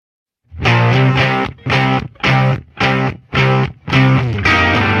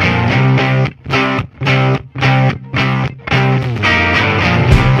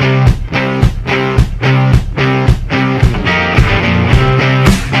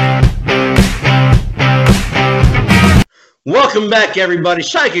Welcome back, everybody.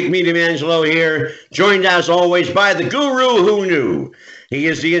 Psychic Medium Angelo here, joined as always by the guru who knew. He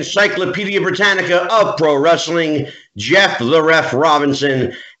is the Encyclopedia Britannica of pro wrestling, Jeff the Ref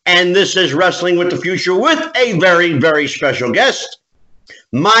Robinson, and this is Wrestling with the Future with a very, very special guest,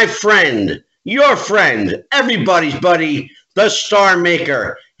 my friend, your friend, everybody's buddy, the Star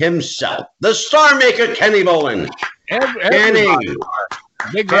Maker himself, the Star Maker, Kenny Bolin. Kenny.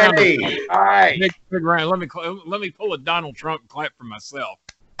 Big round. All right. Big round. Let me pull a Donald Trump and clap for myself.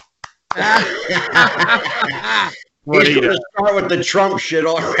 He's going to start with the Trump shit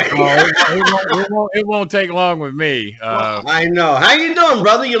already. It won't take long with me. I know. How you doing,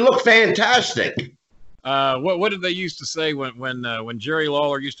 brother? You look fantastic. What did they used to say when Jerry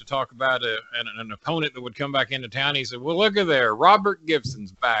Lawler used to talk about an opponent that would come back into town? He said, "Well, look at there, Robert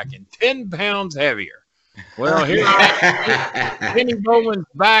Gibson's back and 10 pounds heavier." Well, here Kenny Bolin's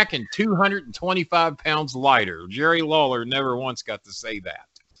back and 225 pounds lighter. Jerry Lawler never once got to say that.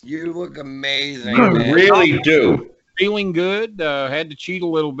 You look amazing. You really do. Feeling good. Had to cheat a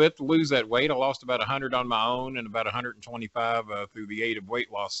little bit to lose that weight. I lost about 100 on my own and about 125 through the aid of weight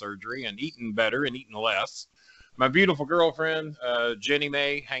loss surgery, and eating better and eating less. My beautiful girlfriend, Jenny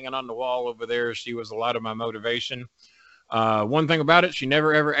May, hanging on the wall over there. She was a lot of my motivation. One thing about it, she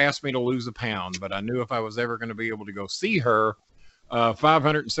never ever asked me to lose a pound, but I knew if I was ever going to be able to go see her,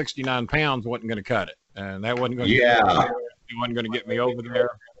 569 pounds wasn't going to cut it, and that wasn't going to get me over there.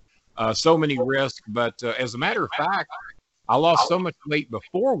 So many risks, but as a matter of fact, I lost so much weight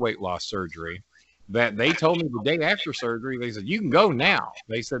before weight loss surgery that they told me the day after surgery, they said, "You can go now."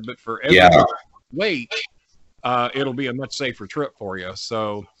 They said, "But for every weight, it'll be a much safer trip for you."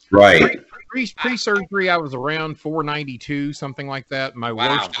 So right. Pre-surgery, I was around 492, something like that. My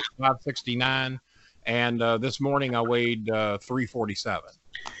worst was 569, and this morning I weighed 347.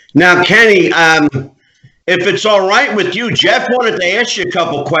 Now, Kenny, if it's all right with you, Jeff wanted to ask you a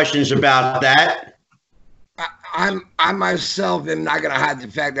couple questions about that. I myself am not going to hide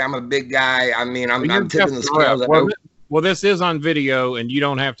the fact that I'm a big guy. I mean, I'm tipping the scales. Well, this is on video, and you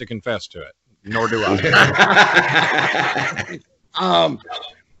don't have to confess to it, nor do I.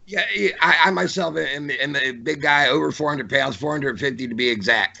 Yeah, I myself am a big guy, over 400 pounds, 450 to be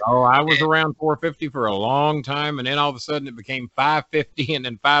exact. Oh, I was around 450 for a long time, and then all of a sudden it became 550 and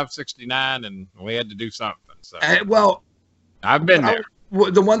then 569, and we had to do something. So, well, I've been there.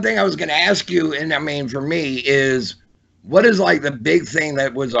 The one thing I was going to ask you, and I mean, for me, is what is like the big thing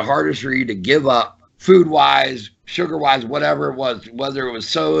that was the hardest for you to give up, food-wise, sugar-wise, whatever it was, whether it was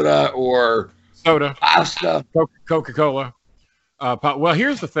soda or pasta, Coca-Cola. Well,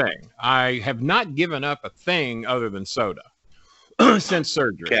 here's the thing. I have not given up a thing other than soda since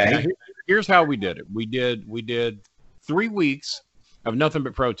surgery. Okay. Here's how we did it. We did 3 weeks of nothing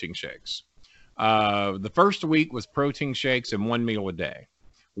but protein shakes. The first week was protein shakes and 1 meal a day.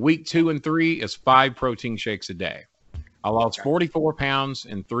 Week 2 and 3 is 5 protein shakes a day. I lost 44 pounds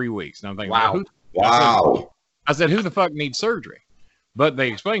in 3 weeks. And I'm thinking, wow. I said, who the fuck needs surgery? But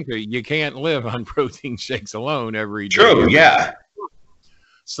they explained to you can't live on protein shakes alone every day. True, yeah.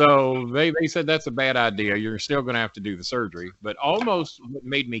 So they said that's a bad idea. You're still going to have to do the surgery. But almost what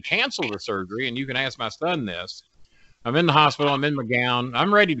made me cancel the surgery, and you can ask my son this, I'm in the hospital. I'm in my gown.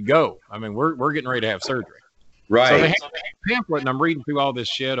 I'm ready to go. I mean, we're getting ready to have surgery. Right. So they have a pamphlet, and I'm reading through all this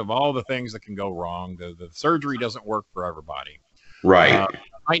shit of all the things that can go wrong. The surgery doesn't work for everybody. Right. It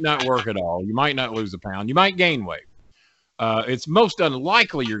might not work at all. You might not lose a pound. You might gain weight. It's most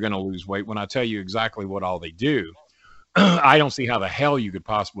unlikely you're going to lose weight when I tell you exactly what all they do. I don't see how the hell you could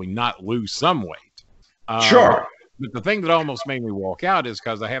possibly not lose some weight. Sure. But the thing that almost made me walk out is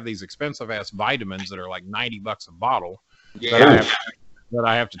because I have these expensive ass vitamins that are like $90 a bottle that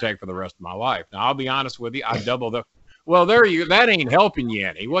I have to take for the rest of my life. Now, I'll be honest with you. I double the. Well, that ain't helping you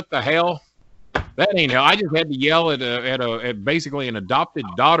any. What the hell? That ain't hell. I just had to yell at basically an adopted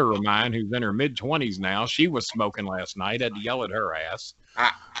daughter of mine who's in her mid-20s now. She was smoking last night. I had to yell at her ass.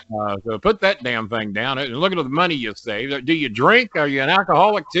 So put that damn thing down. And look at the money you save. Do you drink? Are you an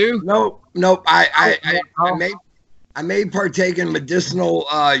alcoholic too? Nope. I may partake in medicinal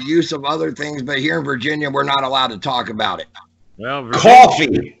use of other things, but here in Virginia, we're not allowed to talk about it. Well,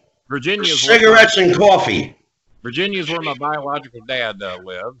 Virginia's cigarettes and coffee. Virginia is where my biological dad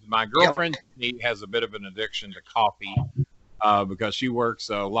lives. My girlfriend has a bit of an addiction to coffee because she works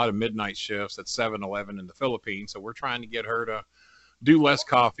a lot of midnight shifts at 7-Eleven in the Philippines. So we're trying to get her to do less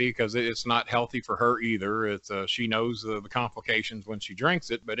coffee because it's not healthy for her either. It's she knows the complications when she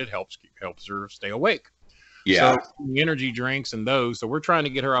drinks it, but it helps her stay awake. Yeah. So the energy drinks and those. So we're trying to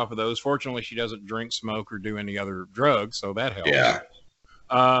get her off of those. Fortunately, she doesn't drink, smoke, or do any other drugs, so that helps. Yeah.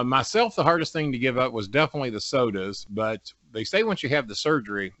 Myself, the hardest thing to give up was definitely the sodas, but they say once you have the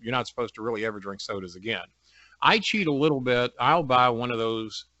surgery, you're not supposed to really ever drink sodas again. I cheat a little bit. I'll buy one of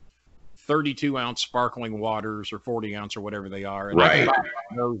those 32-ounce sparkling waters or 40-ounce or whatever they are, and I can buy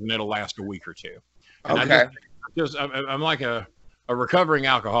those, and it'll last a week or two. And I'm like a recovering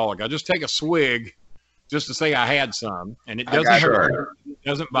alcoholic. I just take a swig just to say I had some, and it doesn't hurt. It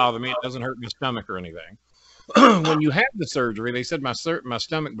doesn't bother me. It doesn't hurt my stomach or anything. When you have the surgery, they said my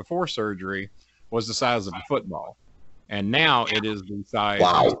stomach before surgery was the size of a football, and now it is the size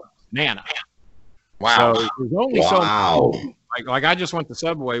of a banana. Wow. So there's only so much. Like I just went to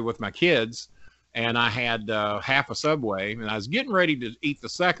Subway with my kids, and I had half a Subway, and I was getting ready to eat the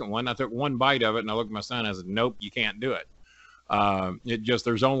second one. I took one bite of it, and I looked at my son, and I said, nope, you can't do it.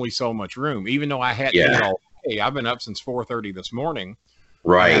 There's only so much room. Even though I hadn't eaten all day, I've been up since 4:30 this morning.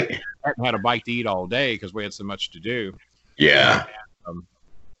 Right. I hadn't had a bite to eat all day because we had so much to do. Yeah.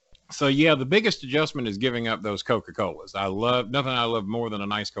 So yeah, the biggest adjustment is giving up those Coca-Colas. I love more than a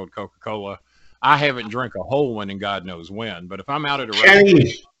nice cold Coca-Cola. I haven't drank a whole one in God knows when, but if I'm out at a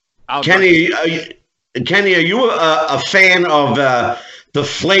restaurant, Kenny, are you a fan of the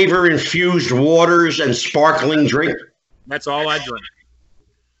flavor-infused waters and sparkling drink? That's all I drink.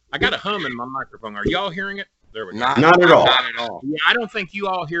 I got a hum in my microphone. Are y'all hearing it? There we go. Not at all. Not at all. Yeah, I don't think you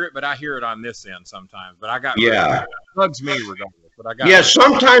all hear it, but I hear it on this end sometimes. But I got it bugs me regardless. But I got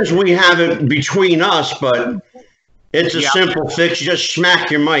sometimes we have it between us, but it's a simple fix. You just smack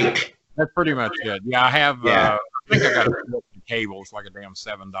your mic. That's pretty much it. Yeah, I have. I think I got a cable. It's like a damn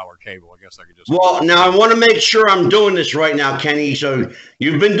 $7 cable. I guess I could just. Well, now I want to make sure I'm doing this right now, Kenny. So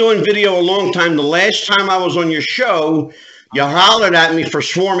you've been doing video a long time. The last time I was on your show, you hollered at me for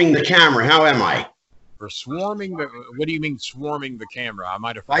swarming the camera. How am I? For swarming the? What do you mean swarming the camera? I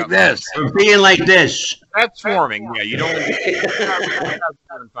might have like this. For being like this. That's swarming. Yeah, you don't.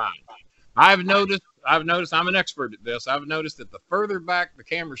 Fine. I've noticed. I'm an expert at this. I've noticed that the further back the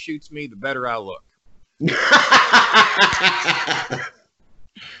camera shoots me, the better I look.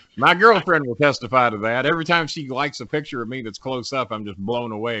 My girlfriend will testify to that. Every time she likes a picture of me that's close up, I'm just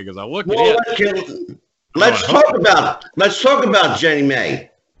blown away because I look at it. Let's talk about Jenny May.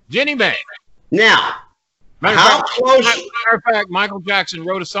 Jenny May. Now, how close? Matter of fact, Michael Jackson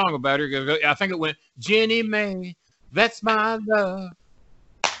wrote a song about her. I think it went, Jenny May, that's my love.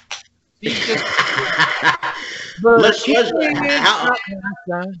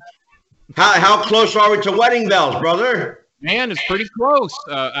 How close are we to wedding bells, brother? Man, it's pretty close.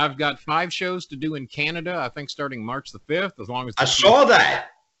 I've got 5 shows to do in Canada. I think starting March the 5th. As long as I saw that.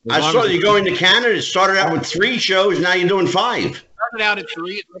 I saw you going to Canada. It started out with 3 shows. Now you're doing 5. Started out at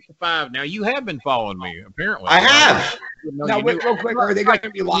 3. It's up to 5. Now you have been following me, apparently. I have. Now, wait, real quick, are they going to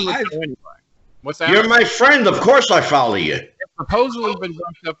be live? What's that? You're my friend. Of course, I follow you. It's supposedly been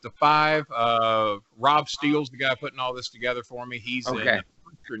bumped up to 5. Rob Steele's the guy putting all this together for me. He's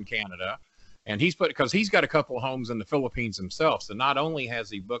in Canada, and because he's got a couple of homes in the Philippines himself. So not only has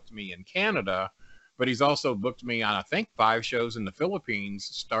he booked me in Canada, but he's also booked me on, I think, 5 shows in the Philippines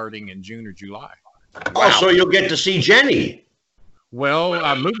starting in June or July. Wow. Oh, so you'll get to see Jenny. Well,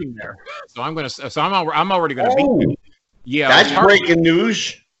 I'm moving there, so I'm already going to be there. Yeah, that's breaking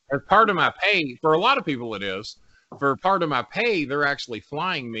news. As part of my pay, for a lot of people it is. For part of my pay, they're actually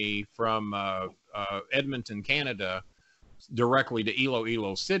flying me from Edmonton, Canada, directly to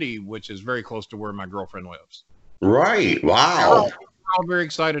Iloilo City, which is very close to where my girlfriend lives. Right. Wow. We're all very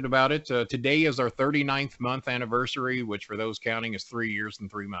excited about it. Today is our 39th month anniversary, which for those counting is 3 years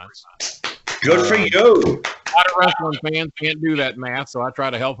and 3 months. Good for you. A lot of wrestling fans can't do that math, so I try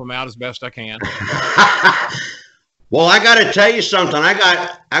to help them out as best I can. Well, I got to tell you something. I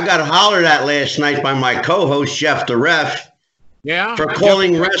got hollered at last night by my co-host Jeff the Ref. Yeah. For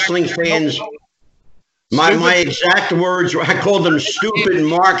calling wrestling fans. My exact words were, I called them stupid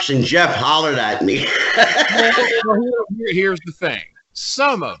marks, and Jeff hollered at me. Here's the thing.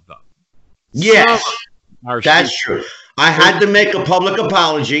 Some of them. Yes, that's true. I had to make a public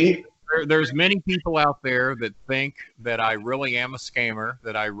apology. There's many people out there that think that I really am a scammer,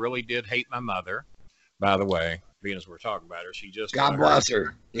 that I really did hate my mother. By the way, being as we're talking about her, she just God bless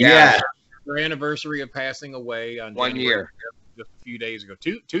her. Yeah. Her anniversary of passing away on 1 year, just a few days ago,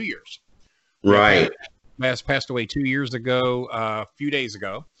 2 years. Right. Passed away 2 years ago, a few days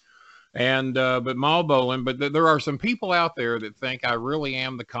ago. And but Ma Bolin, but there are some people out there that think I really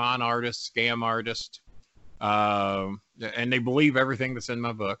am the con artist, scam artist, and they believe everything that's in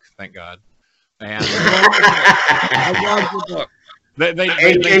my book. Thank God. And I love the book.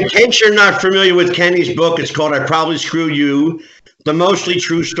 In case you're not familiar with Kenny's book, it's called "I Probably Screwed You: The Mostly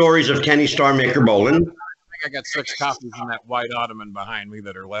True Stories of Kenny STARMAKER Bolin." I think I got 6 copies in that white ottoman behind me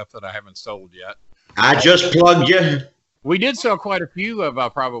that are left that I haven't sold yet. I just plugged you. We did sell quite a few of I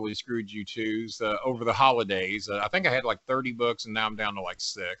Probably Screwed You Twos over the holidays. I think I had like 30 books, and now I'm down to like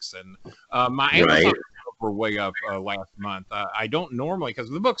 6. And my Amazon sales were way up last month. I don't normally,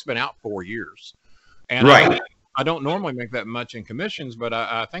 because the book's been out 4 years. And I don't normally make that much in commissions, but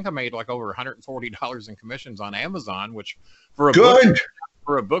I think I made like over $140 in commissions on Amazon, which for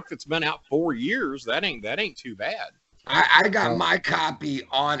a book that's been out 4 years, that ain't too bad. I got my copy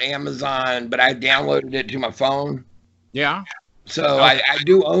on Amazon, but I downloaded it to my phone. Yeah. So I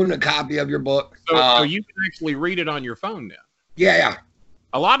do own a copy of your book. So you can actually read it on your phone then. Yeah.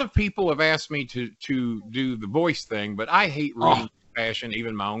 A lot of people have asked me to do the voice thing, but I hate reading fashion,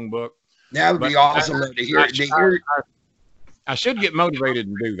 even my own book. That would be awesome to hear. I should get motivated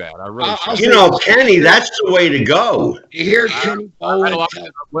and do that. I really should. You know, Kenny, that's the way to go. You hear Kenny Bolin?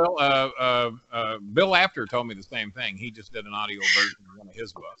 Bill After told me the same thing. He just did an audio version of one of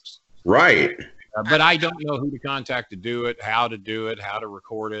his books. Right. But I don't know who to contact to do it, how to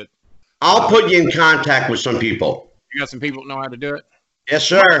record it. I'll put you in contact with some people. You got some people that know how to do it? Yes,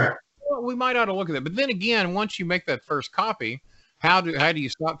 sir. Well, we might ought to look at that. But then again, once you make that first copy, how do you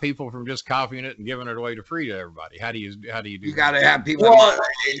stop people from just copying it and giving it away to free to everybody? How do you do? You got to have people. Well,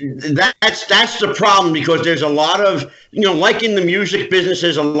 that's the problem, because there's a lot of, like in the music business,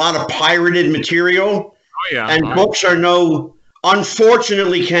 there's a lot of pirated material. Oh yeah. And books are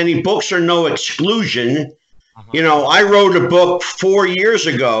unfortunately, Kenny, books are no exclusion. I wrote a book 4 years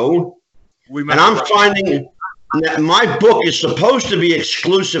ago, and I'm finding that my book is supposed to be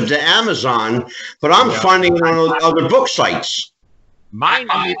exclusive to Amazon, but I'm finding it on other book sites. Mine,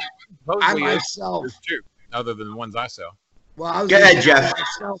 I myself, too, other than the ones I sell. Well, I was Go ahead, Jeff.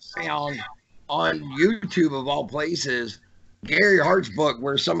 myself found on YouTube of all places Gary Hart's book,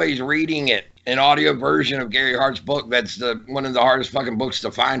 where somebody's reading it, an audio version of Gary Hart's book. That's one of the hardest fucking books to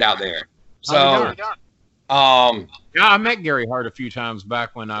find out there. So, yeah, I met Gary Hart a few times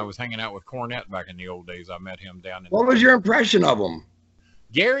back when I was hanging out with Cornette back in the old days. I met him down in. What was your impression of him?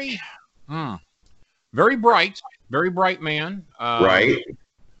 Gary, very bright man. Right.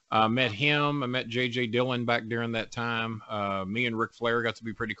 I met him. I met J.J. Dillon back during that time. Me and Ric Flair got to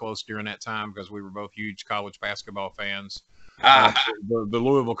be pretty close during that time because we were both huge college basketball fans. The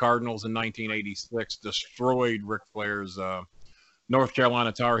Louisville Cardinals in 1986 destroyed Ric Flair's North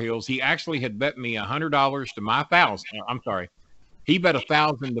Carolina Tar Heels. He actually had bet me $100 to my 1,000. I'm sorry. He bet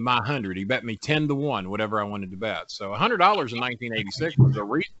 1,000 to my 100. He bet me 10 to 1, whatever I wanted to bet. So $100 in 1986 was a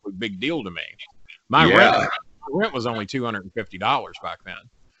reasonably big deal to me. My rent was only $250 back then.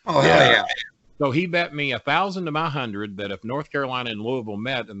 Oh, hell yeah. So he bet me 1,000 to my 100 that if North Carolina and Louisville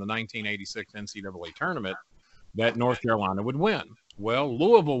met in the 1986 NCAA tournament, that North Carolina would win. Well,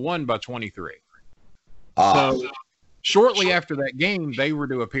 Louisville won by 23. So shortly after that game, they were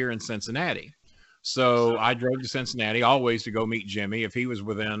to appear in Cincinnati. So I drove to Cincinnati always to go meet Jimmy. If he was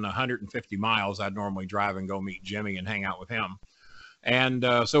within 150 miles, I'd normally drive and go meet Jimmy and hang out with him. And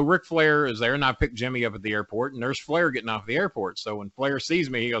so Ric Flair is there, and I picked Jimmy up at the airport, and there's Flair getting off the airport. So when Flair sees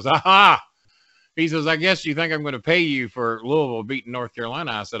me, he goes, aha! He says, I guess you think I'm going to pay you for Louisville beating North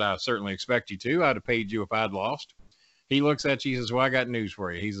Carolina. I said, I certainly expect you to. I'd have paid you if I'd lost. He looks at you, he says, well, I got news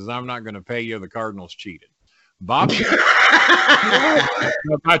for you. He says, I'm not going to pay you. The Cardinals cheated. Bobby,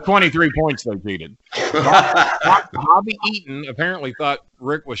 by 23 points they cheated. Bobby Eaton apparently thought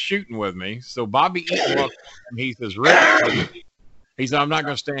Rick was shooting with me. So Bobby Eaton walked and he says, Rick, he said, I'm not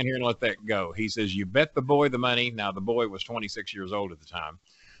going to stand here and let that go. He says, you bet the boy the money. Now, the boy was 26 years old at the time.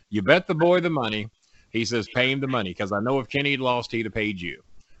 You bet the boy the money. He says, pay him the money, because I know if Kenny had lost, he'd have paid you.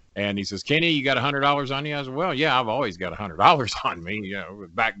 And he says, Kenny, you got $100 on you? I said, well, yeah, I've always got $100 on me. You know,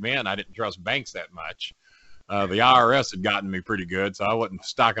 back then, I didn't trust banks that much. The IRS had gotten me pretty good, so I wasn't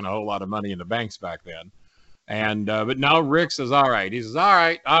stocking a whole lot of money in the banks back then. And but now Rick says, all right. He says, all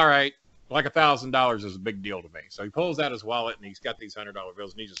right. Like $1,000 is a big deal to me. So he pulls out his wallet, and he's got these $100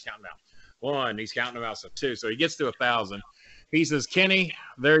 bills, and he's just counting them out. One, he's counting them out, so two. So he gets to 1,000. He says, Kenny,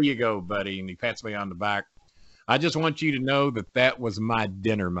 there you go, buddy. And he pats me on the back. I just want you to know that that was my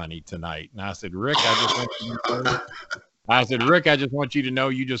dinner money tonight. And I said, Rick, I just want you to know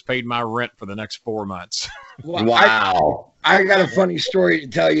you just paid my rent for the next 4 months. Well, wow. I got a funny story to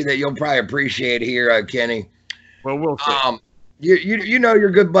tell you that you'll probably appreciate here, Kenny. Well, we'll see. You know your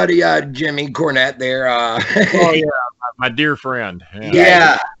good buddy Jimmy Cornette there. Oh yeah, my dear friend.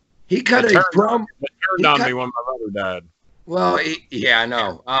 Yeah. He cut a promo. Turned on me when my mother died. Well, I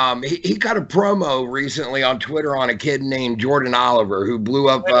know. He cut a promo recently on Twitter on a kid named Jordan Oliver who blew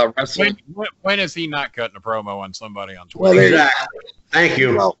up wrestling. When is he not cutting a promo on somebody on Well, Twitter? Exactly. Thank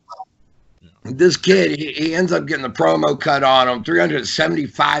you. Well, this kid, he ends up getting the promo cut on him.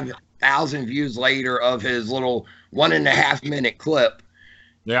 375,000 views later of his little 1.5 minute clip.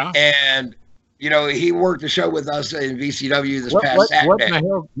 Yeah. And, you know, he worked the show with us in VCW this past Saturday.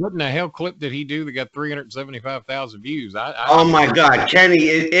 What in the hell clip did he do that got 375,000 views? Oh my God, Kenny!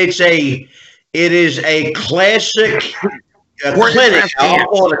 It is a classic clinic. I'll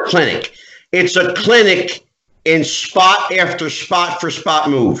call it a clinic. It's a clinic in spot after spot for spot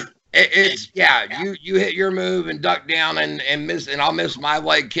move. You hit your move and duck down and miss, and I'll miss my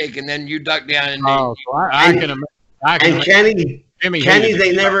leg kick, and then you duck down and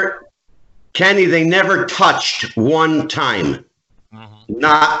Kenny, they never touched one time.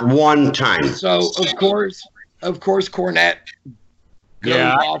 Not one time. So of course, Cornette.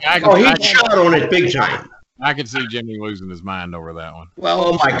 Yeah, he shot on it big time. I could see Jimmy losing his mind over that one. Well,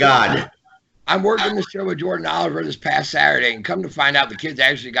 oh my God. I'm working the show with Jordan Oliver this past Saturday, and come to find out the kids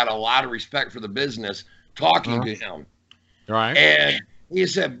actually got a lot of respect for the business talking to him. Right. And he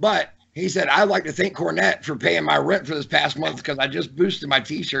said, I'd like to thank Cornette for paying my rent for this past month because I just boosted my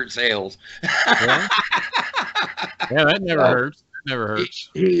T-shirt sales. Yeah, that never hurts. That never hurts.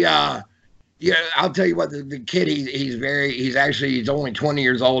 I'll tell you what, the kid, he's only 20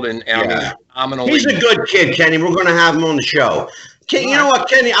 years old and I mean, phenomenal. He's a good kid, Kenny. We're going to have him on the show. You know what,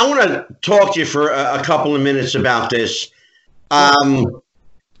 Kenny? I want to talk to you for a couple of minutes about this. The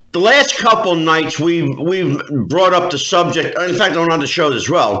last couple nights, we've brought up the subject. In fact, on the show as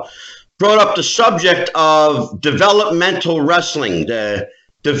well, brought up the subject of developmental wrestling, the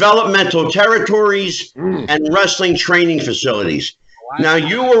developmental territories and wrestling training facilities. Now,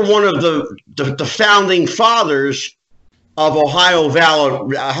 you were one of the founding fathers of Ohio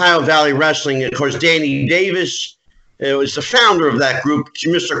Valley Wrestling. Of course, Danny Davis was the founder of that group.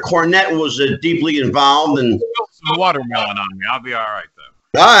 Mr. Cornette was deeply involved. And some watermelon on me. I'll be all right,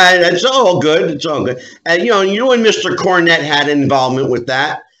 though. All right. It's all good. It's all good. And, you and Mr. Cornette had involvement with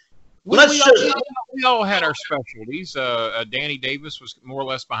that. We all had our specialties. Danny Davis was more or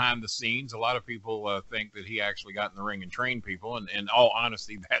less behind the scenes. A lot of people think that he actually got in the ring and trained people. And in all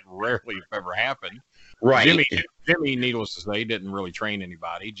honesty, that rarely, if ever, happened. Right. Jimmy, needless to say, didn't really train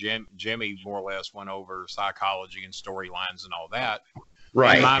anybody. Jimmy more or less went over psychology and storylines and all that.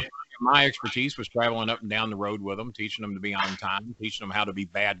 Right. And my expertise was traveling up and down the road with them, teaching them to be on time, teaching them how to be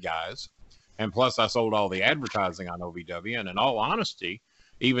bad guys. And plus, I sold all the advertising on OVW. And in all honesty,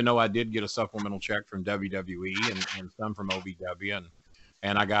 even though I did get a supplemental check from WWE and some from OVW,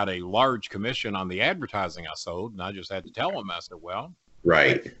 and I got a large commission on the advertising I sold, and I just had to tell him, I said, well,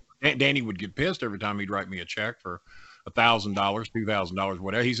 right. Danny would get pissed every time he'd write me a check for $1,000, $2,000,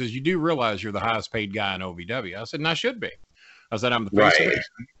 whatever. He says, you do realize you're the highest paid guy in OVW. I said, and I should be. I said, I'm the face of it.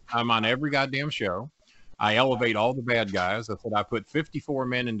 I'm on every goddamn show. I elevate all the bad guys. I said, I put 54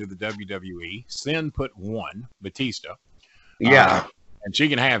 men into the WWE. Sin put 1, Batista. Yeah. And she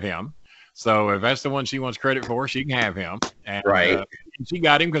can have him. So if that's the one she wants credit for, she can have him. And, she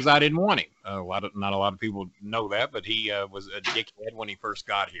got him because I didn't want him. Not a lot of people know that, but he was a dickhead when he first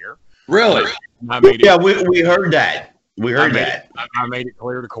got here. Really? We heard that. I made it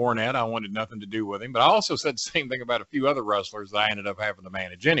clear to Cornette I wanted nothing to do with him. But I also said the same thing about a few other wrestlers that I ended up having to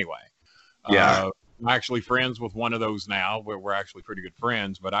manage anyway. Yeah. I'm actually friends with one of those now. We're actually pretty good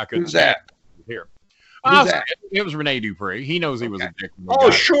friends, but I couldn't. Who's that? Here. It was Rene Dupree. He knows he was a dick. Oh,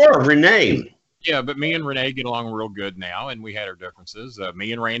 sure, Rene. Yeah, but me and Rene get along real good now, and we had our differences.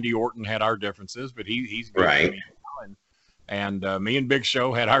 Me and Randy Orton had our differences, but he's good. Right. And me and Big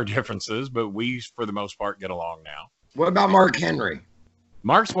Show had our differences, but we, for the most part, get along now. What about Mark Henry?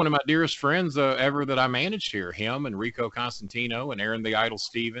 Mark's one of my dearest friends ever that I managed here. Him and Rico Constantino and Aaron the Idol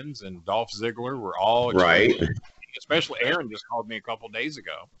Stevens and Dolph Ziggler were all right. Especially Aaron just called me a couple days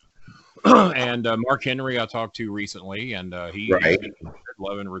ago. And Mark Henry I talked to recently, and he's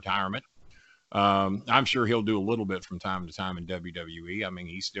loving retirement. I'm sure he'll do a little bit from time to time in WWE. I mean,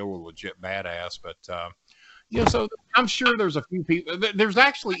 he's still a legit badass, but so I'm sure there's a few people. There's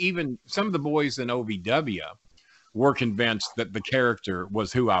actually even some of the boys in OVW were convinced that the character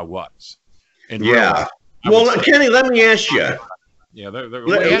was who I was. Well, Kenny, let me ask you. Yeah,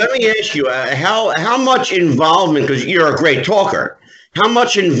 let me ask you how much involvement, because you're a great talker. How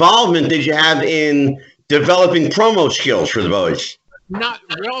much involvement did you have in developing promo skills for the boys? Not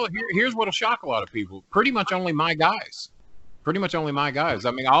well. Here's what'll shock a lot of people. Pretty much only my guys. I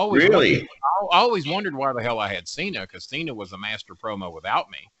mean, I always wondered why the hell I had Cena, because Cena was a master promo without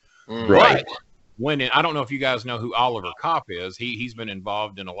me. Right. But I don't know if you guys know who Oliver Kopp is. He's been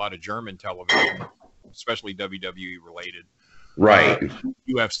involved in a lot of German television, especially WWE related. Right.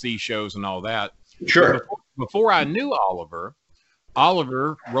 UFC shows and all that. Sure. Before I knew Oliver,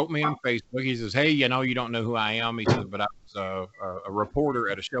 Oliver wrote me on Facebook. He says, "Hey, you know, you don't know who I am." He says, "But I was a reporter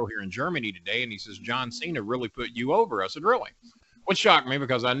at a show here in Germany today." And he says, "John Cena really put you over." I said, "Really?" Which shocked me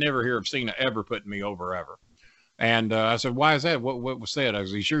because I never hear of Cena ever putting me over ever. And I said, "Why is that? What was said?" I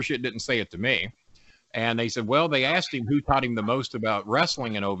was, "He sure shit didn't say it to me." And they said, "Well, they asked him who taught him the most about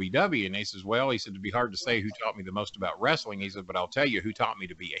wrestling in OVW." And he says, "Well," he said, "it'd be hard to say who taught me the most about wrestling." He said, "But I'll tell you who taught me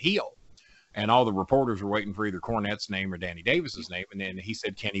to be a heel." And all the reporters were waiting for either Cornette's name or Danny Davis's name. And then he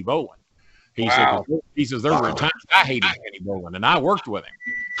said Kenny Bolin. Wow. He says, there were times I hated Kenny Bolin, and I worked with him.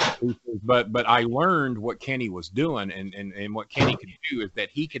 He says, but I learned what Kenny was doing, and what Kenny could do is that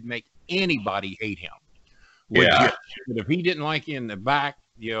he could make anybody hate him. Yeah. But if he didn't like you in the back,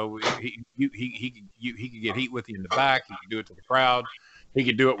 you know, he could get heat with you in the back. He could do it to the crowd. He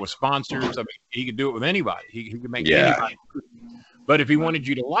could do it with sponsors. I mean, he could do it with anybody. He could make anybody. But if he wanted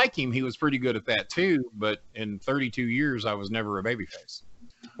you to like him, he was pretty good at that too. But in 32 years, I was never a babyface.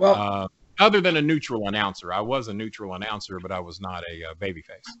 Well, other than a neutral announcer. I was a neutral announcer, but I was not a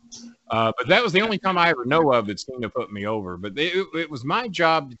babyface. But that was the only time I ever know of that Cena put me over. But it was my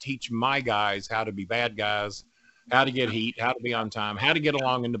job to teach my guys how to be bad guys, how to get heat, how to be on time, how to get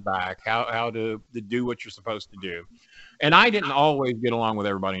along in the back, how to do what you're supposed to do. And I didn't always get along with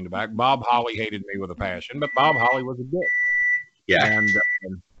everybody in the back. Bob Holly hated me with a passion, but Bob Holly was a dick. Yeah. And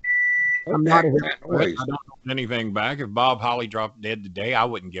I'm not I don't hold anything back. If Bob Holly dropped dead today, I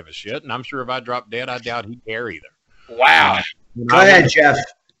wouldn't give a shit. And I'm sure if I dropped dead, I doubt he'd care either. wow. Go ahead, Jeff.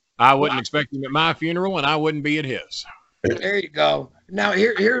 I wouldn't expect him at my funeral, and I wouldn't be at his. There you go. Now,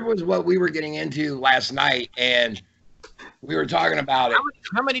 here was what we were getting into last night, and we were talking about it.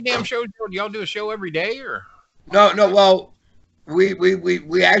 How many damn shows do y'all do? A show every day, or? No. Well,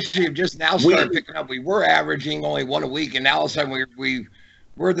 we actually have just now started picking up. We were averaging only one a week, and now all of a sudden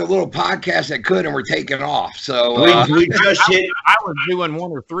we're the little podcast that could, and we're taking off. So we just hit. I was doing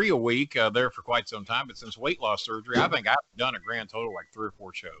 1 or 3 a week there for quite some time, but since weight loss surgery, I think I've done a grand total like 3 or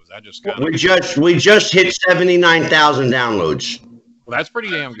 4 shows. I just we just hit 79,000 downloads. Well, that's pretty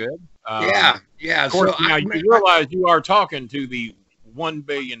damn good. Yeah. Of course, So now you realize you are talking to the 1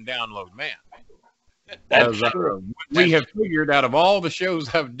 billion download man. That's true. We have figured out of all the shows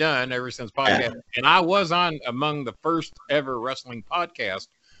I've done ever since podcast, and I was on among the first ever wrestling podcast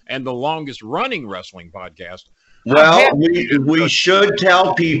and the longest running wrestling podcast. Well, we should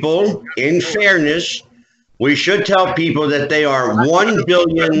tell people, in fairness, we should tell people that they are 1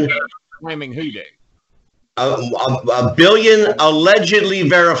 billion. Claiming who day? A billion allegedly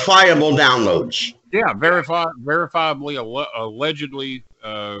verifiable downloads. Yeah, verifiably, allegedly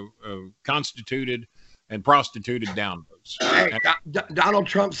constituted and prostituted downloads. Hey, Donald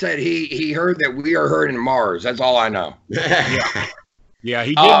Trump said he heard that we are heard in Mars. That's all I know. Yeah,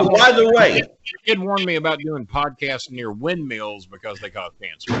 he did. By the way, he did warn me about doing podcasts near windmills because they cause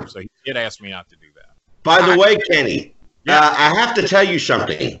cancer. So he did ask me not to do that. By the way, Kenny, I have to tell you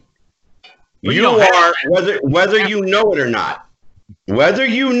something. Well, you are, whether you know it or not,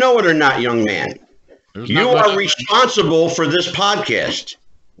 young man, you are responsible for this podcast.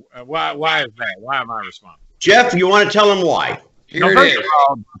 Why is that? Why am I responsible? Jeff, you want to tell him why?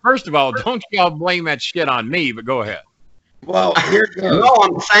 First of all, don't y'all blame that shit on me, but go ahead. Well, here goes. No,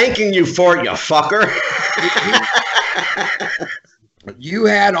 I'm thanking you for it, you fucker. You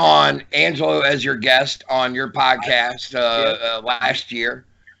had on Angelo as your guest on your podcast last year,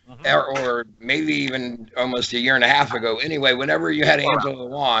 or maybe even almost a year and a half ago. Anyway, whenever you had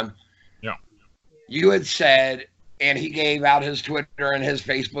Angelo on, you had said, and he gave out his Twitter and his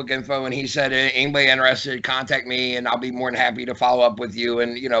Facebook info, and he said, anybody interested, contact me, and I'll be more than happy to follow up with you.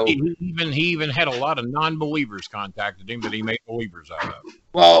 And, you know. He even had a lot of non-believers contacted him that he made believers out of.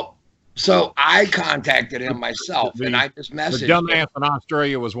 Well, so I contacted him myself, and I just messaged him. The dumbass in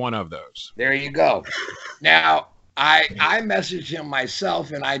Australia was one of those. There you go. Now, I messaged him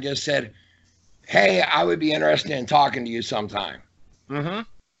myself, and I just said, hey, I would be interested in talking to you sometime. Mm-hmm.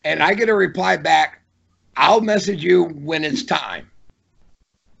 And I get a reply back, I'll message you when it's time.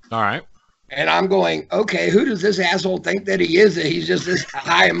 All right. And I'm going, okay, who does this asshole think that he is? That he's just this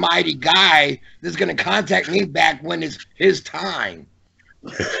high and mighty guy that's going to contact me back when it's his time.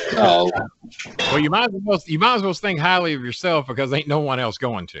 So, well, you might as well think highly of yourself because ain't no one else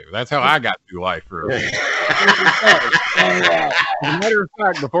going to. That's how I got through life. As a matter of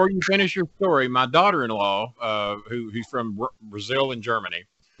fact, before you finish your story, my daughter-in-law, who's from Brazil and Germany,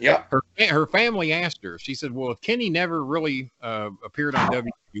 her family asked her. She said, "Well, if Kenny never really appeared on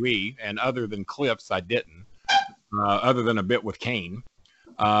WWE, and other than clips, I didn't, other than a bit with Kane."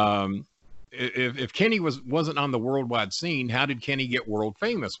 if Kenny wasn't on the worldwide scene, how did Kenny get world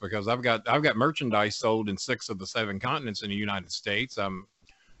famous? Because I've got merchandise sold in 6 of the 7 continents in the United States.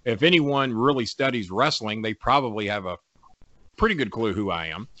 If anyone really studies wrestling, they probably have a pretty good clue who I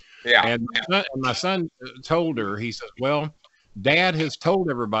am. Yeah. And my son told her, he says, well, Dad has told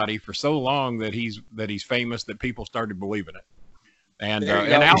everybody for so long that he's famous that people started believing it. And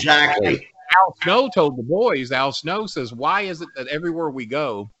Al Snow told the boys, Al Snow says, why is it that everywhere we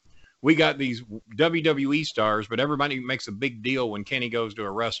go, we got these WWE stars, but everybody makes a big deal when Kenny goes to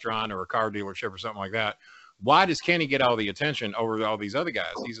a restaurant or a car dealership or something like that? Why does Kenny get all the attention over all these other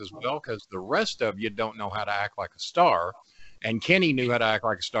guys? He says, well, because the rest of you don't know how to act like a star. And Kenny knew how to act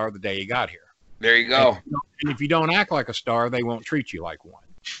like a star the day he got here. There you go. And if you don't act like a star, they won't treat you like one.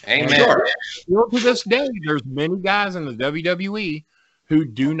 Amen. Still to this day, there's many guys in the WWE who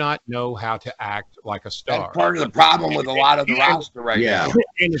do not know how to act like a star. That's part of the problem with a lot of the roster right now.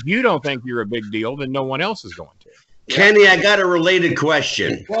 And if you don't think you're a big deal, then no one else is going to. Kenny, I got a related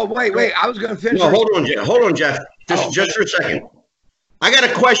question. Well, wait. I was going to finish. No, hold on, Jeff. Just for a second. I got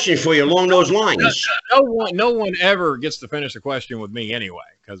a question for you along those lines. No one ever gets to finish a question with me anyway,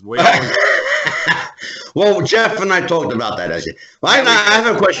 because we always... Well, Jeff and I talked about that. I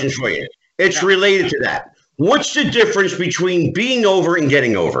have a question for you. It's related to that. What's the difference between being over and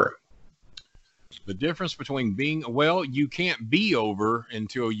getting over? The difference between you can't be over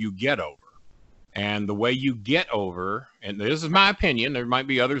until you get over. And the way you get over, and this is my opinion, there might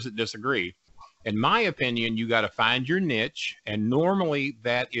be others that disagree. In my opinion, you got to find your niche, and normally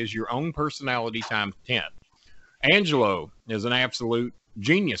that is your own personality times 10. Angelo is an absolute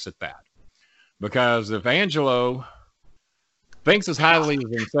genius at that, because if Angelo thinks as highly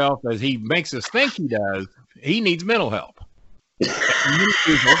of himself as he makes us think he does, he needs mental help. Many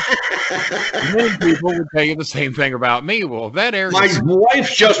people would tell you the same thing about me. Well, if that area, my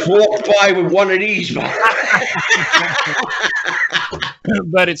wife just walked by with one of these.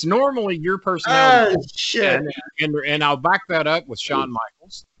 But it's normally your personality. Oh, shit. And I'll back that up with Shawn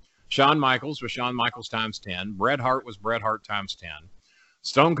Michaels. Shawn Michaels was Shawn Michaels times 10. Bret Hart was Bret Hart times 10.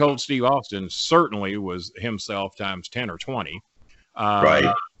 Stone Cold Steve Austin certainly was himself times 10 or 20.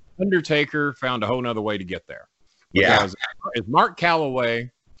 Right. Undertaker found a whole nother way to get there. Yeah. As Mark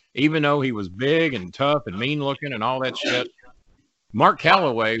Calloway, even though he was big and tough and mean looking and all that shit, Mark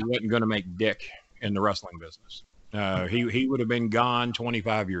Calloway wasn't going to make dick in the wrestling business. He would have been gone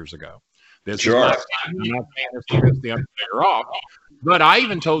 25 years ago. Sure. I'm not saying this to piss the Undertaker off, but I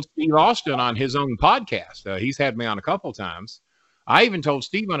even told Steve Austin on his own podcast. He's had me on a couple times. I even told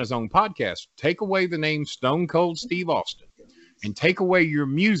Steve on his own podcast, take away the name Stone Cold Steve Austin and take away your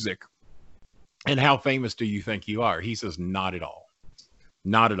music, and how famous do you think you are? He says, not at all.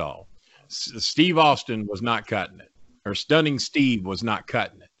 Not at all. Steve Austin was not cutting it, or Stunning Steve was not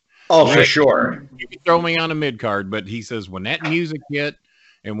cutting it. Oh, for sure. You can throw me on a mid card, but he says when that music hit,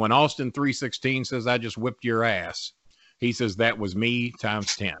 and when Austin 3:16 says I just whipped your ass, he says that was me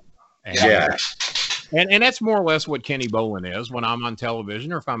times 10. And that's more or less what Kenny Bolin is when I'm on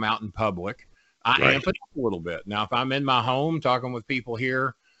television or if I'm out in public. I amp it up a little bit. Now, if I'm in my home talking with people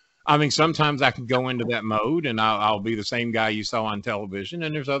here, I mean, sometimes I can go into that mode and I'll be the same guy you saw on television.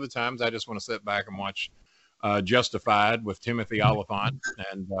 And there's other times I just want to sit back and watch Justified with Timothy Oliphant,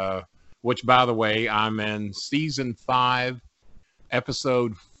 and which, by the way, I'm in season 5,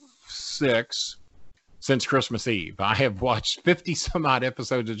 episode 6 since Christmas Eve. I have watched 50 some odd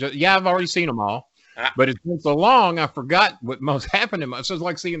episodes of I've already seen them all, but it's been so long I forgot what most happened in my. So it's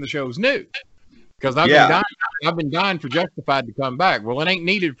like seeing the show's new. Because I've been dying for Justified to come back. Well, it ain't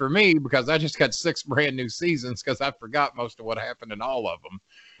needed for me because I just got 6 brand new seasons because I forgot most of what happened in all of them.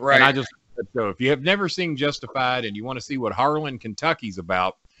 Right. And so if you have never seen Justified and you want to see what Harlan, Kentucky's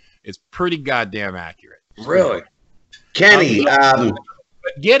about, it's pretty goddamn accurate. Really? Kenny,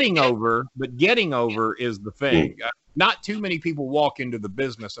 but getting over is the thing. Not too many people walk into the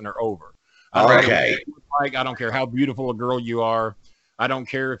business and are over. Okay. I don't care how beautiful a girl you are. I don't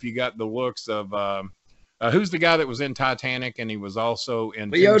care if you got the looks of who's the guy that was in Titanic and he was also in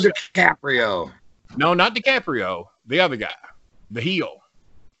Leo DiCaprio. No, not DiCaprio. The other guy, the heel.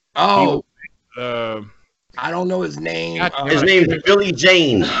 Oh, I don't know his name. His name's Billy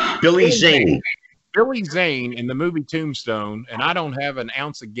Zane. Billy Zane. Billy Zane in the movie Tombstone, and I don't have an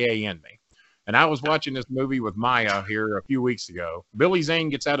ounce of gay in me. And I was watching this movie with Maya here a few weeks ago. Billy Zane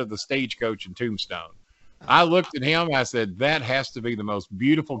gets out of the stagecoach in Tombstone. I looked at him. I said, that has to be the most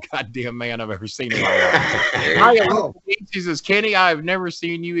beautiful goddamn man I've ever seen in my life. She says, Kenny, I've never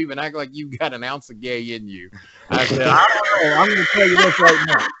seen you even act like you got an ounce of gay in you. I said, I don't know. I'm going to tell you this right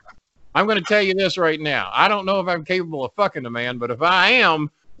now. I'm going to tell you this right now. I don't know if I'm capable of fucking a man, but if I am,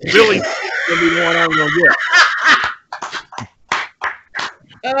 Billy gonna be the one I'm gonna get.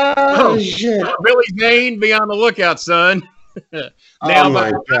 Oh, shit. Billy Zane, be on the lookout, son. Now, oh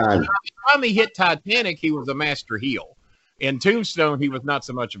my God. By the time he hit Titanic, he was a master heel. In Tombstone, he was not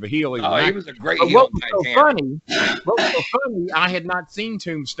so much of a heel. He was a great heel. What was so funny, I had not seen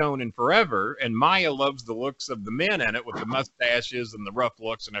Tombstone in forever, and Maya loves the looks of the men in it with the mustaches and the rough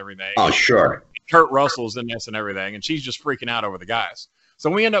looks and everything. Oh, sure. Kurt Russell's in this and everything, and she's just freaking out over the guys.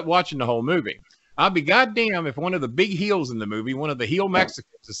 So we end up watching the whole movie. I'll be goddamn if one of the big heels in the movie, one of the heel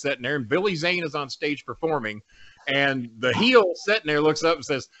Mexicans, is sitting there, and Billy Zane is on stage performing, and the heel sitting there looks up and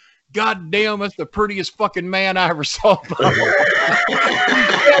says, "God damn, that's the prettiest fucking man I ever saw." I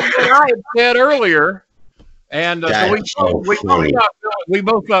had said earlier, and so we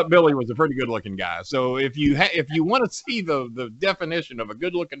both thought Billy was a pretty good looking guy. So if you want to see the definition of a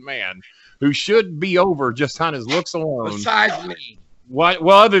good looking man who should be over just on his looks alone, besides me,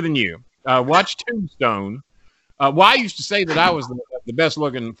 other than you, watch Tombstone. I used to say that I was the best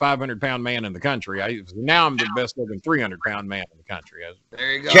looking 500-pound man in the country. Now I'm the best looking 300-pound man in the country.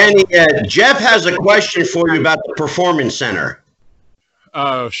 There you go. Kenny, Jeff has a question for you about the Performance Center.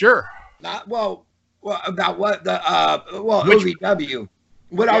 Sure. About what the OVW.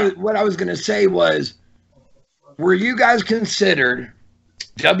 What I was going to say was, were you guys considered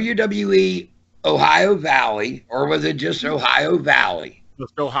WWE Ohio Valley, or was it just Ohio Valley?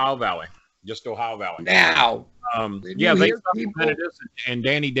 Just Ohio Valley. Just Ohio Valley. Now, they supplemented us, and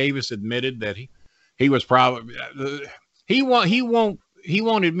Danny Davis admitted that he was probably he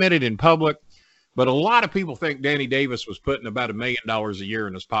won't admit it in public, but a lot of people think Danny Davis was putting about $1 million a year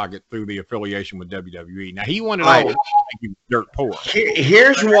in his pocket through the affiliation with WWE. Now he wanted all dirt poor.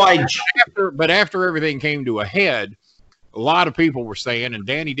 Here's why. But after everything came to a head, a lot of people were saying, and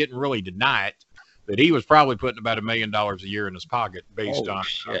Danny didn't really deny it, that he was probably putting about $1 million a year in his pocket based on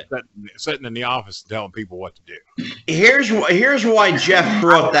sitting in the office and telling people what to do. Here's why Jeff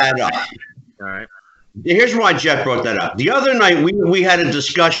brought that up. All right. Here's why Jeff brought that up. The other night we had a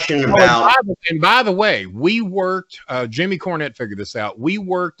discussion about. And by the way, we worked. Jimmy Cornette figured this out. We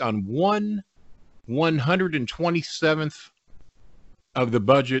worked on 127th of the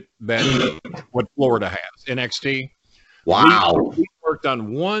budget that what Florida has. NXT. Wow. We worked on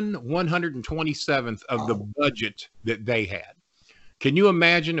 127th of the budget that they had. Can you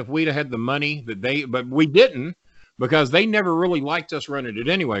imagine if we'd have had the money that but we didn't, because they never really liked us running it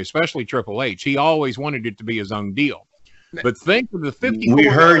anyway, especially Triple H. He always wanted it to be his own deal. But think of the 54. We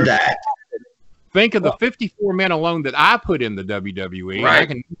heard that. Think of the 54 men alone that I put in the WWE. Right. I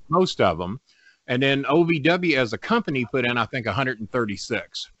can use most of them. And then OVW as a company put in, I think,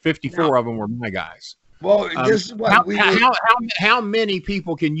 136. 54 of them were my guys. Well, this is what how many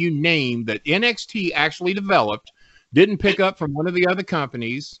people can you name that NXT actually developed, didn't pick up from one of the other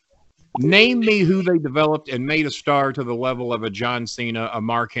companies? Name me who they developed and made a star to the level of a John Cena, a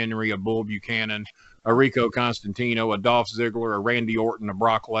Mark Henry, a Bull Buchanan, a Rico Constantino, a Dolph Ziggler, a Randy Orton, a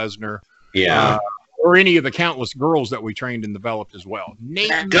Brock Lesnar, or any of the countless girls that we trained and developed as well.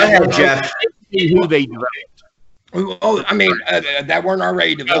 Go ahead, Jeff. Who they developed. Oh, I mean, that weren't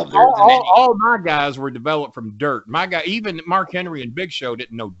already developed. All my guys were developed from dirt. My guy, even Mark Henry and Big Show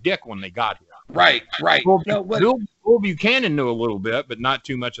didn't know dick when they got here. Right. Bull Buchanan knew a little bit, but not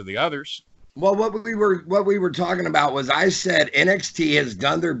too much of the others. Well, what we were talking about was, I said NXT has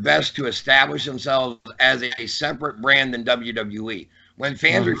done their best to establish themselves as a separate brand than WWE. When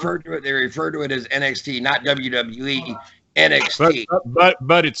fans refer to it, they refer to it as NXT, not WWE. NXT.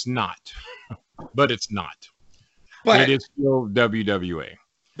 But it's not. But it's not. But it is still WWE.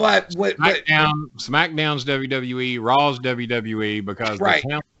 But SmackDown's WWE, Raw's WWE, because the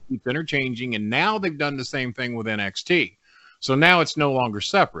talent keeps interchanging, and now they've done the same thing with NXT. So now it's no longer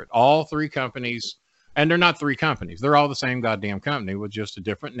separate. All three companies, and they're not three companies. They're all the same goddamn company with just a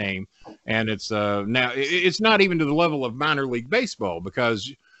different name. And it's now it's not even to the level of minor league baseball,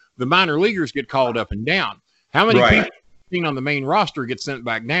 because the minor leaguers get called up and down. How many people seen on the main roster get sent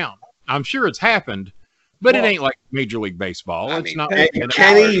back down? I'm sure it's happened. But it ain't like Major League Baseball. It's not.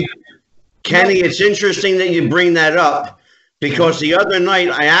 Kenny, it's interesting that you bring that up, because the other night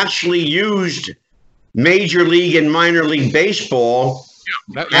I actually used Major League and Minor League Baseball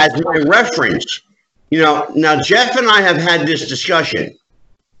as my reference. Now Jeff and I have had this discussion.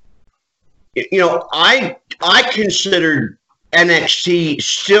 I consider NXT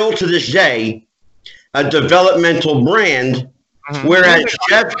still to this day a developmental brand. Whereas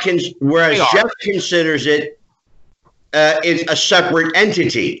Jeff considers it a separate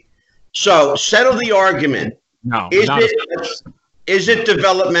entity. So settle the argument. No, is it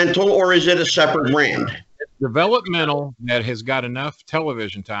developmental, or is it a separate brand? developmental that has got enough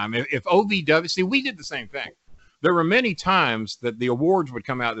television time. If OVW, see, we did the same thing. There were many times that the awards would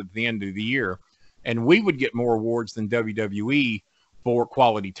come out at the end of the year, and we would get more awards than WWE for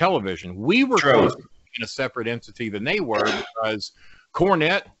quality television. We were close to being a separate entity than they were because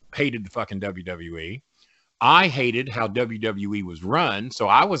Cornette hated the fucking WWE. I hated how WWE was run, so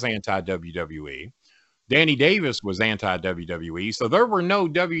I was anti-WWE. Danny Davis was anti-WWE, so there were no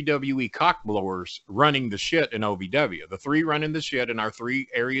WWE cockblowers running the shit in OVW. The three running the shit in our three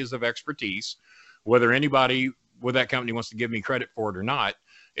areas of expertise, whether anybody with that company wants to give me credit for it or not.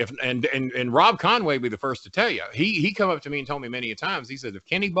 And Rob Conway be the first to tell you. He come up to me and told me many a times, he said, if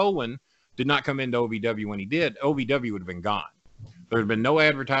Kenny Bolin did not come into OVW when he did, OVW would have been gone. There would have been no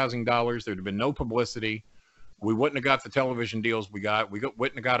advertising dollars. There would have been no publicity. We wouldn't have got the television deals we got.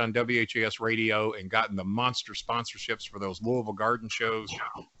 Wouldn't have got on WHAS radio and gotten the monster sponsorships for those Louisville Garden shows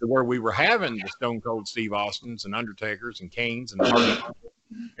where we were having the Stone Cold Steve Austins and Undertakers and Kanes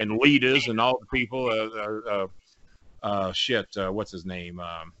and Litas and all the people, what's his name?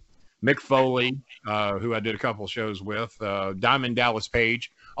 Mick Foley, who I did a couple of shows with, Diamond Dallas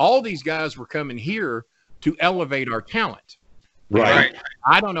Page. All these guys were coming here to elevate our talent. Right.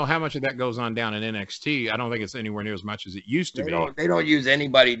 I don't know how much of that goes on down in NXT. I don't think it's anywhere near as much as it used to be. They don't use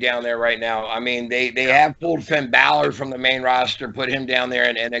anybody down there right now. I mean, they have pulled Finn Balor from the main roster, put him down there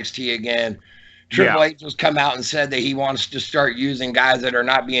in NXT again. Triple H has come out and said that he wants to start using guys that are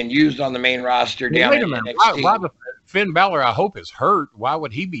not being used on the main roster down in NXT. Why Finn Balor, I hope, is hurt. Why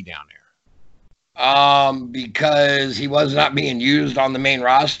would he be down there? Because he was not being used on the main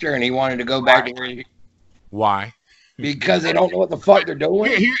roster, and he wanted to go back to where he... Why? Because they don't know what the fuck they're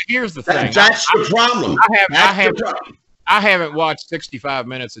doing. Here's the thing. That's the problem. I haven't watched 65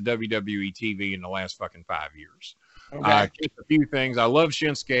 minutes of WWE TV in the last fucking 5 years. Okay. I catch a few things. I love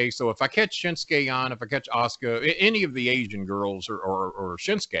Shinsuke, so if I catch Shinsuke on, if I catch Asuka, any of the Asian girls or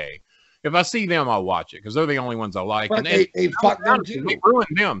Shinsuke, if I see them, I'll watch it because they're the only ones I like. But and they fucked them too. They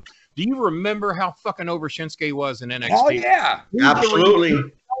ruined them. Do you remember how fucking over Shinsuke was in NXT? Oh yeah, absolutely.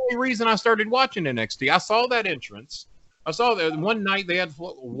 The only reason I started watching NXT, I saw that entrance. I saw that one night they had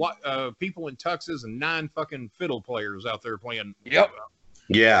people in tuxes and 9 fucking fiddle players out there playing. Yep.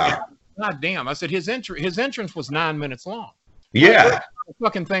 Yeah. God damn! I said his entrance was 9 minutes long. Yeah. There's no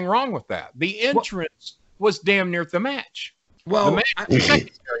fucking thing wrong with that. The entrance was damn near the match. Well, the match was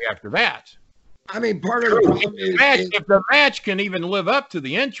secondary after that. I mean, part of the problem is if the match can even live up to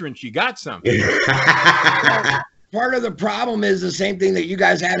the entrance, you got something. Part of the problem is the same thing that you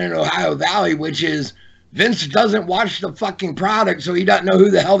guys had in Ohio Valley, which is Vince doesn't watch the fucking product, so he doesn't know who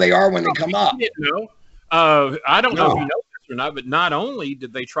the hell they are when they come up. He didn't know. I don't know if you know this or not, but not only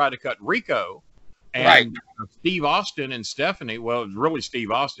did they try to cut Rico and Steve Austin and Stephanie, well, it was really Steve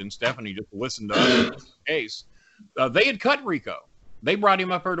Austin. Stephanie just listened to us in this case. They had cut Rico. They brought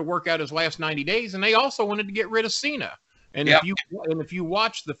him up here to work out his last 90 days, and they also wanted to get rid of Cena. And if you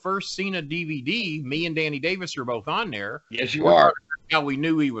watch the first Cena DVD, me and Danny Davis are both on there. Yes, you are. How we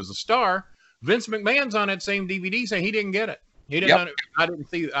knew he was a star. Vince McMahon's on that same DVD saying he didn't get it. He didn't. I didn't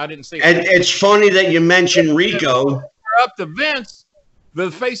see it. And it's funny that you mentioned Rico. Up to Vince,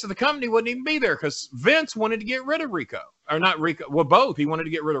 the face of the company wouldn't even be there because Vince wanted to get rid of Rico, or not Rico. Well, both. He wanted to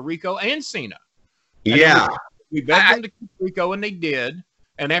get rid of Rico and Cena. Yeah. We begged them to keep Rico, and they did.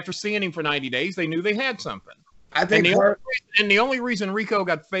 And after seeing him for 90 days, they knew they had something. I think the only reason Rico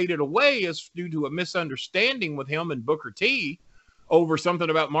got faded away is due to a misunderstanding with him and Booker T over something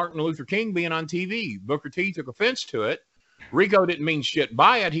about Martin Luther King being on TV. Booker T took offense to it. Rico didn't mean shit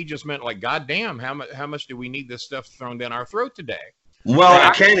by it. He just meant like, God damn, how much do we need this stuff thrown down our throat today?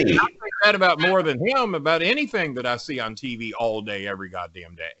 Well, Kenny, I think that about more than him, about anything that I see on TV all day, every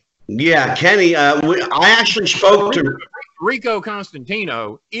goddamn day. Yeah, Kenny, I actually spoke to Rico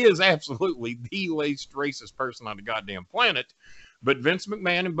Constantino is absolutely the least racist person on the goddamn planet, but Vince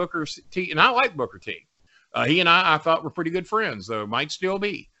McMahon and Booker T, and I like Booker T. He and I thought were pretty good friends, though might still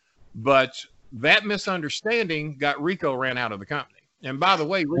be. But that misunderstanding got Rico ran out of the company. And by the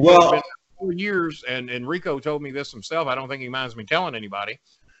way, Rico's been 4 years, and Rico told me this himself. I don't think he minds me telling anybody,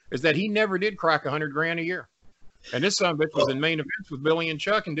 is that he never did crack $100,000 a year. And this son of a bitch was in main events with Billy and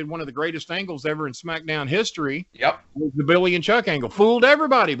Chuck and did one of the greatest angles ever in SmackDown history. Yep. Was the Billy and Chuck angle. Fooled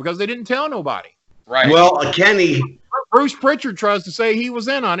everybody because they didn't tell nobody. Right. Well, Kenny. Bruce Pritchard tries to say he was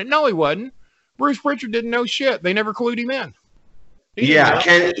in on it. No, he wasn't. Bruce Pritchard didn't know shit. They never clued him in.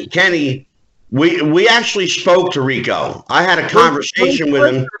 Kenny, we actually spoke to Rico. I had a conversation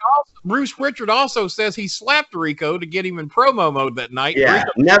with him. Bruce Pritchard also says he slapped Rico to get him in promo mode that night. Yeah,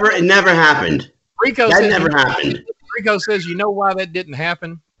 it never happened. That never happened. Rico says, you know why that didn't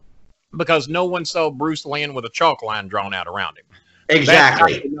happen? because no one saw Bruce land with a chalk line drawn out around him.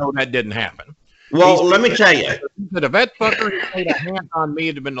 Exactly. No, that didn't happen. Well, let me tell you. If that fucker had made a hand on me,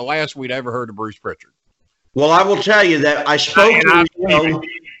 it'd have been the last we'd ever heard of Bruce Pritchard. Well, I will tell you that I spoke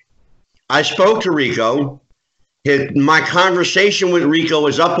to Rico. My conversation with Rico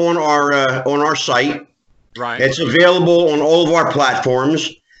is up on our site. Right. It's available on all of our platforms.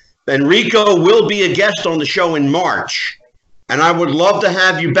 And Rico will be a guest on the show in March. And I would love to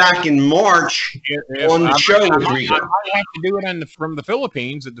have you back in March on the show with Rico. I might have to do it from the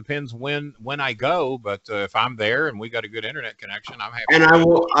Philippines. It depends when I go. But if I'm there and we got a good internet connection, I'm happy. And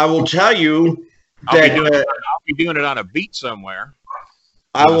I will tell you that I'll be doing it on a beach somewhere.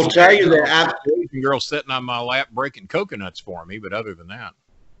 I will tell you that Asian girl sitting on my lap breaking coconuts for me. But other than that,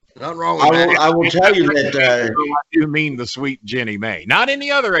 not wrong with that. I will tell you that you mean the sweet Jenny May, not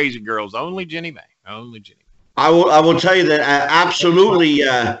any other Asian girls, only Jenny May, only Jenny. I will tell you that absolutely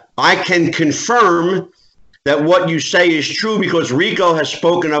I can confirm that what you say is true because Rico has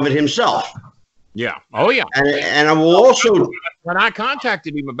spoken of it himself. Yeah. Oh, yeah. And I will also... When I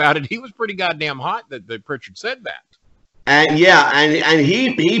contacted him about it, he was pretty goddamn hot that Pritchard said that. And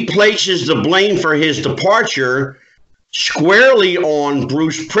he places the blame for his departure squarely on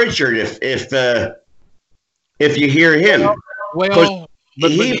Bruce Pritchard if you hear him. Well,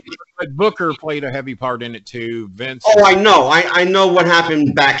 but Booker played a heavy part in it too. Vince. Oh, I know. I know what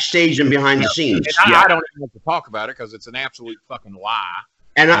happened backstage and behind the scenes. I don't even have to talk about it because it's an absolute fucking lie.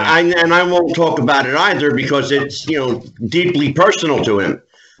 And I won't talk about it either because it's deeply personal to him.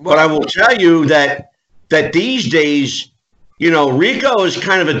 But I will tell you that these days, Rico is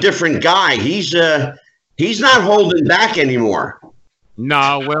kind of a different guy. He's not holding back anymore.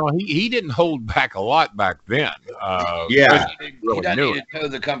 No, well, he didn't hold back a lot back then. He doesn't need to toe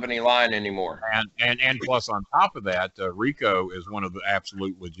the company line anymore. And plus, on top of that, Rico is one of the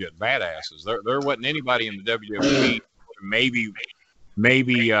absolute legit badasses. There wasn't anybody in the WWE, maybe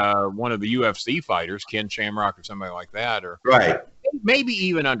one of the UFC fighters, Ken Shamrock or somebody like that, or maybe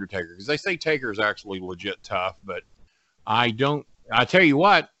even Undertaker, because they say Taker's actually legit tough. But I tell you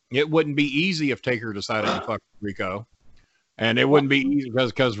what, it wouldn't be easy if Taker decided to fuck Rico. And it wouldn't be easy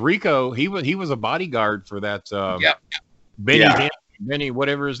because Rico, he was a bodyguard for that Benny,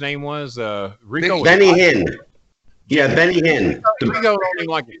 whatever his name was. Rico Benny Hinn. Yeah, Benny Hinn. Rico don't even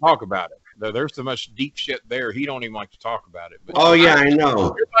like to talk about it. There's so much deep shit there. He don't even like to talk about it. But I know.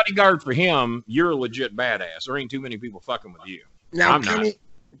 If you're a bodyguard for him, you're a legit badass. There ain't too many people fucking with you. Now,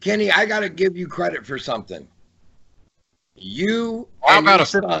 Kenny, I got to give you credit for something. How about a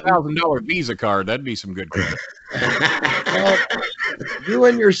 $50,000 Visa card? That'd be some good credit. Well, you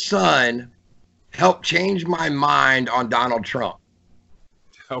and your son helped change my mind on Donald Trump.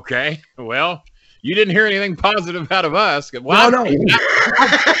 Okay. Well, you didn't hear anything positive out of us. Well, no. I've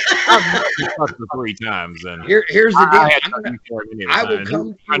fucked for 3 times. And here's the deal. I will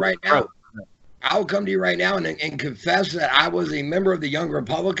come to you right now. I will come to you right now and confess that I was a member of the Young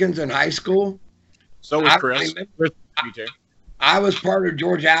Republicans in high school. So was Chris. I was part of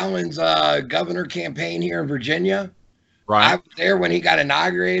George Allen's governor campaign here in Virginia. Right. I was there when he got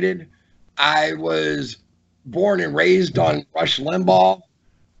inaugurated. I was born and raised on Rush Limbaugh.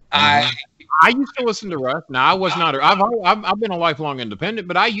 I used to listen to Rush. Now I was not. I've been a lifelong independent,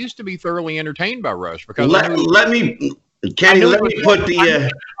 but I used to be thoroughly entertained by Rush because Kenny, let me put the. I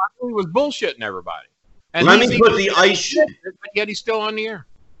knew he was bullshitting everybody. And let me put the ice. Yet he's still on the air.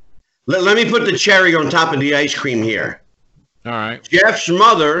 Let me put the cherry on top of the ice cream here. All right. Jeff's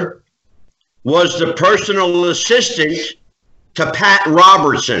mother was the personal assistant to Pat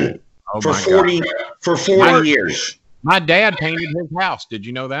Robertson for 40 years. My dad painted his house. Did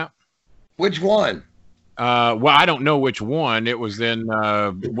you know that? Which one? Well, I don't know which one. It was in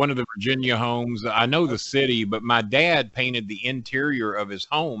one of the Virginia homes. I know the city, but my dad painted the interior of his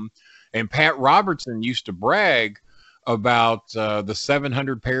home. And Pat Robertson used to brag about the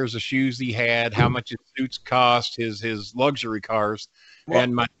 700 pairs of shoes he had, how much his suits cost, his luxury cars. Well,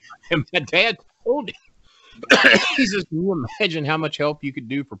 and my dad told him, he says, can you imagine how much help you could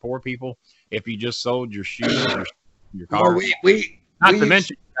do for poor people if you just sold your shoes or your cars? Well, Not to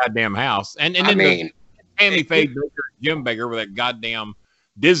mention your goddamn house. And then Tammy Faye Baker, Jim Baker with that goddamn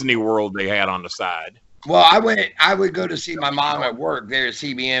Disney World they had on the side. Well, I would go to see my mom at work there at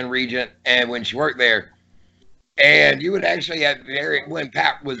CBN Regent, and when she worked there, and you would actually have when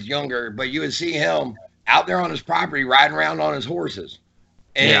Pat was younger, but you would see him out there on his property riding around on his horses,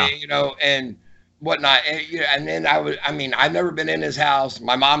 and and whatnot. And then I've never been in his house.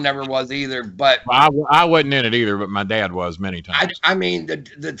 My mom never was either, but I wasn't in it either, but my dad was many times.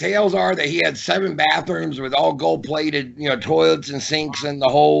 The tales are that he had 7 bathrooms with all gold plated, toilets and sinks and the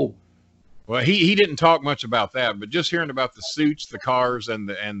whole Well, he didn't talk much about that, but just hearing about the suits, the cars, and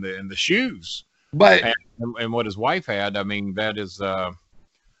the shoes, But and what his wife had, I mean, that is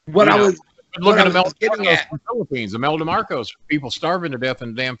what I was look at was getting Marcos at. in the Philippines, Imelda Marcos, people starving to death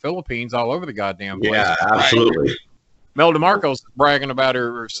in the damn Philippines, all over the goddamn place. Yeah, absolutely. Imelda Marcos is bragging about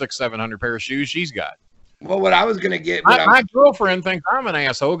her 600-700 pair of shoes she's got. Well, what I was going to get. My girlfriend thinks I'm an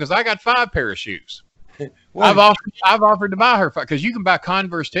asshole because I got 5 pair of shoes. Well, I've offered to buy her because you can buy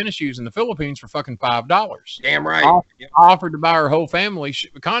Converse tennis shoes in the Philippines for fucking $5. Damn right. I offered to buy her whole family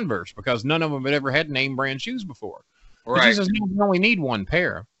Converse because none of them had ever had name brand shoes before. Right. She says, no, we only need 1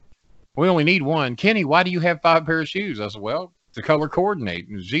 pair. We only need 1. Kenny, why do you have 5 pair of shoes? I said, well, to color coordinate.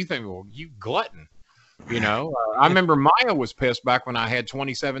 And she thinks, well, you glutton. You know, I remember Maya was pissed back when I had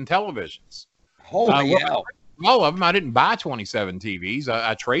 27 televisions. Holy hell. All of them. I didn't buy 27 TVs.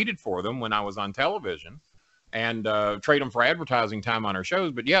 I traded for them when I was on television and trade them for advertising time on our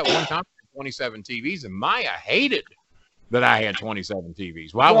shows. But yeah, one time I had 27 TVs, and Maya hated that I had 27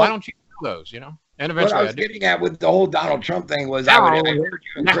 TVs. Why don't you do those, you know? And eventually what I was getting at with the whole Donald Trump thing was I would hear you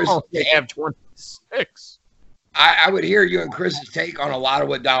and Chris have 26. I would hear you and Chris's take on a lot of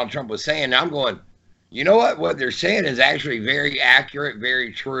what Donald Trump was saying. And I'm going, you know what? What they're saying is actually very accurate,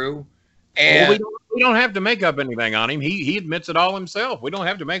 very true. And well, we don't have to make up anything on him. He admits it all himself. We don't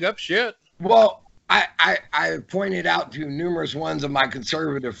have to make up shit. Well, I pointed out to numerous ones of my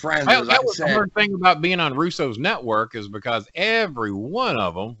conservative friends. That was the hard thing about being on Russo's network is because every one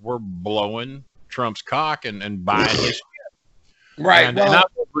of them were blowing Trump's cock and buying his shit. Right. And I love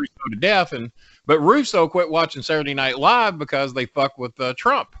Russo to death. But Russo quit watching Saturday Night Live because they fuck with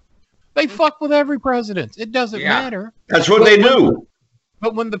Trump. They fuck with every president. It doesn't matter. That's what they do.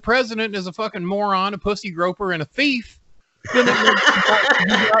 But when the president is a fucking moron, a pussy groper, and a thief, then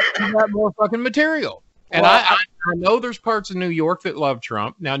you got more fucking material. And I know there's parts of New York that love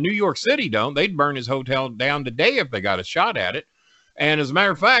Trump. Now, New York City don't. They'd burn his hotel down today if they got a shot at it. And as a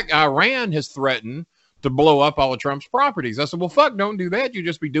matter of fact, Iran has threatened to blow up all of Trump's properties. I said, well, fuck, don't do that. You'd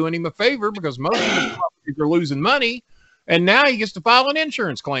just be doing him a favor because most of his properties are losing money. And now he gets to file an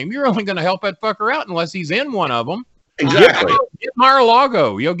insurance claim. You're only going to help that fucker out unless he's in one of them. Exactly. Get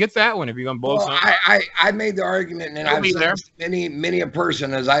Mar-a-Lago. You'll get that one if you're going to blow something. I made the argument, and I've said many a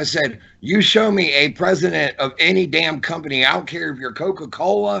person, as I said, you show me a president of any damn company, I don't care if you're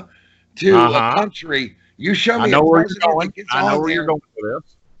Coca-Cola to a country, you show me a president that gets on there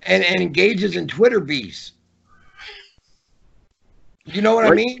and engages in Twitter beefs. You know what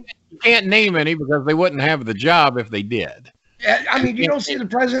I mean? You can't name any because they wouldn't have the job if they did. I mean, you don't see the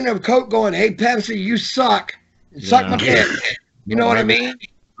president of Coke going, hey, Pepsi, you suck. Suck my dick. You know what I mean?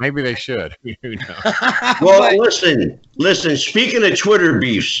 Maybe they should. Who knows? Well, listen. Speaking of Twitter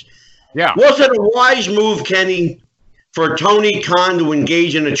beefs, was it a wise move, Kenny, for Tony Khan to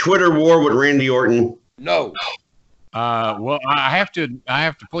engage in a Twitter war with Randy Orton? No. Well, I have to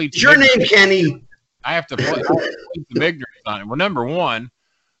plead. It's your name, Kenny. I have to plead some ignorance on it. Well, number one,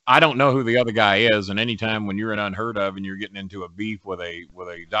 I don't know who the other guy is, and anytime when you're an unheard of and you're getting into a beef with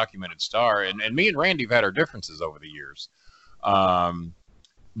a documented star, and me and Randy have had our differences over the years,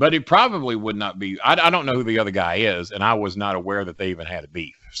 but it probably would not be. I don't know who the other guy is, and I was not aware that they even had a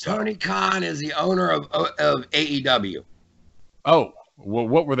beef. So. Tony Khan is the owner of AEW. Oh, well,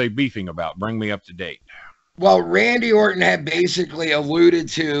 what were they beefing about? Bring me up to date. Well, Randy Orton had basically alluded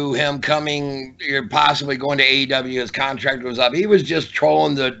to him coming, possibly going to AEW. His contract was up. He was just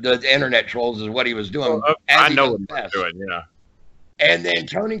trolling the internet trolls is what he was doing. I know what he was doing, yeah. And then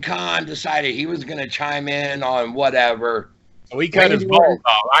Tony Khan decided he was going to chime in on whatever. So he cut his balls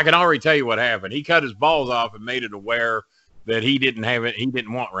off. I can already tell you what happened. He cut his balls off and made it aware that he didn't have it. He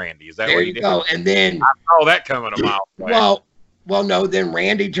didn't want Randy. Is that what he did? There you go. And then I saw that coming a mile away. Well, no. Then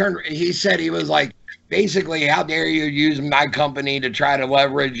Randy turned. He said he was like, basically, how dare you use my company to try to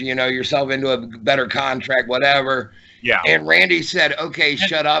leverage, yourself into a better contract, whatever. Yeah. And Randy said, "Okay,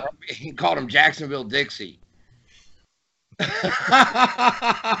 shut up." He called him Jacksonville Dixie.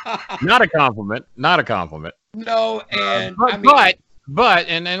 Not a compliment. Not a compliment. No, and but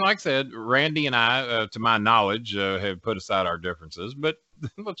and like I said, Randy and I, to my knowledge, have put aside our differences, but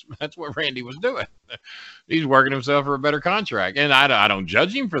that's what Randy was doing. He's working himself for a better contract, and I don't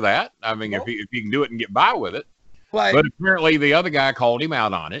judge him for that. I mean, if he can do it and get by with it, but apparently the other guy called him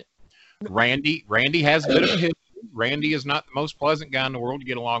out on it. Randy has a bit of a history. Randy is not the most pleasant guy in the world to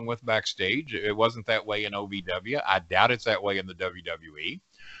get along with backstage. It wasn't that way in OVW. I doubt it's that way in the WWE.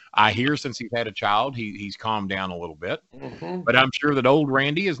 I hear since he's had a child, he's calmed down a little bit. Mm-hmm. But I'm sure that old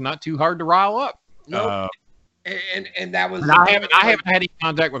Randy is not too hard to rile up. Nope. And that was. I haven't had any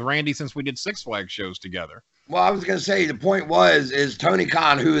contact with Randy since we did Six Flags shows together. Well, I was going to say the point is Tony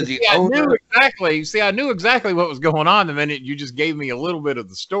Khan, who is the owner. I knew exactly what was going on the minute you just gave me a little bit of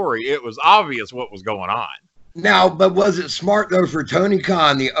the story. It was obvious what was going on. Now, but was it smart though for Tony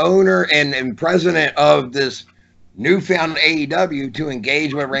Khan, the owner and president of this newfound AEW, to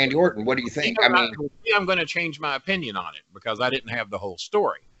engage with Randy Orton? What do you think? I mean, I'm going to change my opinion on it because I didn't have the whole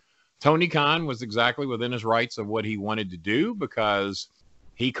story. Tony Khan was exactly within his rights of what he wanted to do because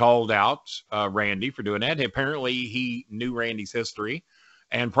he called out Randy for doing that. Apparently, he knew Randy's history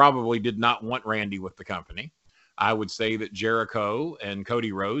and probably did not want Randy with the company. I would say that Jericho and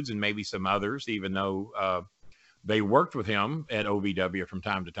Cody Rhodes and maybe some others, even though they worked with him at OVW from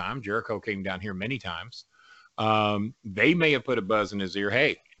time to time. Jericho came down here many times. They may have put a buzz in his ear.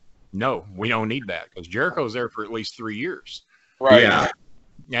 Hey, no, we don't need that because Jericho's there for at least 3 years. right? Yeah.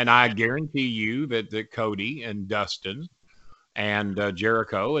 And I guarantee you that Cody and Dustin and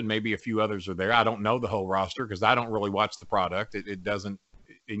Jericho and maybe a few others are there. I don't know the whole roster because I don't really watch the product. It doesn't.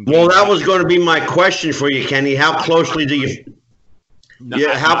 Well, that was going to be my question for you, Kenny. How closely do you?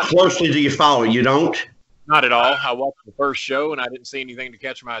 How closely do you follow it? You don't? Not at all. I watched the first show and I didn't see anything to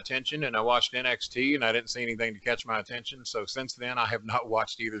catch my attention, and I watched NXT and I didn't see anything to catch my attention. So since then, I have not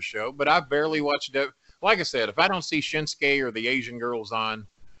watched either show. But I've barely watched it. Like I said, if I don't see Shinsuke or the Asian girls on,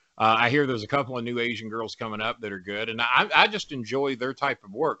 I hear there's a couple of new Asian girls coming up that are good, and I just enjoy their type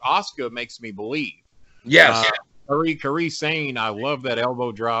of work. Asuka makes me believe. Yes. Kairi Sane, I love that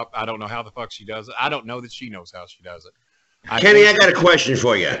elbow drop. I don't know how the fuck she does it. I don't know that she knows how she does it. Kenny, I got a question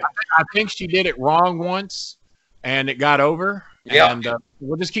for you. I think she did it wrong once, and it got over. Yeah. And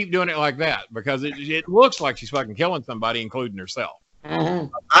we'll just keep doing it like that because it looks like she's fucking killing somebody, including herself. Mm-hmm.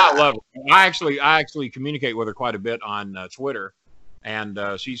 I love her. I actually communicate with her quite a bit on Twitter, and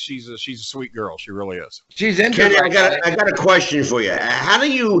she's a sweet girl. She really is. She's in. Kenny, I got a question for you. How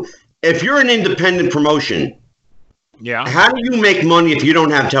do you, if you're an independent promotion, Yeah. how do you make money if you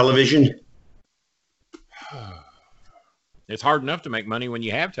don't have television? It's hard enough to make money when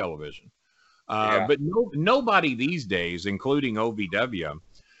you have television. But nobody these days, including OVW,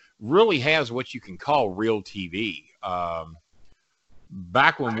 really has what you can call real TV.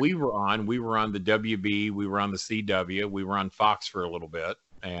 Back when we were on the WB, we were on the CW, we were on Fox for a little bit,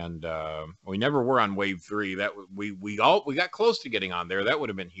 and we never were on Wave 3. That we got close to getting on there. That would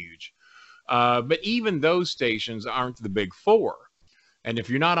have been huge. But even those stations aren't the big four. And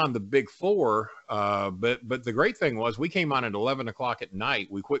if you're not on the big four, but the great thing was we came on at 11 o'clock at night.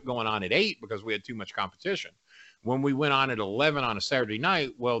 We quit going on at 8 because we had too much competition. When we went on at 11 on a Saturday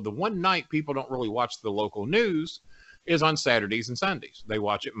night, well, the one night people don't really watch the local news is on Saturdays and Sundays. They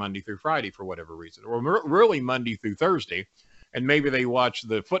watch it Monday through Friday for whatever reason, or really Monday through Thursday. And maybe they watch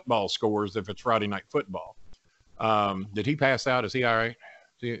the football scores if it's Friday night football. Did he pass out? Is he all right?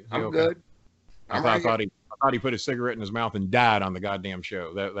 I'm okay? good. I thought he put his cigarette in his mouth and died on the goddamn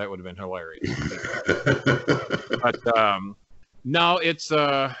show. That would have been hilarious. But no, it's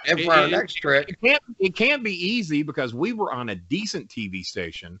And for our next trip, it can't be easy because we were on a decent TV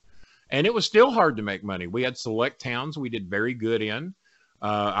station, and it was still hard to make money. We had select towns we did very good in.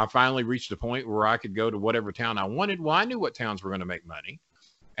 I finally reached a point where I could go to whatever town I wanted. Well, I knew what towns were going to make money,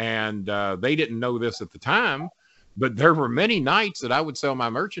 and they didn't know this at the time. But there were many nights that I would sell my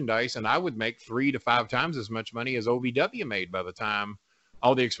merchandise and I would make 3 to 5 times as much money as OVW made by the time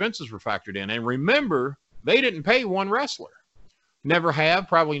all the expenses were factored in. And remember, they didn't pay one wrestler. Never have,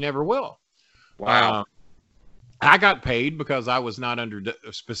 probably never will. wow. I got paid because I was not under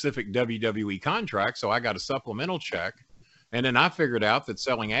a specific WWE contract, so I got a supplemental check. And then I figured out that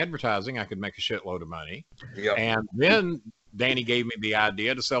selling advertising, I could make a shitload of money. Yep. And then Danny gave me the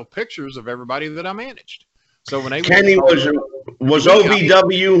idea to sell pictures of everybody that I managed. So when they Kenny, was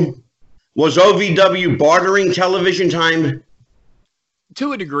OVW bartering television time?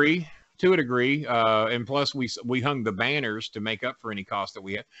 To a degree, and plus we hung the banners to make up for any cost that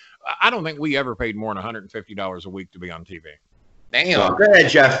we had. I don't think we ever paid more than $150 a week to be on TV. Damn. Go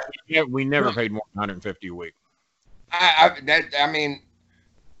ahead, Jeff. Yeah, we never paid more than $150 a week. I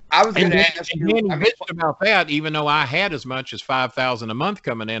was going to ask you. Danny bitched about that, even though I had as much as $5,000 a month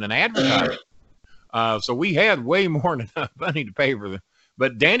coming in advertising. So we had way more than enough money to pay for them.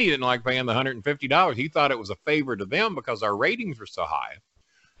 But Danny didn't like paying the $150. He thought it was a favor to them because our ratings were so high.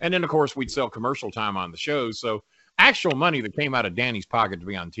 And then, of course, we'd sell commercial time on the shows. So actual money that came out of Danny's pocket to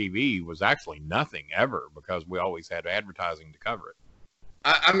be on TV was actually nothing ever because we always had advertising to cover it.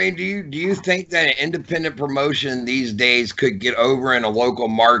 I mean, do you think that an independent promotion these days could get over in a local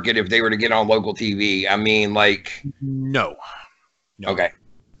market if they were to get on local TV? I mean, like... No. Okay.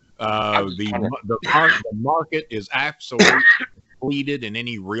 The market is absolutely depleted in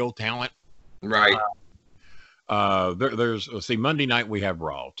any real talent. Right. Let's see, Monday night we have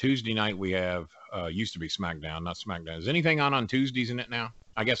Raw. Tuesday night we have, used to be SmackDown, not SmackDown. Is anything on Tuesdays in it now?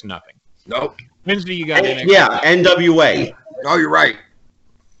 I guess nothing. Nope. Wednesday you got NXT. Yeah, NWA. Oh, you're right.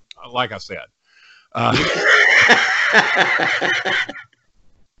 Like I said.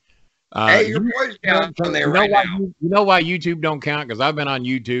 Hey, your voice down on there right now. You know why YouTube don't count? Because I've been on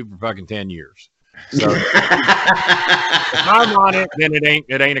YouTube for fucking 10 years. So if I'm on it, then it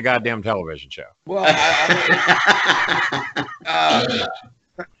ain't a goddamn television show. Well,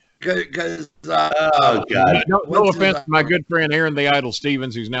 because oh god, no offense to my good friend Aaron the Idol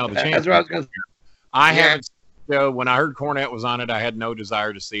Stevens, who's now the champion. That's what I was gonna say. I haven't. So when I heard Cornette was on it, I had no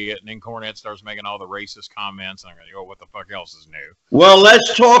desire to see it, and then Cornette starts making all the racist comments, and I'm going, "Oh, what the fuck else is new?" Well,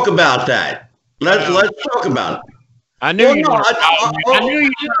 let's talk about that. Let's talk about it. I knew you were going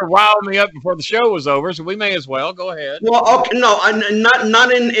to rile me up before the show was over, so we may as well go ahead. Well, okay, no,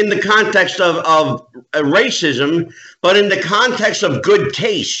 not in the context of racism, but in the context of good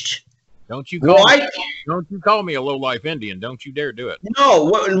taste. Don't you call me a low-life Indian? Don't you dare do it. No,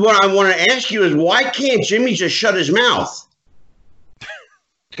 what I want to ask you is why can't Jimmy just shut his mouth?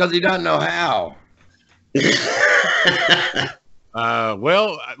 Because he doesn't know how.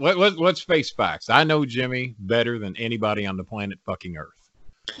 Well, let's face facts. I know Jimmy better than anybody on the planet fucking Earth.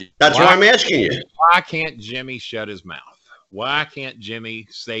 That's why I'm asking you. Why can't Jimmy shut his mouth? Why can't Jimmy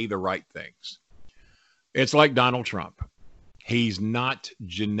say the right things? It's like Donald Trump. He's not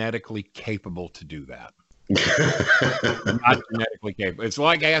genetically capable to do that. Not genetically capable. It's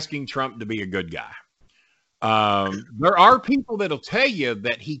like asking Trump to be a good guy. There are people that'll tell you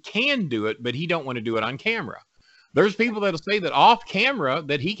that he can do it, but he don't want to do it on camera. There's people that'll say that off camera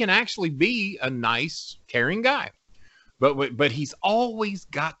that he can actually be a nice, caring guy. But he's always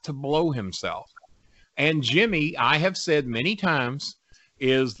got to blow himself. And Jimmy, I have said many times,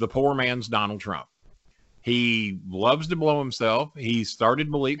 is the poor man's Donald Trump. He loves to blow himself. He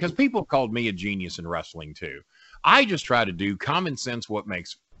started believing, because people have called me a genius in wrestling too. I just try to do common sense what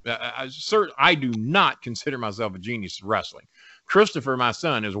makes, I do not consider myself a genius in wrestling. Christopher, my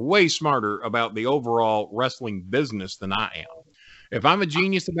son, is way smarter about the overall wrestling business than I am. If I'm a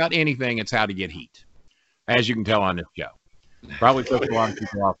genius about anything, it's how to get heat, as you can tell on this show. Probably took a lot of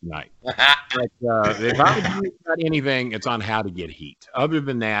people off tonight. But, if I'm a genius about anything, it's on how to get heat. Other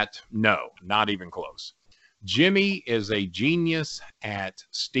than that, no, not even close. Jimmy is a genius at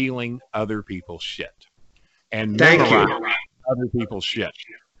stealing other people's shit and memorizing other people's shit.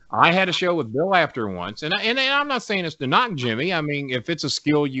 I had a show with Bill After once, and I'm not saying it's to knock Jimmy. I mean, if it's a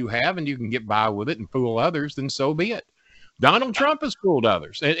skill you have and you can get by with it and fool others, then so be it. Donald Trump has fooled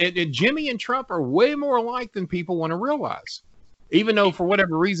others. And Jimmy and Trump are way more alike than people want to realize. Even though, for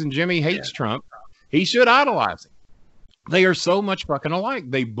whatever reason, Jimmy hates Trump, he should idolize him. They are so much fucking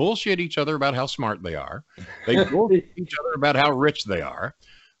alike. They bullshit each other about how smart they are. They bullshit each other about how rich they are.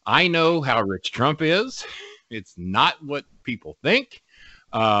 I know how rich Trump is. It's not what people think.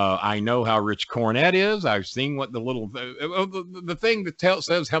 I know how rich Cornette is. I've seen what the thing that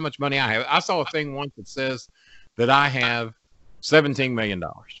says how much money I have. I saw a thing once that says that I have $17 million.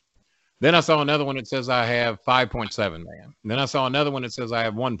 Then I saw another one that says I have 5.7 million. Then I saw another one that says I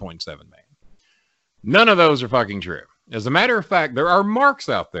have 1.7 million. None of those are fucking true. As a matter of fact, there are marks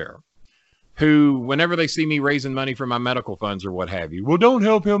out there who, whenever they see me raising money for my medical funds or what have you, well, don't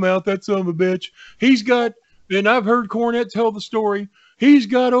help him out, that son of a bitch. He's got, and I've heard Cornette tell the story, he's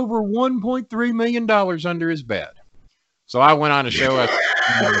got over $1.3 million under his bed. So I went on a show.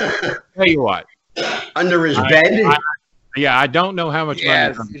 Tell you what. Under his bed? I don't know how much money.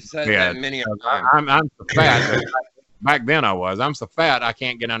 Yes, you said that many times. I'm so fat. Back then I was. I'm so fat I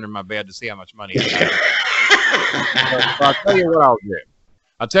can't get under my bed to see how much money I have. I'll tell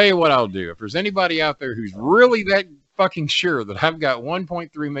you what I'll do. If there's anybody out there who's really that fucking sure that I've got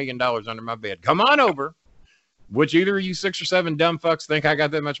 $1.3 million under my bed, come on over. Which either of you 6 or 7 dumb fucks think I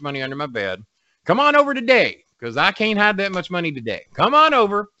got that much money under my bed. Come on over today, because I can't hide that much money today. Come on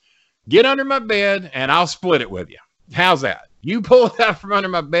over, get under my bed, and I'll split it with you. How's that? You pull it out from under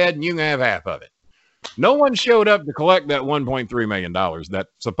my bed, and you can have half of it. No one showed up to collect that $1.3 million that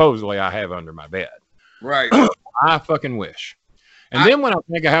supposedly I have under my bed. Right. I fucking wish. And then when I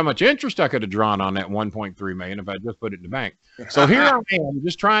think of how much interest I could have drawn on that $1.3 million if I just put it in the bank. So here I am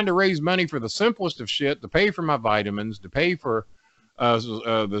just trying to raise money for the simplest of shit, to pay for my vitamins, to pay for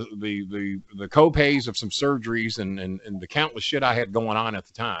the co-pays of some surgeries and the countless shit I had going on at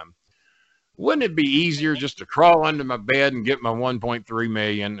the time. Wouldn't it be easier just to crawl under my bed and get my 1.3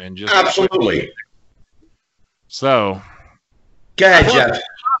 million and just absolutely. So go ahead, Jeff.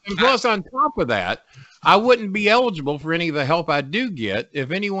 And plus on top of that, I wouldn't be eligible for any of the help I do get if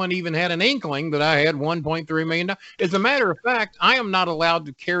anyone even had an inkling that I had $1.3 million. As a matter of fact, I am not allowed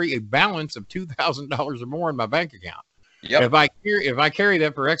to carry a balance of $2,000 or more in my bank account. Yep. If I carry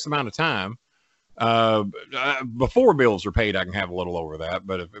that for X amount of time, before bills are paid, I can have a little over that.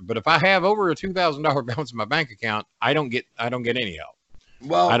 But if I have over a $2,000 balance in my bank account, I don't get any help.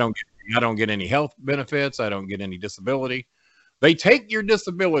 Well, I don't get any health benefits. I don't get any disability. They take your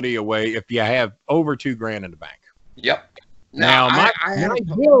disability away if you have over $2,000 in the bank. Yep. Now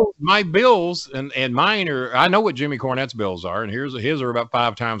my bills and mine are, I know what Jimmy Cornette's bills are, and his are about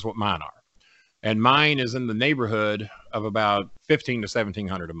 5 times what mine are. And mine is in the neighborhood of about $1,500 to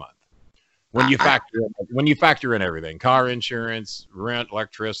 $1,700 a month. When you factor in everything, car insurance, rent,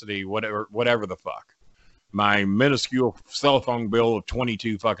 electricity, whatever the fuck. My minuscule cell phone bill of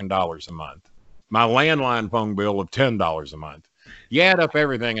 $22 a month. My landline phone bill of $10 a month. You add up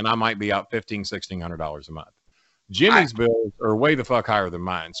everything, and I might be out $1,500-$1,600 a month. Jimmy's bills are way the fuck higher than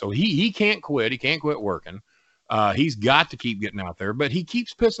mine, so he can't quit. He can't quit working. He's got to keep getting out there, but he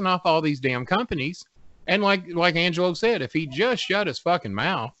keeps pissing off all these damn companies. And like Angelo said, if he just shut his fucking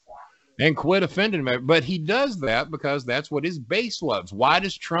mouth and quit offending them, but he does that because that's what his base loves. Why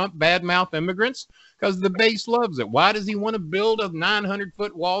does Trump badmouth immigrants? Because the base loves it. Why does he want to build a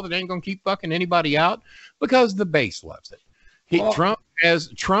 900-foot wall that ain't gonna keep fucking anybody out? Because the base loves it.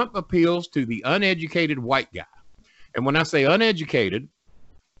 Trump appeals to the uneducated white guy. And when I say uneducated,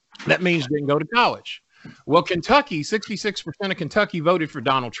 that means didn't go to college. Well, Kentucky, 66% of Kentucky voted for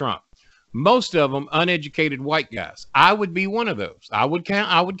Donald Trump. Most of them uneducated white guys. I would be one of those. I would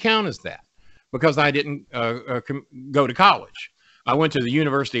count as that because I didn't go to college. I went to the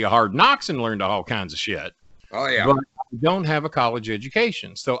University of Hard Knocks and learned all kinds of shit. Oh yeah. But I don't have a college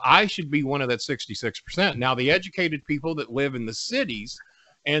education, so I should be one of that 66%. Now, the educated people that live in the cities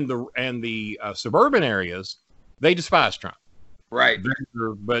and the suburban areas, they despise Trump. Right.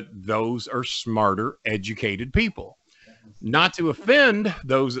 But those are smarter, educated people. Not to offend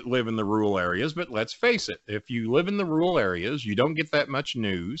those that live in the rural areas, but let's face it. If you live in the rural areas, you don't get that much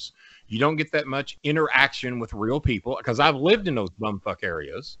news. You don't get that much interaction with real people. Because I've lived in those bumfuck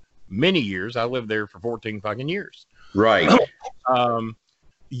areas many years. I lived there for 14 fucking years. Right.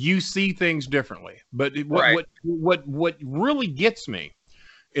 You see things differently. But what really gets me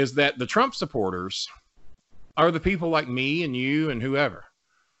is that the Trump supporters are the people like me and you and whoever.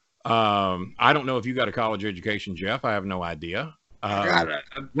 I don't know if you got a college education, Jeff. I have no idea. A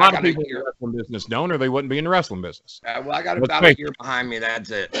lot of people in the wrestling business don't, or they wouldn't be in the wrestling business. Well, I got about a year behind me.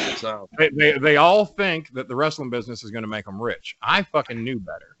 That's it. So they all think that the wrestling business is going to make them rich. I fucking knew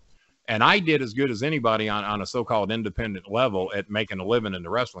better. And I did as good as anybody on a so-called independent level at making a living in the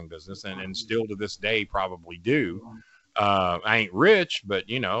wrestling business, and still to this day probably do. I ain't rich, but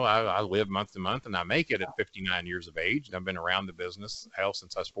you know, I live month to month and I make it at 59 years of age. And I've been around the business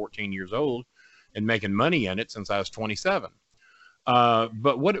since I was 14 years old and making money in it since I was 27.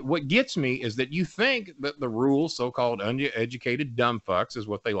 But what gets me is that you think that the rules, so-called uneducated dumb fucks is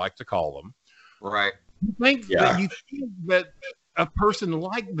what they like to call them. Right. You think that a person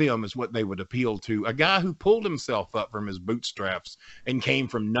like them is what they would appeal to. A guy who pulled himself up from his bootstraps and came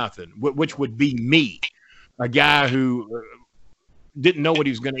from nothing, which would be me. A guy who didn't know what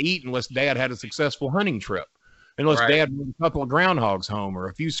he was going to eat unless dad had a successful hunting trip, unless dad brought a couple of groundhogs home or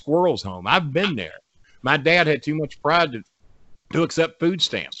a few squirrels home. I've been there. My dad had too much pride to accept food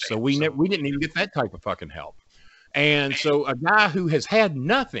stamps. So we didn't even get that type of fucking help. And so a guy who has had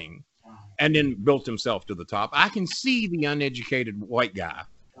nothing and then built himself to the top, I can see the uneducated white guy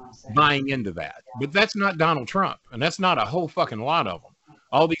buying into that. But that's not Donald Trump. And that's not a whole fucking lot of them.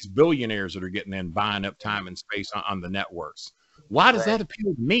 All these billionaires that are getting in, buying up time and space on the networks. Why does that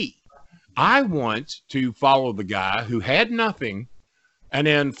appeal to me? I want to follow the guy who had nothing and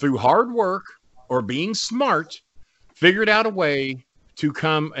then through hard work or being smart, figured out a way to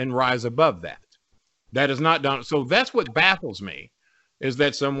come and rise above that. That is not done. So that's what baffles me, is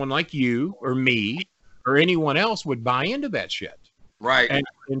that someone like you or me or anyone else would buy into that shit. Right. And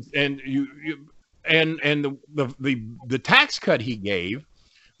the tax cut he gave,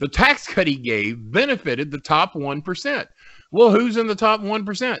 benefited the top 1%. Well, who's in the top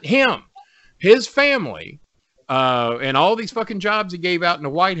 1%? Him, his family, and all these fucking jobs he gave out in the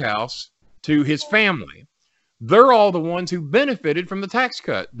White House to his family. They're all the ones who benefited from the tax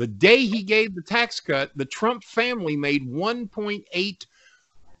cut. The day he gave the tax cut, the Trump family made $1.8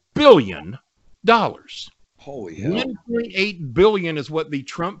 billion. Holy hell. $1.8 billion is what the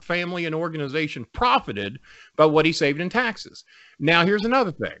Trump family and organization profited by what he saved in taxes. Now, here's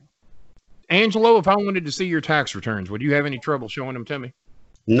another thing. Angelo, if I wanted to see your tax returns, would you have any trouble showing them to me?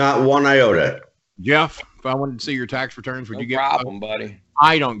 Not one iota. Jeff, if I wanted to see your tax returns, would you give No problem, buddy.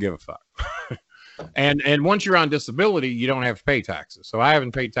 I don't give a fuck. and once you're on disability, you don't have to pay taxes. So I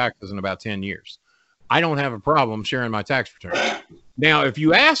haven't paid taxes in about 10 years. I don't have a problem sharing my tax returns. Now, if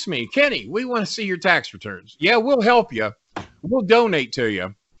you ask me, Kenny, we want to see your tax returns. Yeah, we'll help you. We'll donate to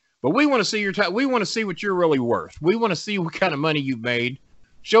you. But we want to see we want to see what you're really worth. We want to see what kind of money you've made.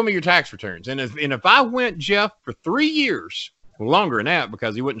 Show me your tax returns. And if I went, Jeff, for 3 years, longer than that,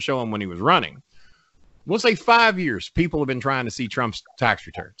 because he wouldn't show them when he was running. We'll say 5 years. People have been trying to see Trump's tax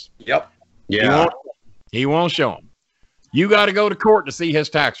returns. Yep. Yeah. He won't show them. You got to go to court to see his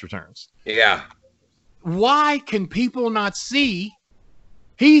tax returns. Yeah. Why can people not see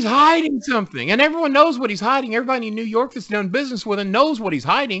he's hiding something? And everyone knows what he's hiding. Everybody in New York that's done business with him knows what he's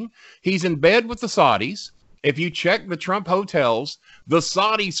hiding. He's in bed with the Saudis. If you check the Trump hotels, the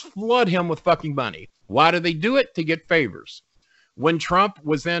Saudis flood him with fucking money. Why do they do it? To get favors. When Trump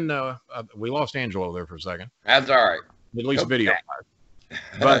was in, we lost Angelo there for a second. That's all right. At least video.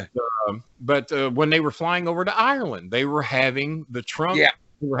 But when they were flying over to Ireland, they were having the Trump,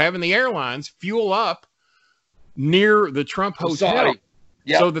 they were having the airlines fuel up near the Trump hotel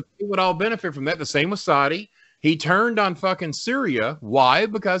so that they would all benefit from that. The same with Saudi. He turned on fucking Syria. Why?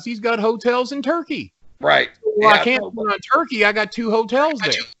 Because he's got hotels in Turkey. Right. Well, I can't put on Turkey. I got 2 hotels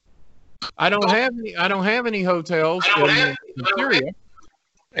there. I don't have any hotels in Syria.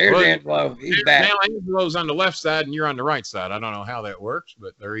 There's Angelo. He's back. Now Angelo's on the left side and you're on the right side. I don't know how that works,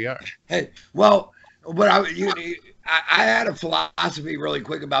 but there you are. Hey, well, what I had a philosophy really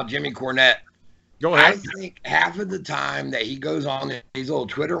quick about Jimmy Cornette. Go ahead. I think half of the time that he goes on these little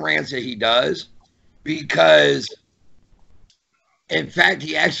Twitter rants that he does, because in fact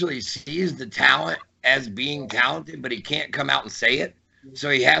he actually sees the talent as being talented, but he can't come out and say it. So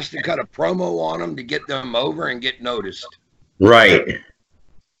he has to cut a promo on them to get them over and get noticed. Right.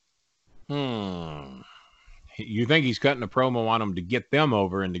 You think he's cutting a promo on them to get them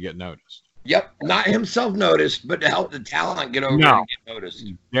over and to get noticed? Yep. Not himself noticed, but to help the talent get over and get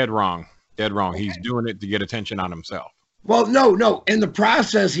noticed. Dead wrong. Dead wrong. He's doing it to get attention on himself. Well, no. In the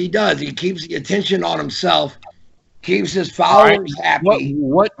process, he does. He keeps the attention on himself, keeps his followers happy.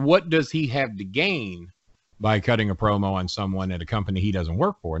 What does he have to gain by cutting a promo on someone at a company he doesn't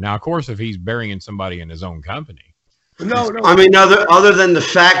work for? Now, of course, if he's burying somebody in his own company. No. I mean, other than the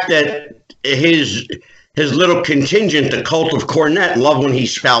fact that his little contingent, the cult of Cornette, love when he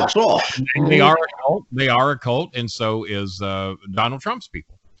spouts off. They are a cult. They are a cult, and so is Donald Trump's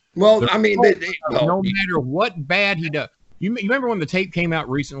people. Well, I mean, no matter what bad he does. You remember when the tape came out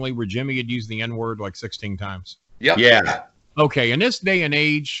recently where Jimmy had used the N-word like 16 times? Yep. Yeah. Okay, in this day and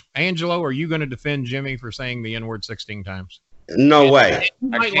age, Angelo, are you going to defend Jimmy for saying the N-word 16 times? No way. You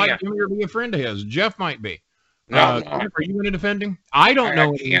might like Jimmy or be a friend of his. Jeff might be. No. Jeff, are you going to defend him? I don't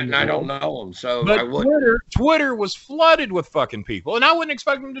know. I don't know him, so but I would. Twitter was flooded with fucking people, and I wouldn't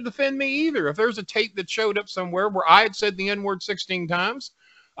expect him to defend me either. If there's a tape that showed up somewhere where I had said the N-word 16 times,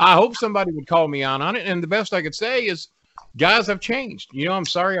 I hope somebody would call me out on it. And the best I could say is, guys, I've changed. You know, I'm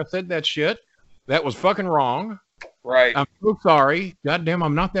sorry I said that shit. That was fucking wrong. Right. I'm so sorry. Goddamn,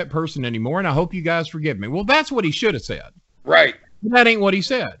 I'm not that person anymore, and I hope you guys forgive me. Well, that's what he should have said. Right. But that ain't what he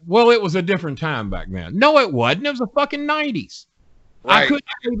said. Well, it was a different time back then. No, it wasn't. It was the fucking 90s. Right. I couldn't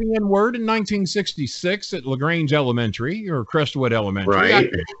say the N-word in 1966 at LaGrange Elementary or Crestwood Elementary. Right. I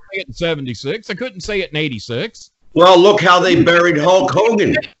couldn't say it in 76. I couldn't say it in 86. Well, look how they buried Hulk Hogan.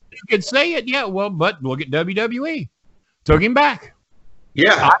 You could say it, yeah. Well, but look at WWE. Took him back.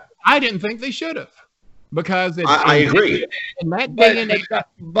 Yeah. I didn't think they should have. Because I agree. In that day and age,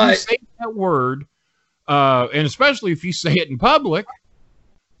 you say that word, and especially if you say it in public,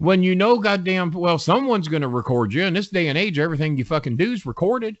 when you know goddamn well someone's going to record you. In this day and age, everything you fucking do is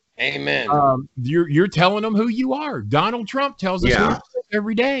recorded. Amen. You're telling them who you are. Donald Trump tells us who he is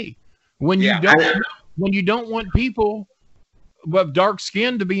every day. When you don't want people with dark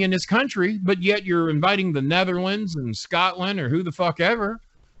skin to be in this country, but yet you're inviting the Netherlands and Scotland or who the fuck ever.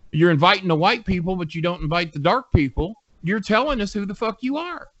 You're inviting the white people, but you don't invite the dark people. You're telling us who the fuck you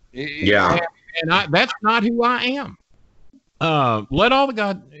are. Yeah. And that's not who I am. Let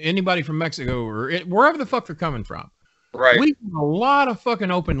anybody from Mexico or wherever the fuck they're coming from. Right. We have a lot of fucking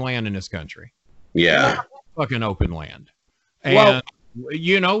open land in this country. Yeah. Fucking open land. And,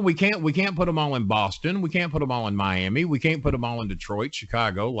 you know, we can't put them all in Boston. We can't put them all in Miami. We can't put them all in Detroit,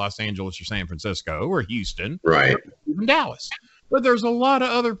 Chicago, Los Angeles, or San Francisco, or Houston. Right. Or even Dallas. But there's a lot of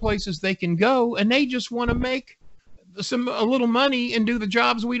other places they can go, and they just want to make a little money and do the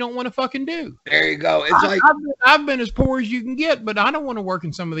jobs we don't want to fucking do. There you go. It's I've been as poor as you can get, but I don't want to work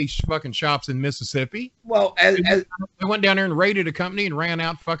in some of these fucking shops in Mississippi. Well, I went down there and raided a company and ran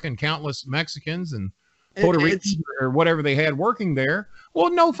out fucking countless Mexicans and Puerto Ricans or whatever they had working there.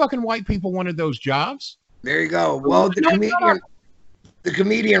 Well, no fucking white people wanted those jobs. There you go. Well, the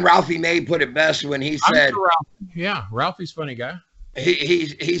comedian Ralphie May put it best when he said, Ralphie's a funny guy.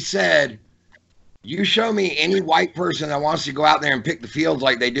 He said, you show me any white person that wants to go out there and pick the fields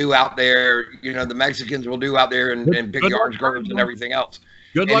like they do out there, you know, the Mexicans will do out there and pick the orange groves and everything else.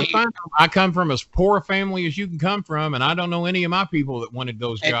 Good luck finding them. I come from as poor a family as you can come from, and I don't know any of my people that wanted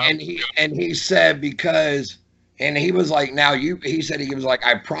those jobs. And he said he was like, he was like,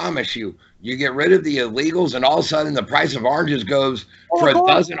 I promise you, you get rid of the illegals, and all of a sudden the price of oranges goes for a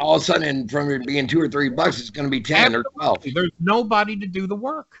dozen. All of a sudden, from it being $2 or $3, it's going to be 10 or 12. There's nobody to do the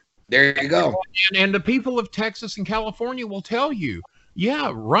work. There you go. And the people of Texas and California will tell you,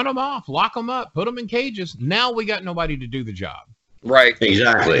 yeah, run them off, lock them up, put them in cages. Now we got nobody to do the job. Right.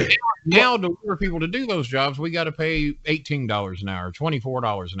 Exactly. Now to lure people to do those jobs, we got to pay $18 an hour,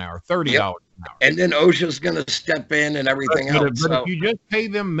 $24 an hour, $30 an hour. And then OSHA's going to step in and everything else. But if you just pay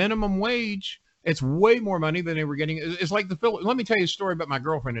them minimum wage, it's way more money than they were getting. It's like let me tell you a story about my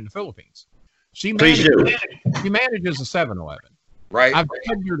girlfriend in the Philippines. She manages a 7-Eleven. Right. I've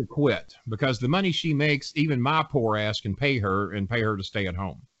begged her to quit because the money she makes, even my poor ass can pay her to stay at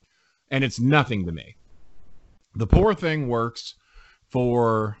home. And it's nothing to me. The poor thing works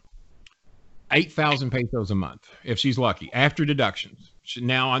for 8,000 pesos a month, if she's lucky, after deductions.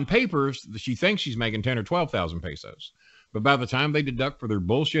 Now, on papers, she thinks she's making 10 or 12,000 pesos. But by the time they deduct for their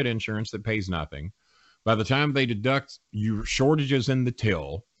bullshit insurance that pays nothing, by the time they deduct your shortages in the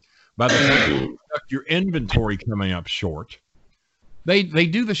till, by the time they deduct your inventory coming up short, they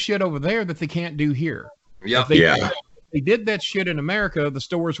do the shit over there that they can't do here. Yep. If they did that shit in America, the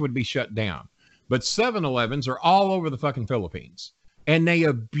stores would be shut down. But 7-Elevens are all over the fucking Philippines. And they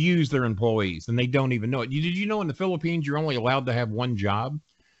abuse their employees, and they don't even know it. Did you know in the Philippines you're only allowed to have one job,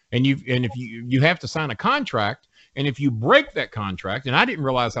 and if you have to sign a contract, and if you break that contract, and I didn't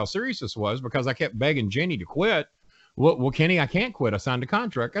realize how serious this was because I kept begging Jenny to quit. Well, Kenny, I can't quit. I signed a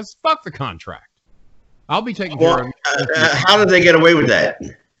contract. I said, fuck the contract. I'll be taking care of it. How did they get away with that?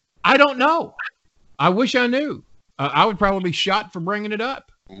 I don't know. I wish I knew. I would probably be shot for bringing it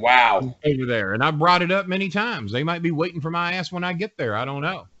up. Wow. Over there. And I brought it up many times. They might be waiting for my ass when I get there. I don't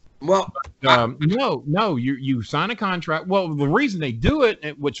know. Well, no, you sign a contract. Well, the reason they do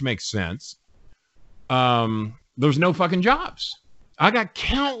it, which makes sense, there's no fucking jobs. I got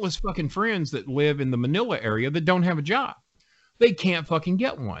countless fucking friends that live in the Manila area that don't have a job. They can't fucking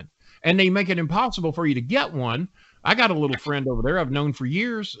get one. And they make it impossible for you to get one. I got a little friend over there I've known for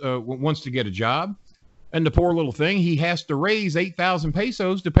years, wants to get a job. And the poor little thing, he has to raise 8,000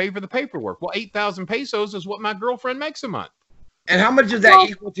 pesos to pay for the paperwork. Well, 8,000 pesos is what my girlfriend makes a month. And how much does that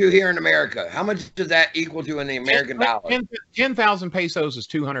equal to here in America? How much does that equal to in the American dollar? 10,000 pesos is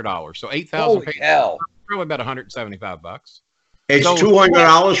 $200. So 8,000 pesos hell. is probably about $175. It's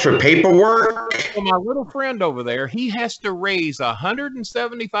 $200 for paperwork. So my little friend over there, he has to raise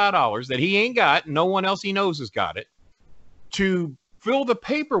 $175 that he ain't got. No one else he knows has got it to fill the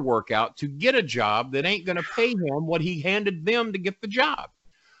paperwork out to get a job that ain't going to pay him what he handed them to get the job.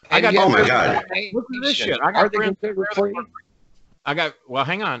 Oh my God. Look at this shit. I got friends hang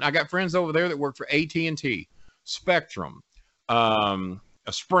on. I got friends over there that work for AT&T, Spectrum,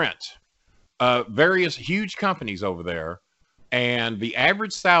 Sprint, various huge companies over there. And the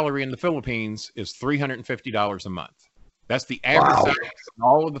average salary in the Philippines is $350 a month. That's the average salary in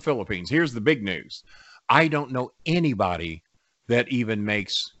all of the Philippines. Here's the big news. I don't know anybody that even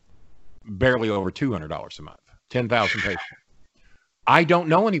makes barely over $200 a month, 10,000 pesos. I don't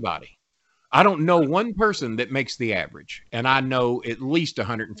know anybody. I don't know one person that makes the average. And I know at least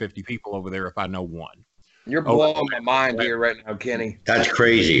 150 people over there if I know one. You're blowing my mind here right now, Kenny. That's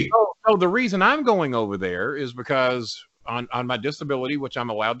crazy. So the reason I'm going over there is because on my disability, which I'm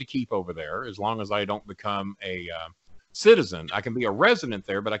allowed to keep over there, as long as I don't become a citizen. I can be a resident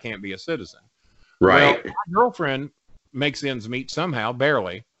there, but I can't be a citizen. Right. Well, my girlfriend makes ends meet somehow,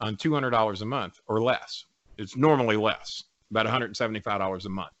 barely, on $200 a month or less. It's normally less, about $175 a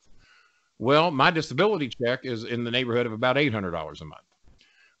month. Well, my disability check is in the neighborhood of about $800 a month.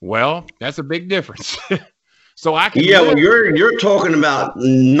 Well, that's a big difference. So I can well, you're talking about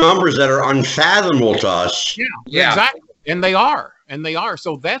numbers that are unfathomable to us. Yeah, exactly. And they are.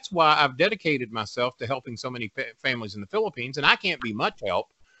 So that's why I've dedicated myself to helping so many families in the Philippines. And I can't be much help,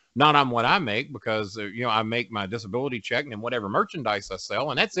 not on what I make, because I make my disability check and whatever merchandise I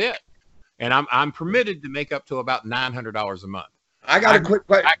sell, and that's it. and I'm permitted to make up to about $900 a month. I got a quick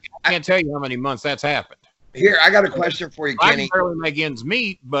question. I can't tell you how many months that's happened. Here, I got a question for you, Kenny. I can barely make ends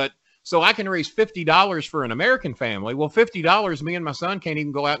meet, but so I can raise $50 for an American family. Well, $50, me and my son can't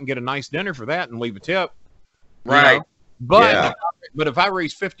even go out and get a nice dinner for that and leave a tip. Right. You know? But if I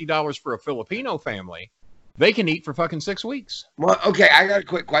raise $50 for a Filipino family, they can eat for fucking 6 weeks. Well, okay, I got a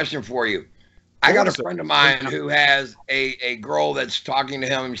quick question for you. I got a friend of mine who has a girl that's talking to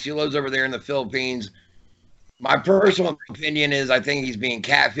him. She lives over there in the Philippines. My personal opinion is I think he's being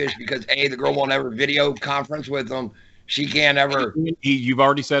catfished because A, the girl won't ever video conference with him. She can't ever. You've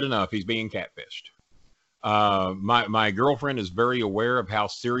already said enough. He's being catfished. My girlfriend is very aware of how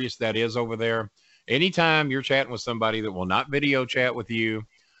serious that is over there. Anytime you're chatting with somebody that will not video chat with you,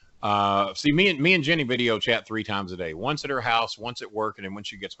 see, me and Jenny video chat 3 times a day. Once at her house, once at work, and then when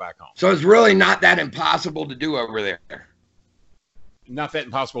she gets back home. So it's really not that impossible to do over there. Not that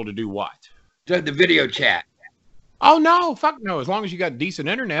impossible to do what? The video chat. Oh no, fuck no! As long as you got decent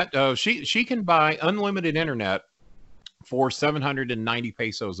internet, she can buy unlimited internet for 790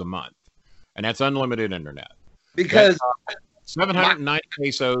 pesos a month, and that's unlimited internet. Because 790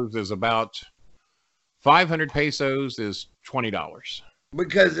 pesos is about 500 pesos is $20.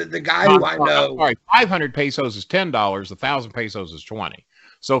 Because the guy who I know, sorry, 500 pesos is $10. 1,000 pesos is 20.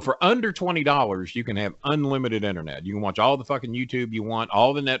 So for under $20, you can have unlimited internet. You can watch all the fucking YouTube you want,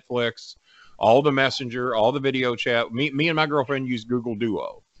 all the Netflix, all the Messenger, all the video chat. Me and my girlfriend use Google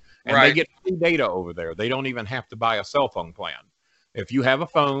Duo, and they get free data over there. They don't even have to buy a cell phone plan. If you have a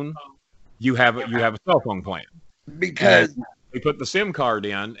phone, you have a cell phone plan. Because they put the SIM card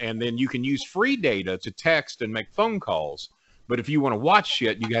in, and then you can use free data to text and make phone calls. But if you want to watch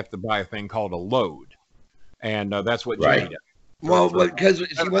shit, you have to buy a thing called a load, and that's what Jenny does. Well, because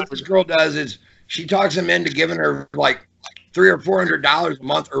see, what this girl does is she talks him into giving her like $300 or $400 a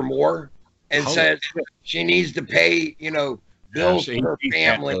month or more, and says she needs to pay, bills for her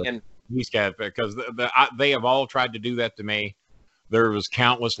family. And he's got, because they have all tried to do that to me. There was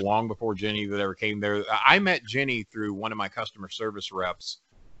countless long before Jenny that ever came there. I met Jenny through one of my customer service reps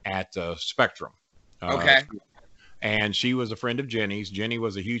at Spectrum. Okay. And she was a friend of Jenny's. Jenny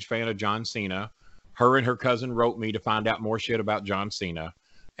was a huge fan of John Cena. Her and her cousin wrote me to find out more shit about John Cena.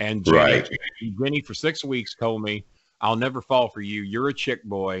 And Jenny for 6 weeks told me, I'll never fall for you. You're a chick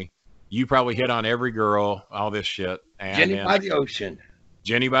boy. You probably hit on every girl, all this shit. And Jenny by the ocean.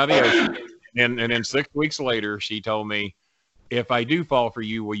 Jenny by the ocean. And then 6 weeks later, she told me, if I do fall for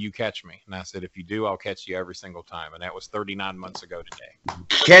you, will you catch me? And I said, if you do, I'll catch you every single time. And that was 39 months ago today.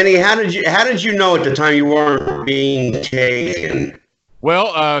 Kenny, how did you know at the time you weren't being taken?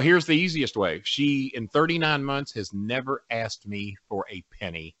 Well, here's the easiest way. She, in 39 months, has never asked me for a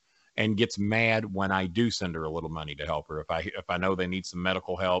penny and gets mad when I do send her a little money to help her. If I know they need some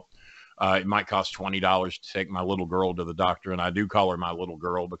medical help, it might cost $20 to take my little girl to the doctor. And I do call her my little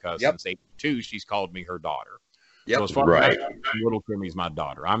girl because since 82, she's called me her daughter. So as far as little Kimmy's my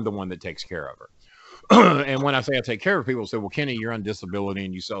daughter. I'm the one that takes care of her. And when I say I take care of people, say, well, Kenny, you're on disability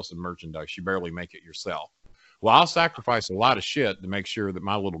and you sell some merchandise. You barely make it yourself. Well, I'll sacrifice a lot of shit to make sure that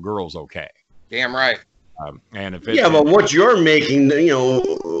my little girl's okay. Damn right. And if but what you're making,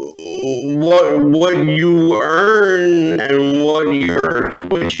 what you earn and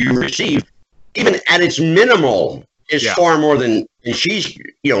what you receive, even at its minimal, is far more than she's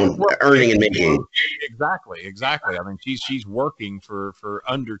earning and making. Exactly. I mean, she's working for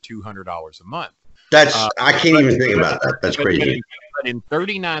under $200 a month. That's I can't even think about that. That's crazy. But in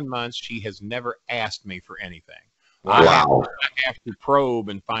 39 months, she has never asked me for anything. Wow. I have to probe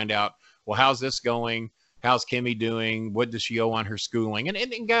and find out, well, how's this going? How's Kimmy doing? What does she owe on her schooling?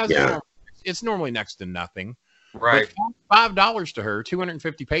 And guys, it's normally next to nothing. Right. But $5 to her,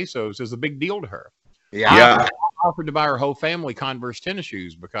 250 pesos is a big deal to her. Yeah. I offered to buy her whole family Converse tennis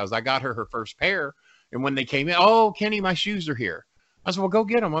shoes because I got her first pair. And when they came in, oh, Kenny, my shoes are here. I said, well, go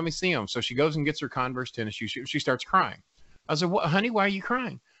get them. Let me see them. So she goes and gets her Converse tennis shoes. She starts crying. I said, what, honey, why are you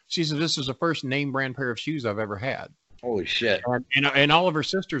crying? She said, this is the first name brand pair of shoes I've ever had. Holy shit. And all of her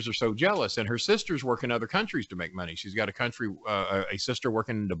sisters are so jealous. And her sisters work in other countries to make money. She's got a sister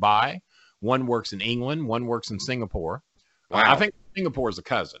working in Dubai. One works in England. One works in Singapore. Wow. I think Singapore is a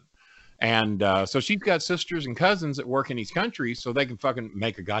cousin. And so she's got sisters and cousins that work in these countries so they can fucking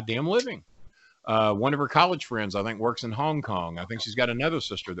make a goddamn living. One of her college friends, I think, works in Hong Kong. I think she's got another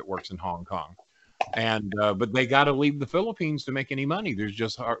sister that works in Hong Kong. And but they got to leave the Philippines to make any money. There's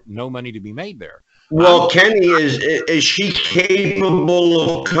just no money to be made there. Well, Kenny, is she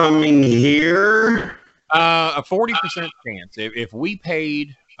capable of coming here? A 40% chance. If we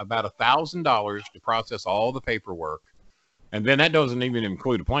paid about $1,000 to process all the paperwork, and then that doesn't even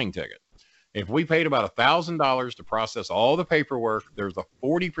include a plane ticket. If we paid about $1,000 to process all the paperwork, there's a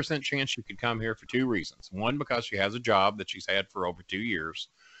 40% chance she could come here for two reasons. One, because she has a job that she's had for over 2 years,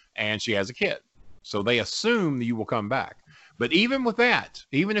 and she has a kid. So they assume that you will come back. But even with that,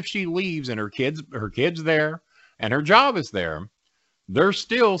 even if she leaves and her kid's there and her job is there, they're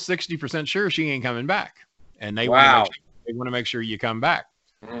still 60% sure she ain't coming back. And they want to make sure you come back.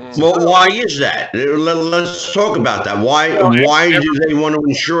 Well, why is that? Let's talk about that. Why do they want to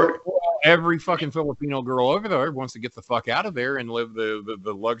ensure? Every fucking Filipino girl over there wants to get the fuck out of there and live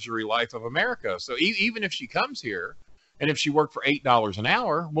the luxury life of America. So even if she comes here, and if she worked for $8 an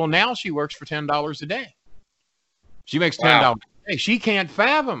hour, well, now she works for $10 a day. She makes $10 a day. She can't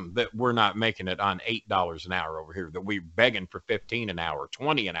fathom that we're not making it on $8 an hour over here, that we're begging for $15 an hour,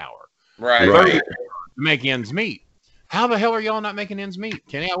 $20 an hour. Right. To make ends meet. How the hell are y'all not making ends meet?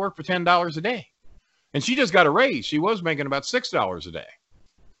 Can I work for $10 a day? And she just got a raise. She was making about $6 a day.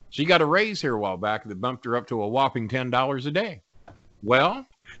 She got a raise here a while back that bumped her up to a whopping $10 a day. Well,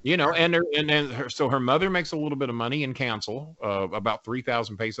 you know, so her mother makes a little bit of money in council, about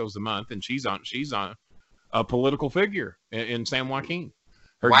 3,000 pesos a month, and she's on a political figure in San Joaquin.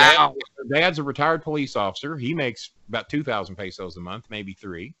 Her dad's a retired police officer. He makes about 2,000 pesos a month, maybe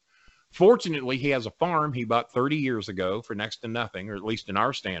 3. Fortunately, he has a farm he bought 30 years ago for next to nothing, or at least in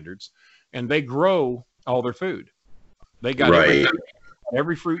our standards, and they grow all their food. They got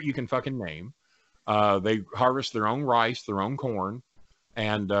every fruit you can fucking name. They harvest their own rice, their own corn,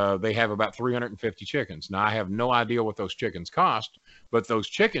 and they have about 350 chickens. Now, I have no idea what those chickens cost, but those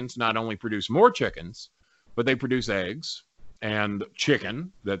chickens not only produce more chickens, but they produce eggs and chicken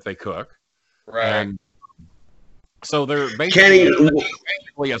that they cook. Right. And so they're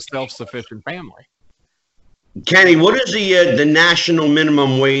basically a self-sufficient family. Kenny, what is the national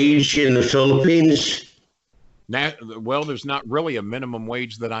minimum wage in the Philippines? Well, there's not really a minimum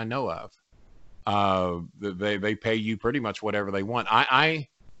wage that I know of. They pay you pretty much whatever they want.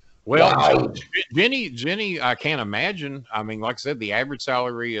 Jenny, I can't imagine. I mean, like I said, the average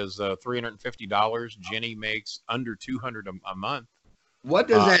salary is $350. Jenny makes under $200 a month. What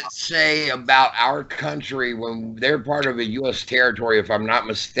does that say about our country when they're part of a U.S. territory, if I'm not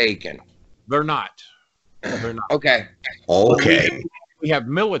mistaken? They're not. They're not. Okay. We have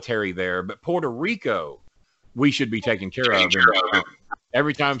military there, but Puerto Rico, we should be taken care of. And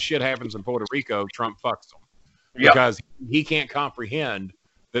every time shit happens in Puerto Rico, Trump fucks them. Because he can't comprehend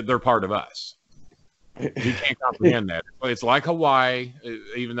that they're part of us. He can't comprehend that. It's like Hawaii,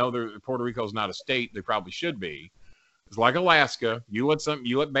 even though Puerto Rico is not a state, they probably should be. It's like Alaska. You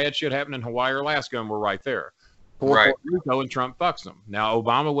let bad shit happen in Hawaii or Alaska, and we're right there. Puerto Rico, and Trump fucks them. Now,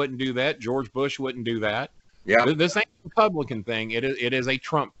 Obama wouldn't do that. George Bush wouldn't do that. Yeah, this ain't a Republican thing. It is a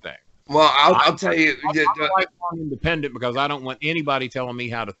Trump thing. Well, I'll tell you, I'm lifelong independent because I don't want anybody telling me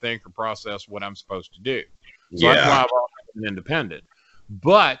how to think or process what I'm supposed to do. So that's why I've always been independent.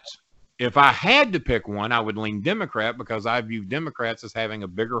 But if I had to pick one, I would lean Democrat because I view Democrats as having a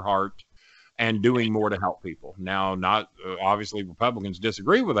bigger heart and doing more to help people. Now, not obviously Republicans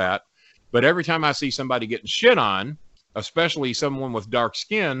disagree with that, but every time I see somebody getting shit on, especially someone with dark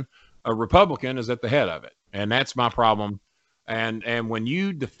skin, a Republican is at the head of it. And that's my problem. And when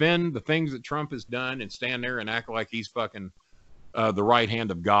you defend the things that Trump has done and stand there and act like he's fucking the right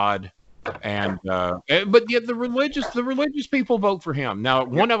hand of God, but yet the religious people vote for him. Now,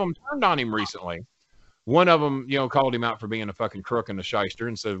 one of them turned on him recently. One of them, called him out for being a fucking crook and a shyster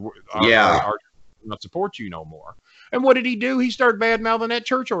and said, "I not support you no more." And what did he do? He started bad-mouthing that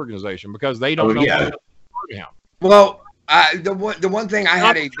church organization because they don't know how to support him. Well, the one thing I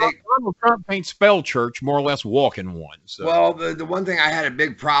had Donald Trump ain't spell church, more or less walking one. So. Well, the one thing I had a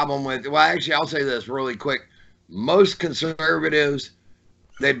big problem with, well, actually, I'll say this really quick. Most conservatives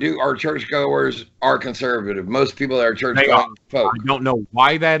that are churchgoers are conservative. Most people that are churchgoing folk. I don't know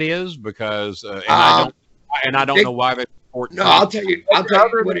why that is because, I don't know why they support. No, I'll tell you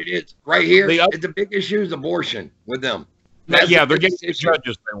what it is. Right here, the big issue is abortion with them. They're getting the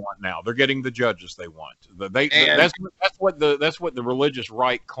judges they want now. They're getting the judges they want. That's what the religious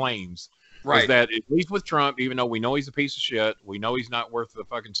right claims. Right. Is that at least with Trump, even though we know he's a piece of shit, we know he's not worth the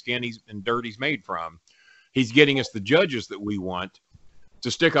fucking skin and dirt he's made from. He's getting us the judges that we want to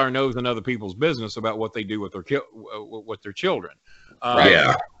stick our nose in other people's business about what they do with their children.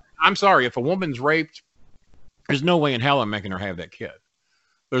 I'm sorry, if a woman's raped, there's no way in hell I'm making her have that kid.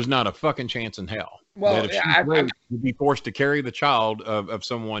 There's not a fucking chance in hell. Well, that if she's raped, you'd be forced to carry the child of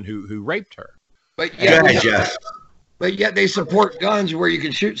someone who raped her. But yet they support guns where you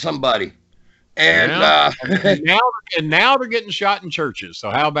can shoot somebody. And now they're getting shot in churches.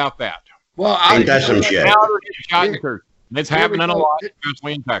 So how about that? Well, that's some shit. Now they're getting shot in churches. It's happening a lot,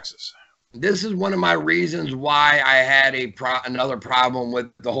 especially in Texas. this is one of my reasons why I had another problem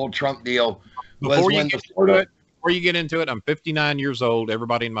with the whole Trump deal. Before you get into it, I'm 59 years old.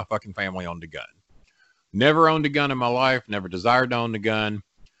 Everybody in my fucking family owned a gun. Never owned a gun in my life. Never desired to own a gun.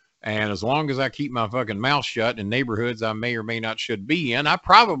 And as long as I keep my fucking mouth shut in neighborhoods I may or may not should be in, I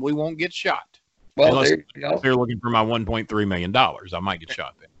probably won't get shot. Well, unless there you go. they're looking for my $1.3 million. I might get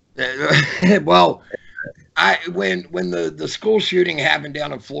shot then. Well, when the school shooting happened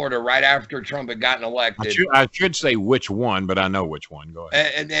down in Florida right after Trump had gotten elected. I should say which one, but I know which one. Go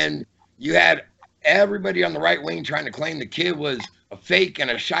ahead. And then you had everybody on the right wing trying to claim the kid was a fake and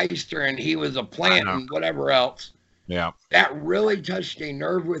a shyster and he was a plant and whatever else. Yeah. That really touched a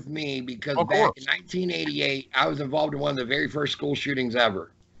nerve with me because back in 1988, I was involved in one of the very first school shootings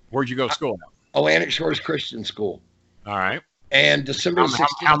ever. Where'd you go to school? Atlantic Shores Christian School. All right. And December 16th.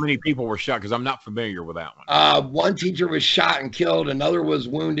 How many people were shot? Because I'm not familiar with that one. One teacher was shot and killed. Another was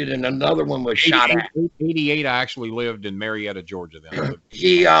wounded, and another one was shot at. 88. I actually lived in Marietta, Georgia. Then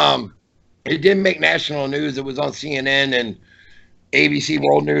it didn't make national news. It was on CNN and ABC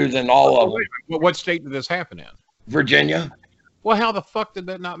World News and all of them. What state did this happen in? Virginia. Well, how the fuck did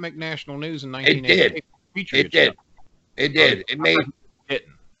that not make national news in 1988? It did. It did. It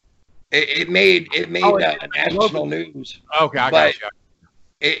made national news. Okay, I got you.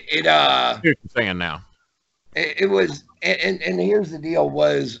 Here's what you're saying now. It was, and here's the deal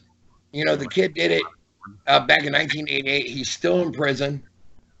was, the kid did it back in 1988. He's still in prison.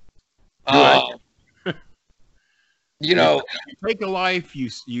 You take a life,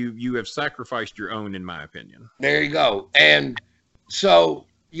 you have sacrificed your own, in my opinion. There you go. And so,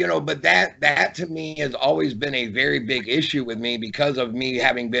 but that to me has always been a very big issue with me because of me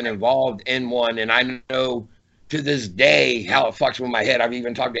having been involved in one. And I know to this day how it fucks with my head. I've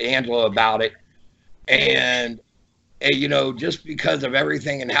even talked to Angelo about it. And just because of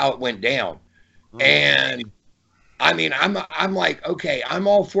everything and how it went down. And I mean, I'm like, okay, I'm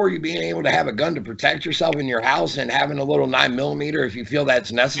all for you being able to have a gun to protect yourself in your house and having a little 9mm if you feel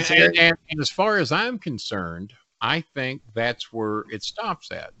that's necessary. And as far as I'm concerned, I think that's where it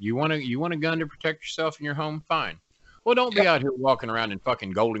stops at. You want a gun to protect yourself in your home? Fine. Well, don't be out here walking around in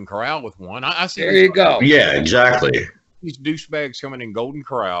fucking Golden Corral with one. I see. There you go. Yeah, exactly. These douchebags coming in Golden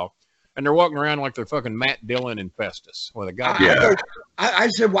Corral, and they're walking around like they're fucking Matt Dillon and Festus with a gun. Yeah. I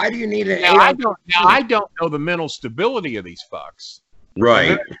said, why do you need an? I don't know the mental stability of these fucks.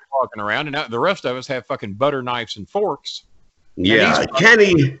 Right. Walking around, and the rest of us have fucking butter knives and forks. Yeah,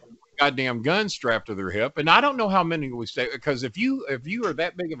 Kenny. Goddamn gun strapped to their hip, and I don't know how many we say, because if you are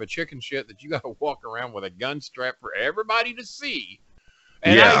that big of a chicken shit that you got to walk around with a gun strap for everybody to see.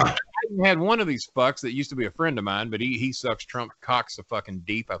 And I had one of these fucks that used to be a friend of mine, but he sucks Trump cock so fucking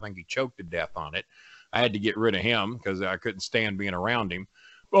deep. I think he choked to death on it. I had to get rid of him because I couldn't stand being around him.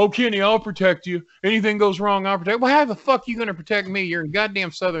 Oh, Kenny, I'll protect you. Anything goes wrong, I'll protect you. Well, how the fuck are you going to protect me? You're in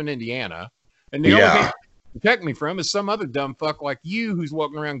goddamn southern Indiana. And the only thing you protect me from is some other dumb fuck like you who's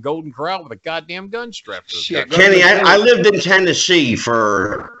walking around Golden Corral with a goddamn gun strap to his neck. Kenny, I lived in Tennessee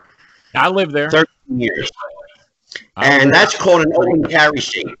for I lived there 13 years. And that's called an open carry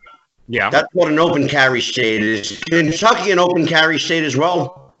state. Yeah. That's called an open carry state. Is Kentucky an open carry state as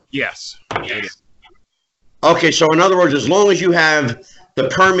well? Yes. It is. Okay, so in other words, as long as you have the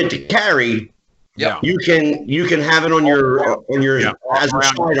permit to carry, you can have it on your as a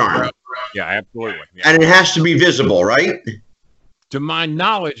sidearm. Yeah, absolutely. Yeah. And it has to be visible, right? To my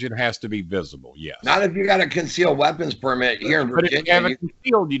knowledge, it has to be visible. Yes. Not if you got a concealed weapons permit here in Virginia. But if you have it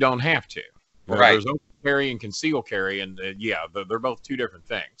concealed, you don't have to. Right. There's open carry and conceal carry, and they're both two different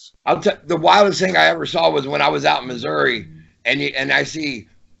things. The wildest thing I ever saw was when I was out in Missouri, and I see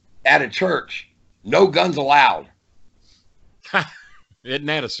at a church, no guns allowed. Isn't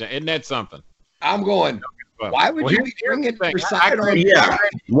that something? I'm going, why would you be bringing your sidearm? Yeah.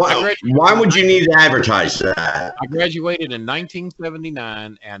 Why would you need to advertise that? I graduated in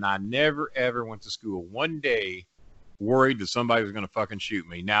 1979, and I never, ever went to school one day worried that somebody was going to fucking shoot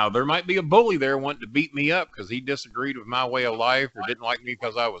me. Now, there might be a bully there wanting to beat me up because he disagreed with my way of life or didn't like me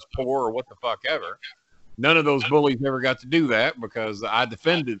because I was poor or what the fuck ever. None of those bullies ever got to do that because I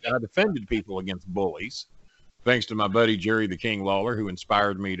defended people against bullies, thanks to my buddy Jerry the King Lawler, who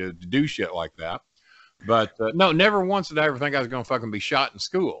inspired me to do shit like that. But no, never once did I ever think I was going to fucking be shot in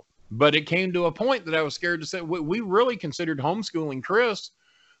school. But it came to a point that I was scared to say, we really considered homeschooling Chris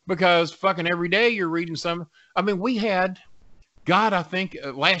because fucking every day you're reading some. I mean, we had, God, I think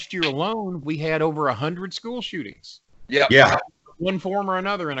last year alone, we had over 100 school shootings. Yeah. One form or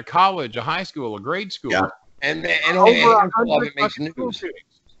another in a college, a high school, a grade school. Yeah. And over 100 makes news.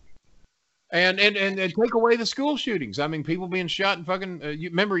 And take away the school shootings. I mean, people being shot and fucking. You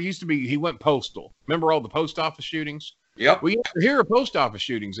remember, it used to be he went postal. Remember all the post office shootings? Yep. We don't hear of post office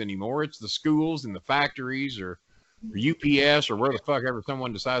shootings anymore. It's the schools and the factories or UPS or where the fuck ever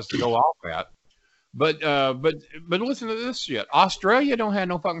someone decides to go off at. But listen to this shit. Australia don't have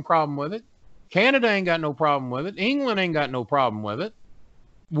no fucking problem with it. Canada ain't got no problem with it. England ain't got no problem with it.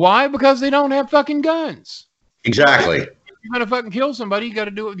 Why? Because they don't have fucking guns. Exactly. If you're gonna fucking kill somebody, you got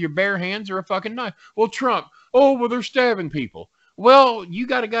to do it with your bare hands or a fucking knife. Well, Trump. Oh, well, they're stabbing people. Well, you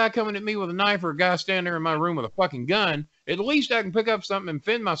got a guy coming at me with a knife or a guy standing there in my room with a fucking gun. At least I can pick up something and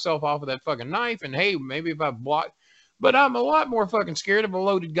fend myself off of that fucking knife. And hey, maybe if I block. But I'm a lot more fucking scared of a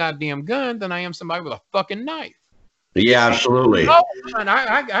loaded goddamn gun than I am somebody with a fucking knife. Yeah, absolutely. Oh, man,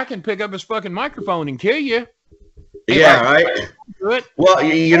 I can pick up his fucking microphone and kill you. Yeah, right. Well,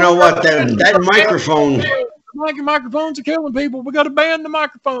 you know what? That microphone. The microphones are killing people. We got to ban the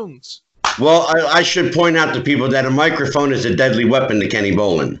microphones. Well, I should point out to people that a microphone is a deadly weapon to Kenny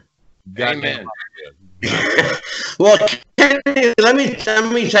Bolin. Amen. Well, Kenny, let me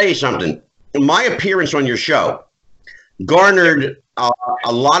tell you something. My appearance on your show garnered a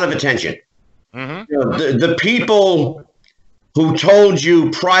lot of attention. Mm-hmm. You know, the people who told you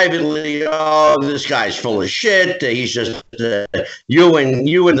privately, "Oh, this guy's full of shit. He's just you and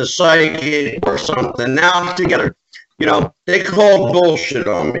the psychic or something now together." You know, they called bullshit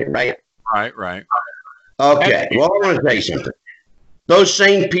on me, right? Right. Okay. Well, I want to tell you something. Those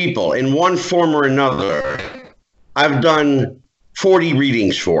same people, in one form or another, I've done 40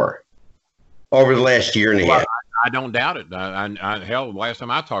 readings for over the last year and a half. I don't doubt it. Hell, last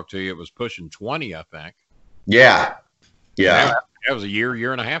time I talked to you, it was pushing 20, I think. Yeah. That was a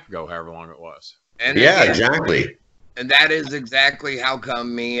year and a half ago, however long it was. And yeah, exactly. And that is exactly how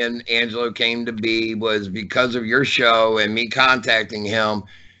come me and Angelo came to be, was because of your show and me contacting him.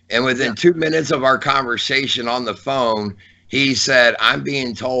 And within 2 minutes of our conversation on the phone, he said, "I'm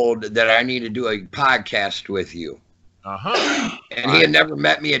being told that I need to do a podcast with you." Uh-huh. And he had never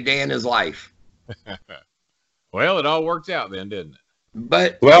met me a day in his life. Well, it all worked out then, didn't it?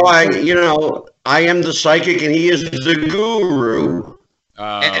 But well, I am the psychic and he is the guru.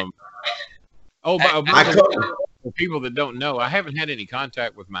 For people that don't know, I haven't had any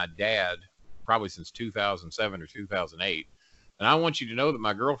contact with my dad probably since 2007 or 2008. And I want you to know that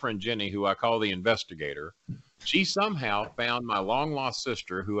my girlfriend, Jenny, who I call the investigator, she somehow found my long-lost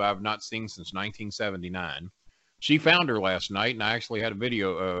sister, who I've not seen since 1979. She found her last night, and I actually had a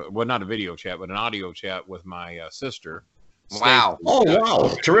video, well, not a video chat, but an audio chat with my sister. Wow. Oh,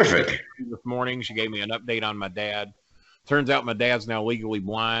 wow. Terrific. This morning, she gave me an update on my dad. Turns out my dad's now legally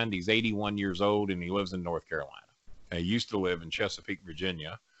blind. He's 81 years old, and he lives in North Carolina. He used to live in Chesapeake,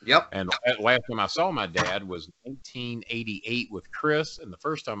 Virginia. Yep. And last time I saw my dad was 1988 with Chris, and the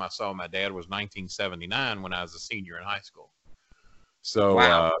first time I saw my dad was 1979 when I was a senior in high school. So,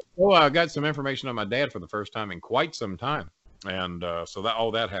 wow. I got some information on my dad for the first time in quite some time, and so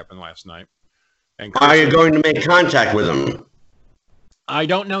all that happened last night. And Chris, are you going to make contact with him? I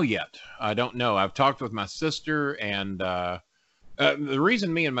don't know yet. I don't know. I've talked with my sister, and the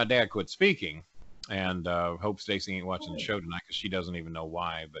reason me and my dad quit speaking. And hope Stacy ain't watching the show tonight because she doesn't even know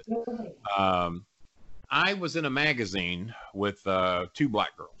why. But I was in a magazine with 2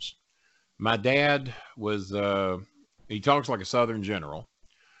 black girls. My dad was, he talks like a Southern general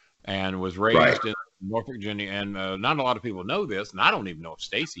and was raised in Norfolk, Virginia. And not a lot of people know this. And I don't even know if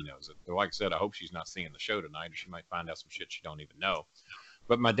Stacy knows it. But like I said, I hope she's not seeing the show tonight or she might find out some shit she don't even know.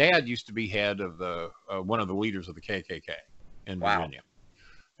 But my dad used to be head of the one of the leaders of the KKK in Virginia.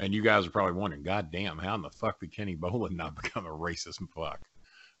 And you guys are probably wondering, God damn, how in the fuck did Kenny Bolin not become a racist fuck?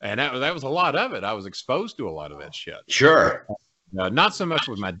 And that was a lot of it. I was exposed to a lot of that shit. Sure. Not so much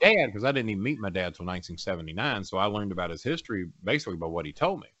with my dad, because I didn't even meet my dad till 1979. So I learned about his history basically by what he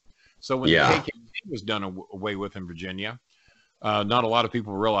told me. So when the KKK was done away with in Virginia, not a lot of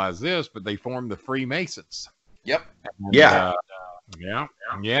people realize this, but they formed the Freemasons. Yep. And,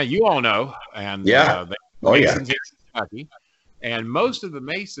 yeah, you all know. And Masons in Kentucky. And most of the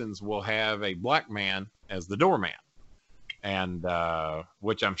Masons will have a black man as the doorman, and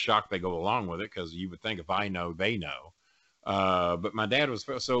which I'm shocked they go along with it, because you would think if I know, they know. But my dad was,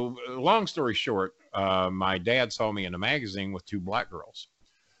 so long story short, my dad saw me in a magazine with 2 black girls,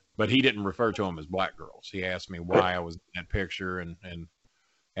 but he didn't refer to them as black girls. He asked me why I was in that picture,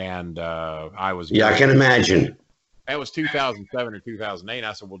 and I was. Yeah, I can imagine. That was 2007 or 2008.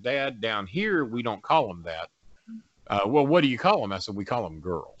 I said, well, Dad, down here, we don't call them that. Well, what do you call them? I said, we call them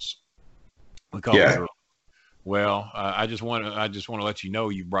girls. We call them girls. Well, I just want to let you know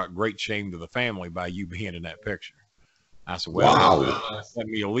you brought great shame to the family by you being in that picture. I said, well, Wow. let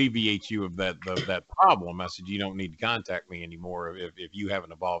me alleviate you of that problem. I said, you don't need to contact me anymore if you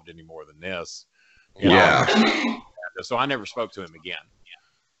haven't evolved any more than this. You know? Yeah. So I never spoke to him again.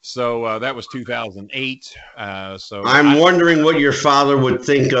 So that was 2008. So I'm wondering what your father would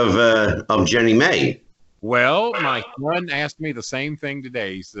think of Jenny May. well, my son asked me the same thing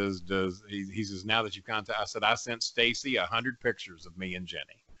today. He says, he says, now that you've contacted, I said, I sent Stacy 100 pictures of me and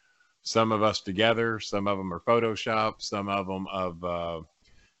Jenny. Some of us together, some of them are Photoshopped, some of them of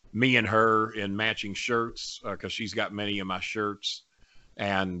me and her in matching shirts because she's got many of my shirts.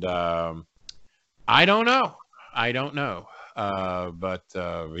 And I don't know. But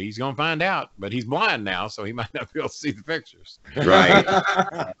he's going to find out. But he's blind now, so he might not be able to see the pictures. Right.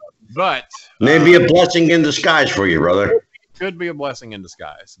 But maybe a blessing in disguise for you, brother. Could be a blessing in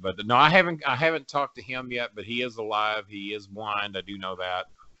disguise. But no, I haven't talked to him yet. But he is alive. He is blind. I do know that.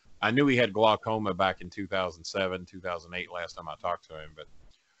 I knew he had glaucoma back in 2007, 2008, last time I talked to him. But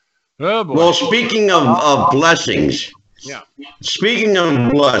oh boy. Well, speaking of blessings. Yeah. Speaking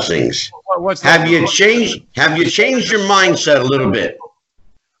of blessings, what's have you changed your mindset a little bit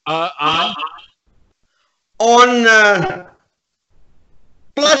on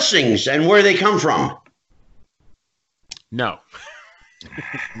blessings and where they come from? No.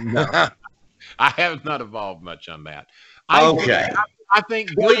 No. I have not evolved much on that. Okay. I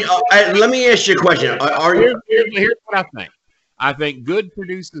think good, let me ask you a question. Here's what I think. I think good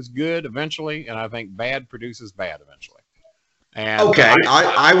produces good eventually, and I think bad produces bad eventually. And okay,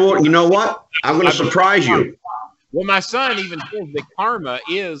 I will. You know what? I'm going to surprise you. Well, my son even says that karma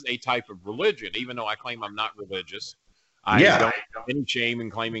is a type of religion, even though I claim I'm not religious. I don't have any shame in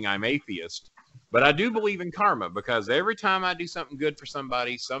claiming I'm atheist. But I do believe in karma because every time I do something good for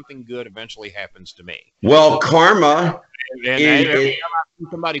somebody, something good eventually happens to me. Well, karma. And every time I see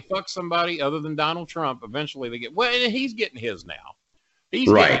somebody fuck somebody other than Donald Trump, eventually they get, well, and he's getting his now. He's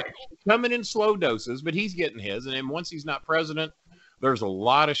coming in slow doses, but he's getting his. And then once he's not president, there's a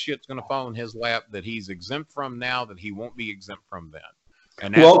lot of shit's going to fall in his lap that he's exempt from now that he won't be exempt from then.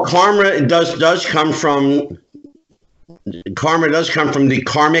 And well, karma does come from the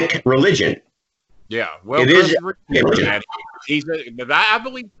karmic religion. Yeah, well, it is. I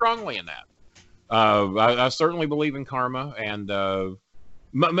believe strongly in that. I certainly believe in karma, and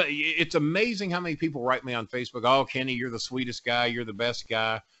it's amazing how many people write me on Facebook. Oh, Kenny, you're the sweetest guy. You're the best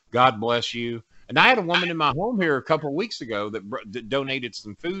guy. God bless you. And I had a woman in my home here a couple of weeks ago that donated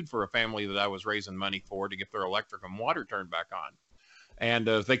some food for a family that I was raising money for to get their electric and water turned back on. And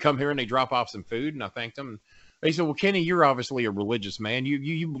they come here and they drop off some food, and I thanked them. They said, well, Kenny, you're obviously a religious man.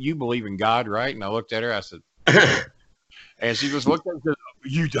 You believe in God, right? And I looked at her. I said, and she just looked at me and said,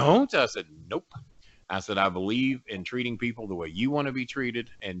 you don't? I said, nope. I said, I believe in treating people the way you want to be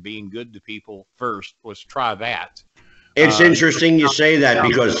treated and being good to people first. Let's try that. It's interesting you say that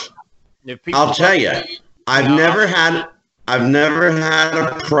because I'll tell you, I've never had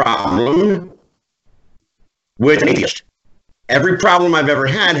a problem with atheist. Every problem I've ever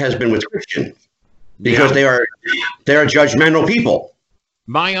had has been with Christian. Because they are judgmental people.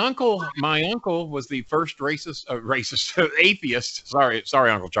 My uncle was the first atheist. Sorry,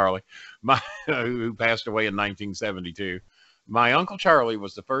 Uncle Charlie, who passed away in 1972. My Uncle Charlie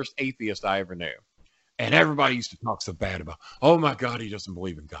was the first atheist I ever knew, and everybody used to talk so bad about. Oh my God, he doesn't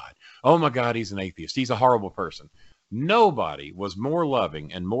believe in God. Oh my God, he's an atheist. He's a horrible person. Nobody was more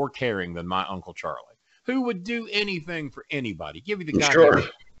loving and more caring than my Uncle Charlie, who would do anything for anybody. Give you the guy. Sure.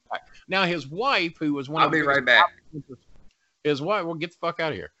 Now his wife, who was one I'll be right back. His wife, well, get the fuck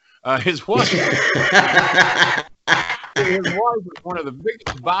out of here. His wife, was one of the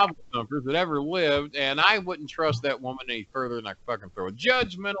biggest Bible thumpers that ever lived, and I wouldn't trust that woman any further than I could fucking throw.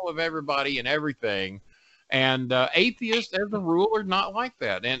 Judgmental of everybody and everything, and atheists, as a rule, are not like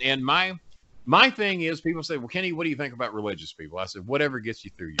that. And my thing is, people say, "Well, Kenny, what do you think about religious people?" I said, "Whatever gets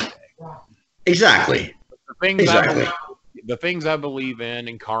you through your day." Exactly. The things I believe in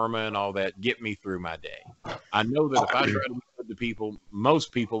and karma and all that get me through my day. I know that if I try to be good to people,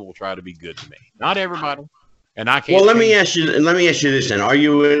 most people will try to be good to me. Not everybody. And I can't. Well, let me ask you this then. Are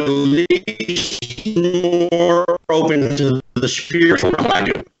you at least more open to the spiritual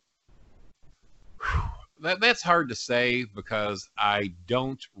side? That's hard to say because I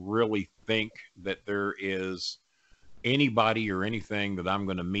don't really think that there is anybody or anything that I'm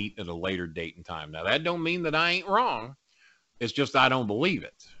going to meet at a later date and time. Now, that don't mean that I ain't wrong. It's just I don't believe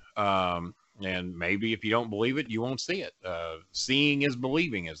it. And maybe if you don't believe it, you won't see it. Seeing is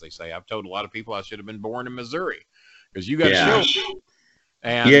believing, as they say. I've told a lot of people I should have been born in Missouri because you got children.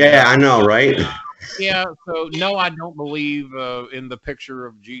 And, I know, right? Yeah. So, no, I don't believe in the picture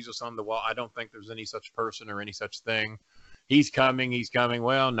of Jesus on the wall. I don't think there's any such person or any such thing. He's coming. He's coming.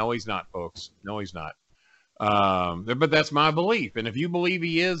 Well, no, he's not, folks. No, he's not. But that's my belief. And if you believe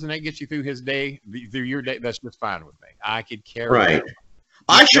he is, and that gets you through his day, through your day, that's just fine with me. I could care. Right.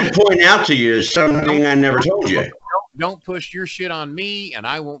 I should point out to you something I never told you. Don't push your shit on me, and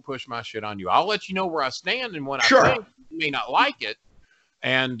I won't push my shit on you. I'll let you know where I stand and what Sure. I think. You may not like it,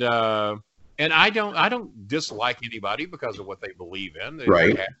 and I don't dislike anybody because of what they believe in.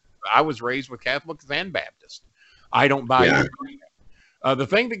 Right. I was raised with Catholics and Baptists. I don't buy Yeah. it. The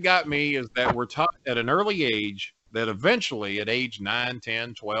thing that got me is that we're taught at an early age that eventually at age 9,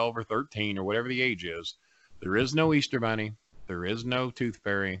 10, 12, or 13, or whatever the age is, there is no Easter Bunny. There is no Tooth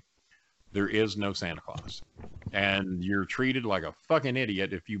Fairy. There is no Santa Claus. And you're treated like a fucking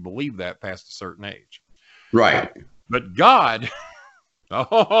idiot if you believe that past a certain age. Right. But God,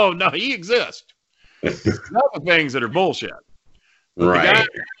 oh, no, he exists. Other things that are bullshit. Right.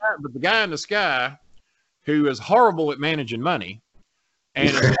 But the guy in the sky who is horrible at managing money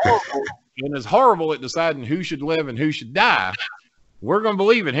and is horrible at deciding who should live and who should die, we're going to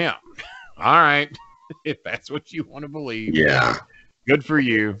believe in him. All right. If that's what you want to believe. Yeah. Good for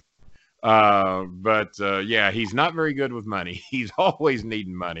you. But yeah, he's not very good with money. He's always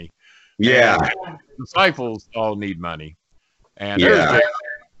needing money. Yeah. And disciples all need money. And Yeah.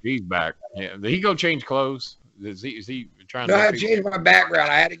 he's back. Yeah. Did he go change clothes? Is he trying No, I to changed my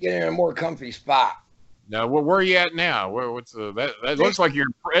background. I had to get in a more comfy spot. Now, where are you at now? What's that looks like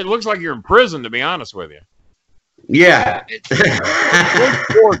it looks like you're in prison, to be honest with you. Yeah.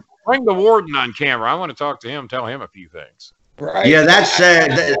 Bring the warden on camera. I want to talk to him, tell him a few things. Right. Yeah,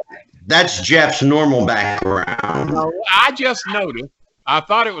 that's Jeff's normal background. No, I just noticed. I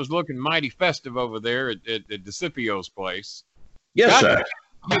thought it was looking mighty festive over there at DeCipio's place. Yes, sir.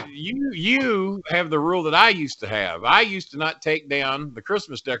 You have the rule that I used to have. I used to not take down the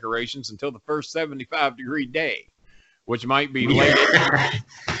Christmas decorations until the first 75-degree day, which might be late.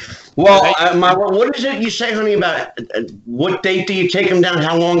 Well, what is it you say, honey, about what date do you take them down?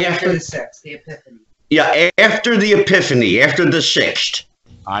 How long after? The 6th, the Epiphany. Yeah, after the Epiphany, after the 6th.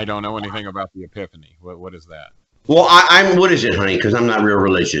 I don't know anything about the Epiphany. What is that? Well, I'm. What is it, honey? Because I'm not real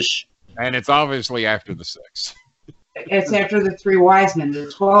religious. And it's obviously after the 6th. It's after the 3 wise men. The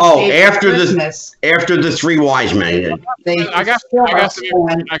 12 Oh, days of after Christmas, the 3 wise men. I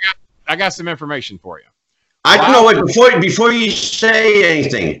got some information for you. I don't know. Wait, before you say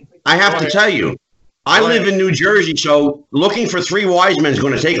anything, I have to tell you, I live in New Jersey, so looking for 3 wise men is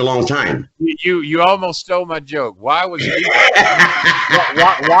going to take a long time. You almost stole my joke. Why was Jesus,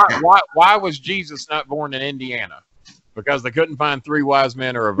 why was Jesus not born in Indiana? Because they couldn't find 3 wise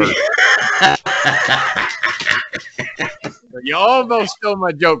men or a virgin. You almost stole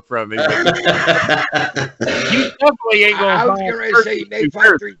my joke from me. You definitely ain't going to I was going to say you may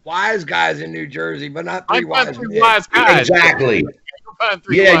find 3 wise guys in New Jersey, but not 3 wise men. Wise guys. Exactly.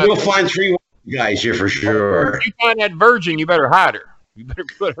 You'll find 3 guys here for sure. If you find that virgin, you better hide her. You better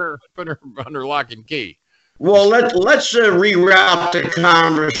put her under lock and key. Well, let's reroute the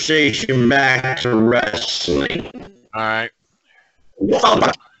conversation back to wrestling. All right.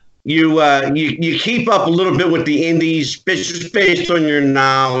 You keep up a little bit with the indies, just based on your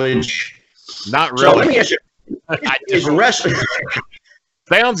knowledge. Not So let really. me ask you: Is wrestling?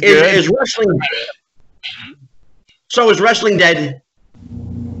 Sounds good. Is wrestling? So is wrestling dead?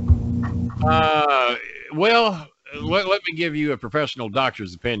 Well, let me give you a professional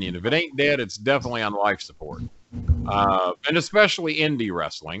doctor's opinion. If it ain't dead, it's definitely on life support, and especially indie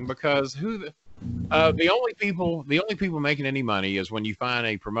wrestling, because the only people making any money is when you find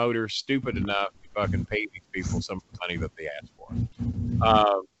a promoter stupid enough to fucking pay these people some money that they ask for.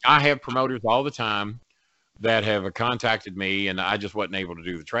 I have promoters all the time that have contacted me, and I just wasn't able to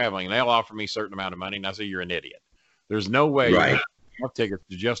do the traveling, and they'll offer me a certain amount of money, and I say, you're an idiot. There's no way Right. you have tickets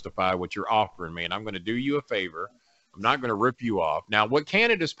to justify what you're offering me, and I'm going to do you a favor. I'm not going to rip you off. Now, what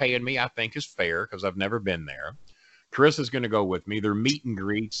Canada's paying me, I think, is fair because I've never been there. Chris is going to go with me. They're meet and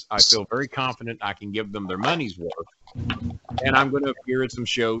greets. I feel very confident I can give them their money's worth. And I'm going to appear at some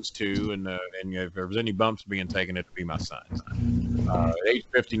shows too. And if there's any bumps being taken, it'll be my son. At age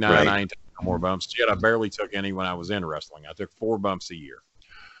 59, Right. I ain't taking no more bumps. Shit, I barely took any when I was in wrestling. I took 4 bumps a year.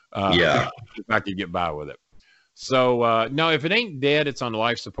 Yeah. If I could get by with it. So, no, if it ain't dead, it's on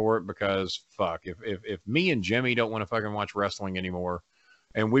life support because, fuck, if me and Jimmy don't want to fucking watch wrestling anymore,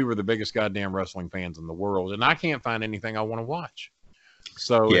 and we were the biggest goddamn wrestling fans in the world, and I can't find anything I want to watch.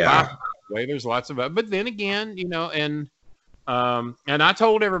 So, Yeah. there's lots of but then again, and I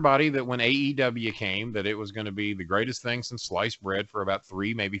told everybody that when AEW came, that it was going to be the greatest thing since sliced bread for about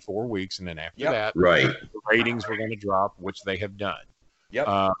 3, maybe 4 weeks, and then after that, Right. the ratings were going to drop, which they have done. Yep.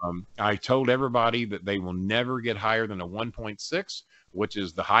 I told everybody that they will never get higher than a 1.6, which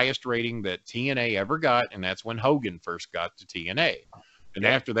is the highest rating that TNA ever got, and that's when Hogan first got to TNA. And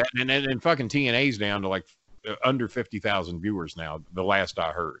after that, and fucking TNA's down to like under 50,000 viewers now, the last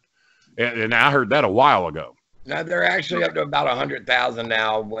I heard. And I heard that a while ago. Now they're actually up to about 100,000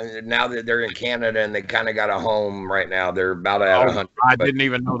 now. Now that they're in Canada and they kind of got a home right now, they're about at 100. I didn't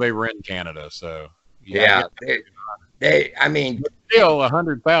even know they were in Canada. So yeah, I mean, but still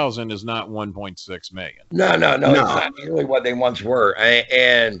 100,000 is not 1.6 million. No, it's not nearly what they once were.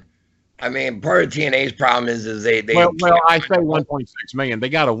 And I mean, part of TNA's problem is they well, I say 1.6 million. They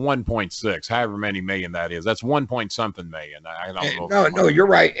got a 1.6, however many million that is. That's 1 point something million. I don't know. No, you're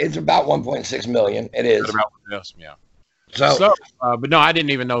right. It's about 1.6 million. It is. About this, yeah. So but no, I didn't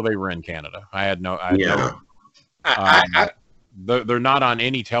even know they were in Canada. I had no. They're not on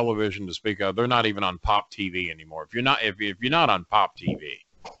any television to speak of. They're not even on Pop TV anymore. If you're not on Pop TV,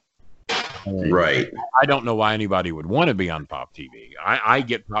 right? I don't know why anybody would want to be on Pop TV. I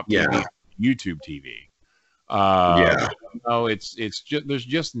get Pop TV, YouTube TV. No, it's just there's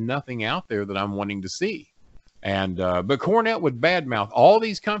just nothing out there that I'm wanting to see. And but Cornette would badmouth all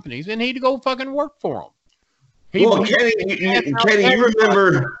these companies, and he'd go fucking work for them.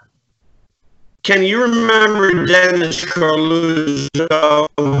 Kenny, you remember Dennis Corluzzo?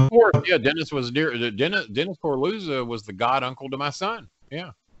 Of course, yeah. Dennis Corluzzo was the god uncle to my son. Yeah.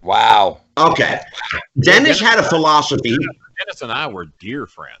 Wow. Okay. Dennis had a philosophy. Dennis and I were dear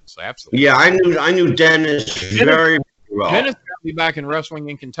friends. Absolutely. Yeah, I knew Dennis very well. Dennis got me back in wrestling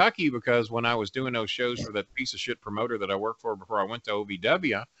in Kentucky because when I was doing those shows for that piece of shit promoter that I worked for before I went to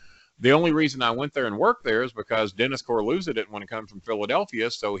OVW, the only reason I went there and worked there is because Dennis Corluzzo didn't want to come from Philadelphia,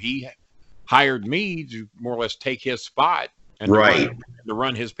 so he hired me to more or less take his spot and to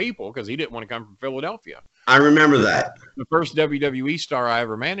run his people because he didn't want to come from Philadelphia. I remember that. The first WWE star I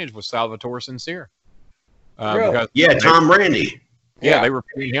ever managed was Salvatore Sincere. Really? Tom Brandy. Yeah, they were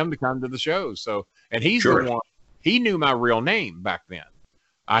paying him to come to the shows. So, and he's the one. He knew my real name back then.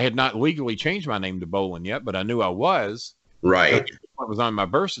 I had not legally changed my name to Bolin yet, but I knew I was. Right. It was on my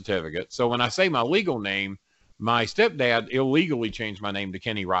birth certificate. So when I say my legal name, my stepdad illegally changed my name to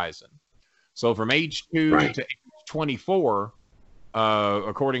Kenny Risen. So from age 2 to age 24,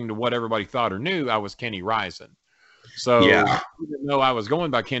 according to what everybody thought or knew, I was Kenny Risen. So even though I was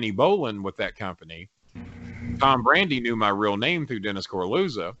going by Kenny Bolin with that company, Tom Brandy knew my real name through Dennis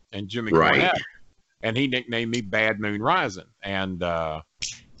Corluzzo and Jimmy Cornette, and he nicknamed me Bad Moon Rising. And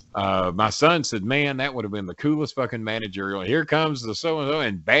my son said, "Man, that would have been the coolest fucking managerial. Here comes the so-and-so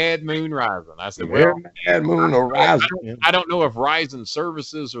and Bad Moon Rising." I said, "Well, Bad Moon or Rising." I don't know if Rising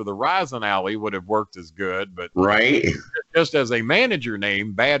Services or the Rising Alley would have worked as good, but just as a manager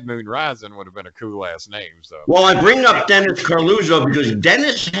name, Bad Moon Rising would have been a cool ass name. So, well, I bring up Dennis Corluzzo because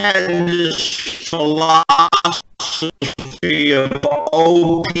Dennis had this philosophy of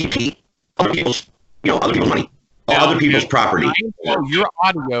OPP, other people's money. Other people's property. Your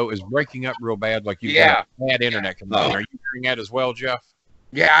audio is breaking up real bad, like you've got a bad internet connection. Are you hearing that as well, Jeff?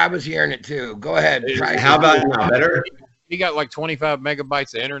 Yeah, I was hearing it too. Go ahead. How about now? Better? You got like 25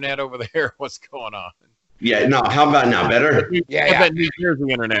 megabytes of internet over there. What's going on? Yeah, no. How about now? Better? Yeah. That New Jersey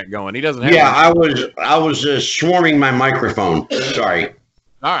internet going. He doesn't have. Yeah, I was swarming my microphone. Sorry.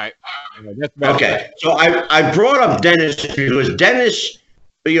 All right. Okay. So I brought up Dennis because Dennis,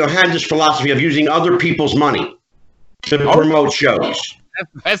 had this philosophy of using other people's money to promote shows.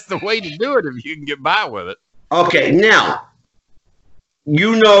 That's the way to do it if you can get by with it. Okay, now,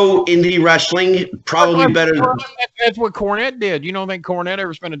 indie wrestling probably better. That's what Cornette did. You don't think Cornette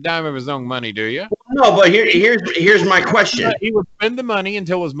ever spent a dime of his own money, do you? No, but here's my question. He would spend the money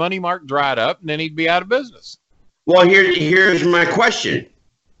until his money mark dried up, and then he'd be out of business. Well, here's my question.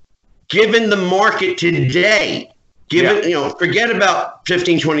 Given the market today, forget about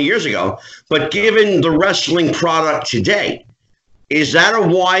 15, 20 years ago, but given the wrestling product today, is that a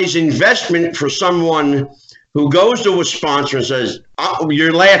wise investment for someone who goes to a sponsor and says, "Oh,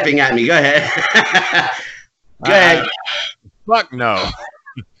 you're laughing at me. Go ahead." Go ahead. Fuck no.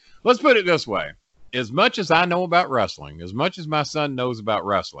 Let's put it this way. As much as I know about wrestling, as much as my son knows about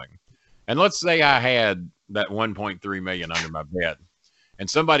wrestling, and let's say I had that 1.3 million under my bed, and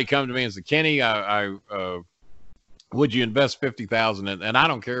somebody come to me and said, "Kenny, would you invest 50,000 in?" And I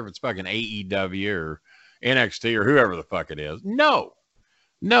don't care if it's fucking AEW or NXT or whoever the fuck it is. No,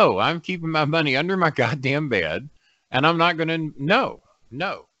 I'm keeping my money under my goddamn bed, and I'm not going to. No.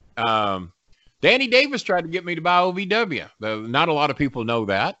 Danny Davis tried to get me to buy OVW. Not a lot of people know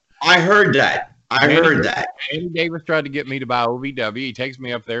that. I heard that. Danny Davis tried to get me to buy OVW. He takes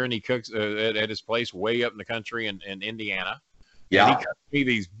me up there and he cooks at his place way up in the country in Indiana. Yeah. And he cut me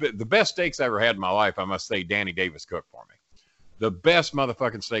the best steaks I ever had in my life. I must say, Danny Davis cooked for me. The best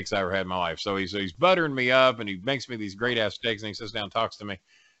motherfucking steaks I ever had in my life. So he's buttering me up, and he makes me these great ass steaks, and he sits down and talks to me,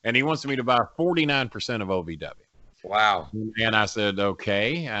 and he wants me to buy 49% of OVW. Wow. And I said,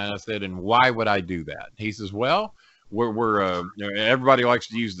 okay. And I said, and why would I do that? He says, well, we're everybody likes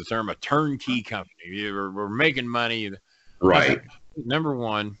to use the term a turnkey company. We're making money. Right. Said, number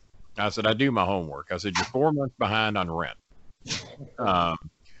one, I said, I do my homework. I said, you're 4 months behind on rent.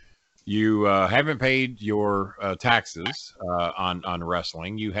 You haven't paid your taxes on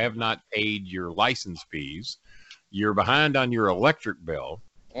wrestling. You have not paid your license fees. You're behind on your electric bill.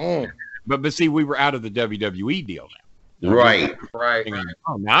 But see, we were out of the WWE deal now. Right.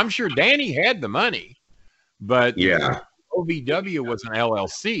 Now, I'm sure Danny had the money, but yeah, OVW was an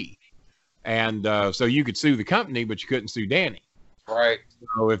LLC. And so you could sue the company, but you couldn't sue Danny. Right.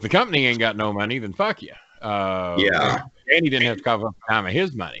 So if the company ain't got no money, then fuck you. Yeah. Danny didn't have to cover up the time of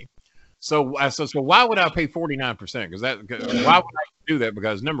his money. So I said, so why would I pay 49%? Why would I do that?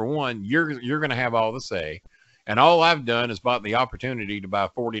 Because number one, you're going to have all the say. And all I've done is bought the opportunity to buy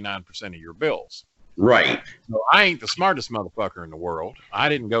 49% of your bills. Right. So I ain't the smartest motherfucker in the world. I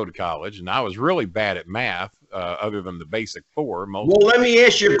didn't go to college, and I was really bad at math, other than the basic four. Well, let me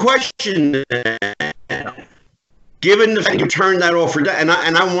ask you a question. Given the fact you turned that offer down,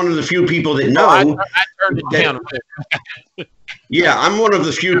 and I'm one of the few people that know. I turned it down. Yeah, I'm one of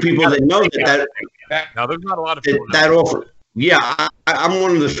the few people that know that. Now, there's not a lot of people that offer. Yeah, I'm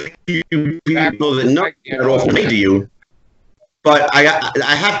one of the few people that know that offer made to you. But I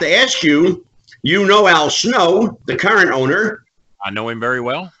have to ask you, you know Al Snow, the current owner. I know him very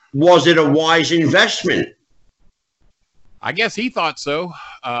well. Was it a wise investment? I guess he thought so.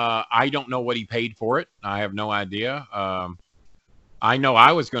 I don't know what he paid for it. I have no idea. I know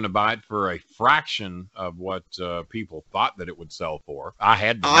I was going to buy it for a fraction of what people thought that it would sell for. I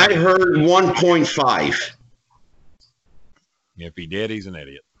heard 1.5. If he did, he's an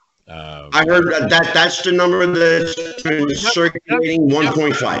idiot. I heard that's the number that's been circulating,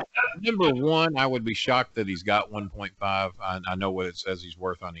 1.5. Number one, I would be shocked that he's got 1.5. I know what it says he's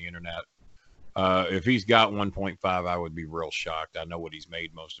worth on the internet. If he's got 1.5, I would be real shocked. I know what he's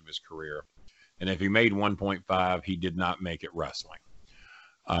made most of his career. And if he made 1.5, he did not make it wrestling.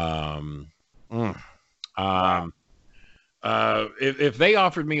 If they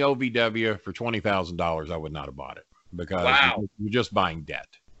offered me OVW for $20,000, I would not have bought it because you're just buying debt.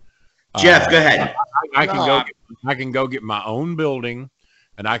 Jeff, go ahead. I can go get my own building,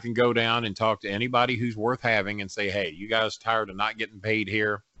 and I can go down and talk to anybody who's worth having and say, hey, you guys tired of not getting paid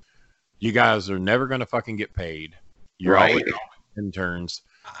here? You guys are never going to fucking get paid. You're always interns.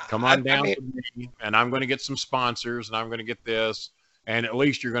 Come on down to me, and I'm going to get some sponsors, and I'm going to get this, and at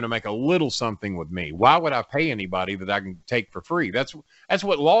least you're going to make a little something with me. Why would I pay anybody that I can take for free? That's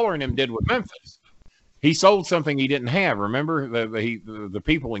what Lawler and him did with Memphis. He sold something he didn't have. Remember the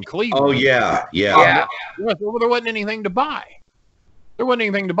people in Cleveland? Oh yeah. There wasn't anything to buy. There wasn't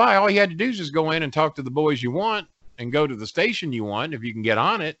anything to buy. All you had to do is just go in and talk to the boys you want, and go to the station you want if you can get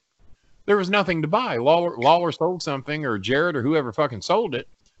on it. There was nothing to buy. Lawler sold something, or Jared, or whoever fucking sold it.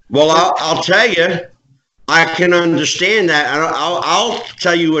 Well, I'll tell you, I can understand that. I'll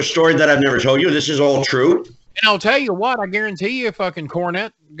tell you a story that I've never told you. This is all true. And I'll tell you what, I guarantee you, fucking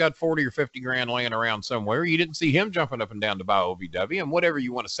Cornette got 40 or 50 grand laying around somewhere. You didn't see him jumping up and down to buy OVW. And whatever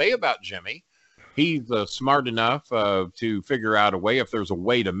you want to say about Jimmy, he's smart enough to figure out a way, if there's a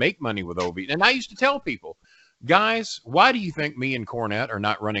way to make money with OV. And I used to tell people, guys, why do you think me and Cornette are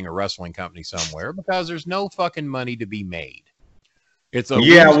not running a wrestling company somewhere? Because there's no fucking money to be made. It's a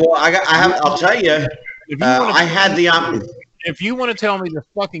well, I'll tell you, I had the option. If you want to tell me the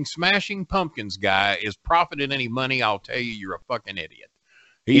fucking Smashing Pumpkins guy is profiting any money, I'll tell you you're a fucking idiot.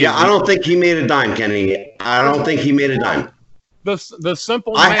 I don't think he made a dime, Kenny. I don't think he made a dime. The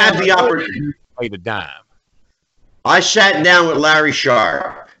simple I had the opportunity. Made a dime. I sat down with Larry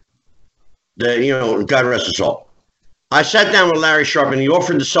Sharp. God rest his soul. I sat down with Larry Sharp, and he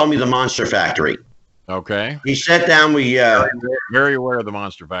offered to sell me the Monster Factory. Okay. He sat down. We very aware of the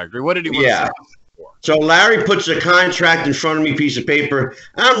Monster Factory. What did he want to sell? So Larry puts a contract in front of me, piece of paper.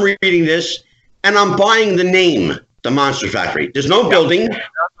 I'm reading this, and I'm buying the name, the Monster Factory. There's no building.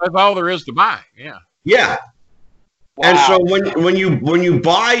 That's all there is to buy. Yeah. Yeah. Wow. And so when you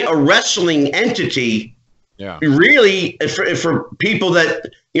buy a wrestling entity, really for people that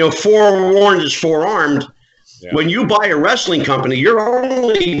forewarned is forearmed. Yeah. When you buy a wrestling company, you're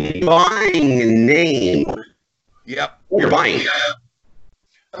only buying a name. Yep. You're buying.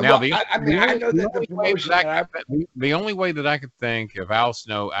 Now, I mean, I know that the promotion the only way that I could think if Al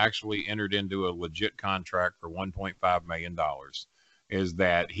Snow actually entered into a legit contract for $1.5 million is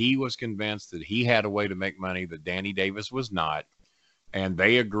that he was convinced that he had a way to make money that Danny Davis was not, and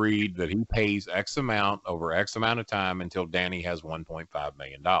they agreed that he pays X amount over X amount of time until Danny has $1.5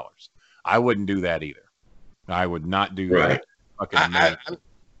 million. I wouldn't do that either. I would not do that.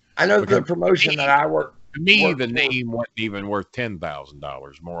 I know the promotion that I work. To me, the name wasn't even worth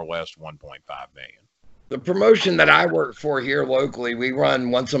 $10,000, more or less $1.5 million. The promotion that I work for here locally, we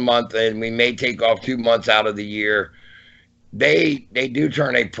run once a month, and we may take off 2 months out of the year. They do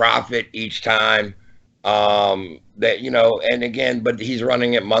turn a profit each time. That and again, but he's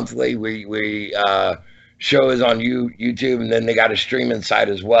running it monthly. We show is on YouTube, and then they got a streaming site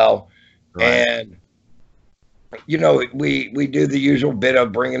as well. Right. And we do the usual bit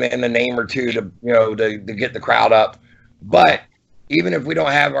of bringing in a name or two to get the crowd up. But even if we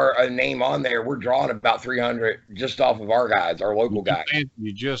don't have a name on there, we're drawing about 300 just off of our guys, our local guys.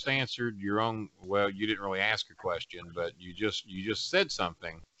 You just answered your own. Well, you didn't really ask a question, but you just said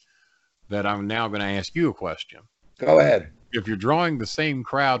something that I'm now going to ask you a question. Go ahead. If you're drawing the same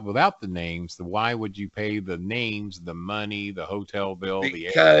crowd without the names, then why would you pay the names, the money, the hotel bill, the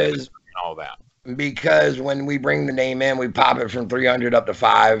air, and all that? Because when we bring the name in, we pop it from 300 up to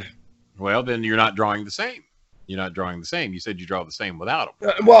 5. Well, then you're not drawing the same. You're not drawing the same. You said you draw the same without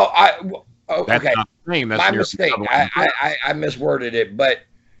them. That's not the same. That's my mistake. I misworded it, but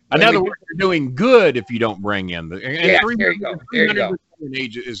in other words, you're doing good if you don't bring in the. Yeah, there you go. There you go.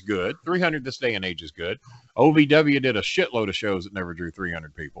 Age is good. 300 this day and age is good. OVW did a shitload of shows that never drew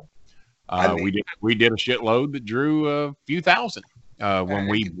 300 people. We did a shitload that drew a few thousand when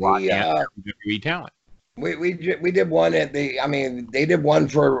we brought in WWE talent. We did one at they did one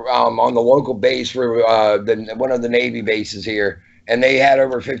for on the local base for one of the Navy bases here, and they had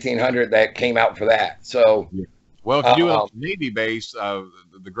over 1,500 that came out for that. So, well, if you do a Navy base,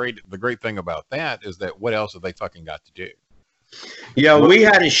 the great thing about that is that what else have they fucking got to do? Yeah, we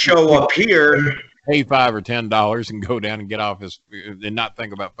had a show up here. Pay $5 or $10 and go down and get off and not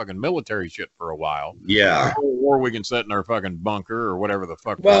think about fucking military shit for a while. Yeah. Or we can sit in our fucking bunker or whatever the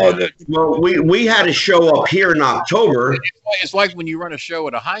fuck. We had a show up here in October. It's like when you run a show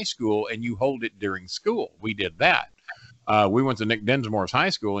at a high school and you hold it during school. We did that. We went to Nick Dinsmore's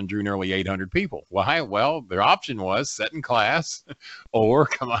high school and drew nearly 800 people. Well, their option was sit in class or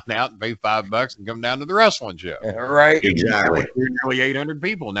come on out and pay $5 and come down to the wrestling show. Right. Exactly. We drew nearly 800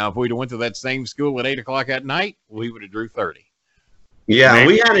 people. Now, if we'd have went to that same school at 8 o'clock at night, we would have drew 30. Yeah,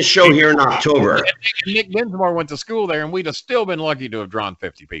 we had a show here in October. Nick Dinsmore went to school there, and we'd have still been lucky to have drawn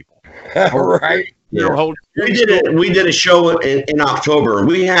 50 people. Right. Yeah. We did a show in October.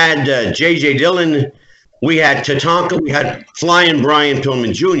 We had J.J. Dillon. We had Tatanka. We had Flying Brian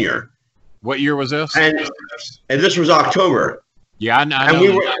Pillman Jr. What year was this? And this was October. Yeah, I know.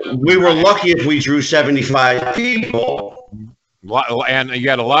 And we were lucky if we drew 75 people. And you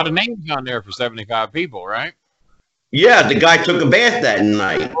got a lot of names on there for 75 people, right? Yeah, the guy took a bath that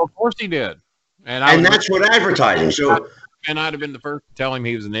night. Well, of course he did. And that's what advertising. So, and I'd have been the first to tell him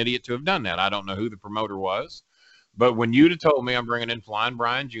he was an idiot to have done that. I don't know who the promoter was. But when you'd have told me I'm bringing in Flying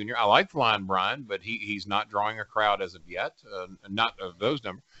Brian Jr., I like Flying Brian, but he's not drawing a crowd as of yet, not of those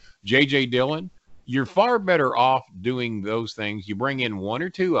numbers. J.J. Dillon, you're far better off doing those things. You bring in one or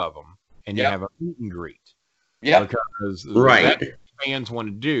two of them, and you have a meet and greet. Yeah, because that's what fans want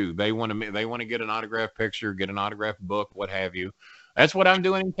to do. They want to get an autograph picture, get an autograph book, what have you. That's what I'm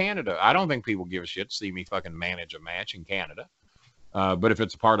doing in Canada. I don't think people give a shit to see me fucking manage a match in Canada. But if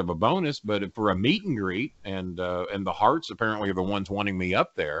it's a part of a bonus, but for a meet and greet, and the Hearts apparently are the ones wanting me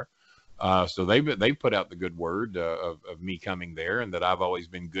up there, so they put out the good word of me coming there, and that I've always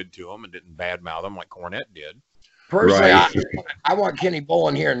been good to them and didn't badmouth them like Cornette did. Personally, I want Kenny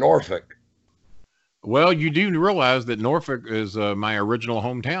Bolin here in Norfolk. Well, you do realize that Norfolk is my original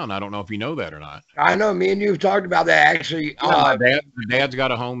hometown. I don't know if you know that or not. I know. Me and you have talked about that, actually. My dad's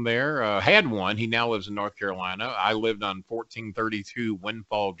got a home there. Had one. He now lives in North Carolina. I lived on 1432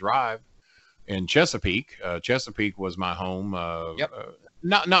 Windfall Drive in Chesapeake. Chesapeake was my home.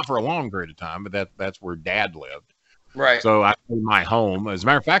 Not for a long period of time, but that's where Dad lived. Right. So I made my home. As a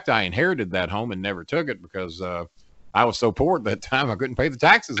matter of fact, I inherited that home and never took it because I was so poor at that time I couldn't pay the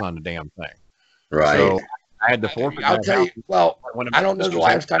taxes on the damn thing. Right. So I had to forfeit. I'll tell you. Well, I don't know the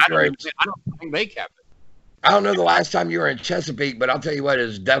last time you were. I don't think they kept it. I don't know the last time you were in Chesapeake, but I'll tell you what,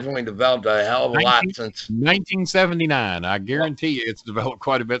 it's definitely developed a hell of a lot since 1979. I guarantee you, it's developed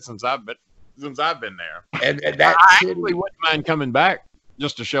quite a bit since I've been there. And that I city, actually wouldn't mind coming back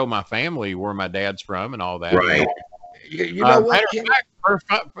just to show my family where my dad's from and all that. Right. You know what?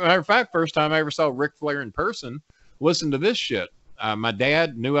 Matter of fact, first time I ever saw Ric Flair in person, listen to this shit. My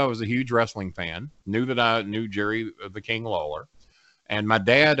dad knew I was a huge wrestling fan, knew that I knew Jerry the King Lawler. And my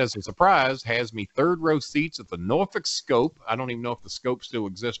dad, as a surprise, has me third row seats at the Norfolk Scope. I don't even know if the Scope still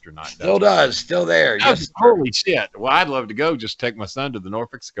exists or not. Still does. Still there. Yes. Holy shit. Well, I'd love to go just take my son to the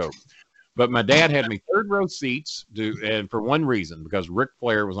Norfolk Scope. But my dad had me third row seats, and for one reason, because Ric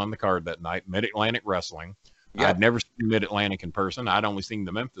Flair was on the card that night, Mid-Atlantic Wrestling. Yep. I'd never seen Mid-Atlantic in person. I'd only seen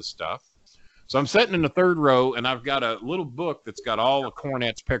the Memphis stuff. So I'm sitting in the third row, and I've got a little book that's got all of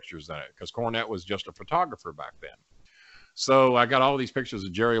Cornette's pictures in it, because Cornette was just a photographer back then. So I got all these pictures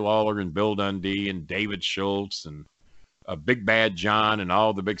of Jerry Lawler and Bill Dundee and David Schultz and Big Bad John and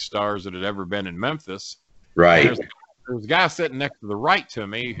all the big stars that had ever been in Memphis. Right. There's a guy sitting next to the right to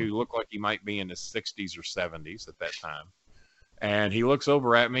me who looked like he might be in his 60s or 70s at that time. And he looks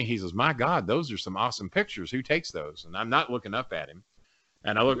over at me. He says, "My God, those are some awesome pictures. Who takes those?" And I'm not looking up at him.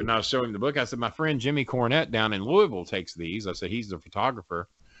 And I look and I was showing him the book. I said, "My friend Jimmy Cornette down in Louisville takes these." I said, "He's the photographer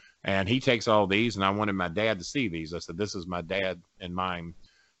and he takes all these." And I wanted my dad to see these. I said, "This is my dad and mine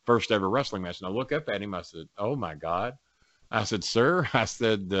first ever wrestling match." And I look up at him. I said, "Oh my God." I said, "Sir," I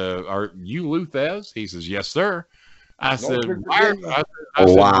said, "Are you Luthez?" He says, "Yes, sir." I said,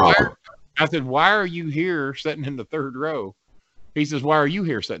 I said, "Why are you here sitting in the third row?" He says, "Why are you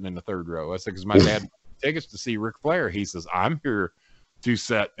here sitting in the third row?" I said, "Because my dad tickets to see Ric Flair." He says, "I'm here to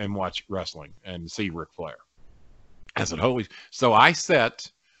sit and watch wrestling and see Ric Flair." I said, "Holy!" So I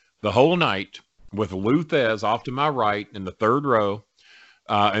sat the whole night with Luthez off to my right in the third row,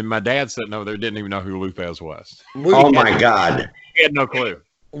 and my dad sitting over there didn't even know who Luthez was. Oh my God! He had no clue.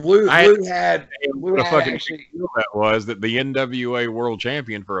 Lou had actually that was that the NWA world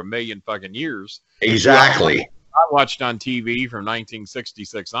champion for a million fucking years. Exactly. I watched on TV from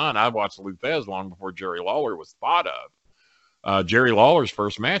 1966 on. I watched Luthez long before Jerry Lawler was thought of. Jerry Lawler's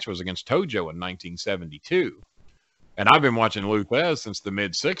first match was against Tojo in 1972. And I've been watching Luthez since the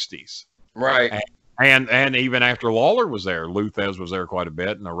mid 60s. Right. And even after Lawler was there, Luthez was there quite a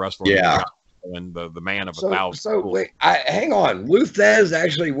bit, and a wrestler. Yeah. And the man of 1,000. So wait, hang on. Luthez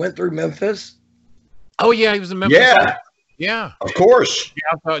actually went through Memphis. Oh yeah, he was in Memphis. Yeah. Yeah. Of course.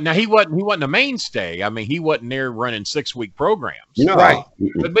 Yeah. Now he wasn't a mainstay. I mean, he wasn't there running 6-week programs. No. Right.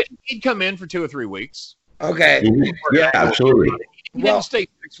 But he'd come in for 2 or 3 weeks. Okay. Mm-hmm. Yeah, absolutely. He didn't stay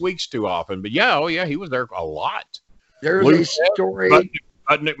 6 weeks too often, but yeah, he was there a lot. There's a story.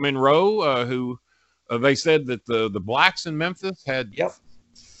 Sputnik Monroe, who they said that the blacks in Memphis had. Yep.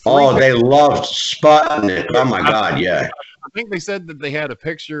 Oh, they loved Sputnik. Oh my God, yeah. I think they said that they had a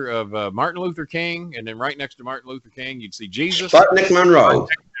picture of Martin Luther King, and then right next to Martin Luther King, you'd see Jesus. Sputnik Monroe.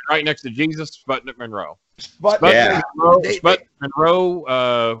 Right next to Jesus, Sputnik Monroe. Yeah. Sputnik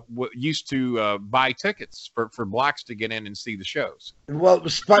Monroe used to buy tickets for blacks to get in and see the shows. Well,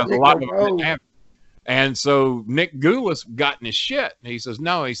 Sputnik Monroe. And so Nick Goulas got in his shit. He says,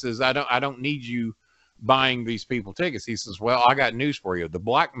 "No," he says, I don't need you buying these people tickets." He says, "Well, I got news for you. The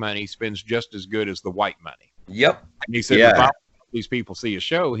black money spends just as good as the white money." Yep. And he said, "If I let these people see a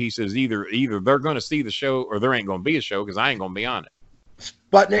show," he says, either they're going to see the show or there ain't going to be a show because I ain't going to be on it.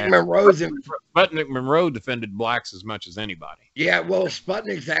 Sputnik Monroe defended blacks as much as anybody. Yeah, well,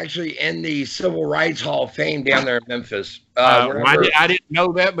 Sputnik's actually in the Civil Rights Hall of Fame down there in Memphis. I didn't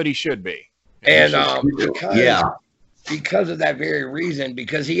know that, but he should be. And because of that very reason,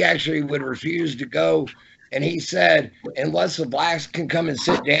 because he actually would refuse to go. And he said, "Unless the blacks can come and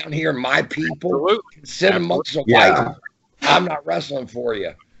sit down here, my people can sit amongst the whites, I'm not wrestling for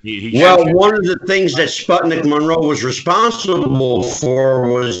you." One of the things that Sputnik Monroe was responsible for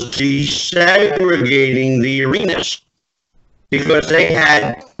was desegregating the arenas because they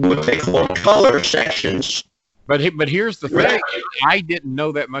had what they call color sections. But here's the thing. I didn't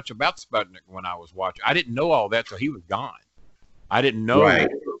know that much about Sputnik when I was watching. I didn't know all that till he was gone. I didn't know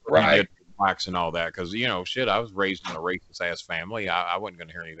blacks and all that because, I was raised in a racist-ass family. I wasn't going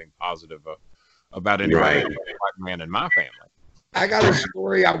to hear anything positive about any black man in my family. I got a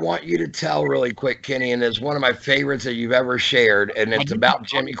story I want you to tell really quick, Kenny, and it's one of my favorites that you've ever shared, and it's about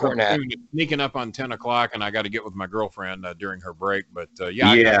Jimmy Cornette. Sneaking up on 10 o'clock, and I got to get with my girlfriend during her break, but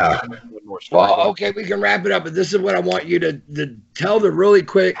Well, okay, we can wrap it up, but this is what I want you to tell the really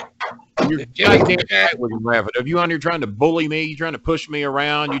quick. You're goddamn right we can wrap it up. You on here trying to bully me? You trying to push me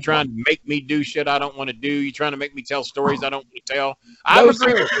around? You trying to make me do shit I don't want to do? You trying to make me tell stories I don't want to tell? I was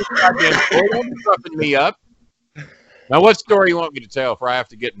fucking me up. Now, what story you want me to tell before I have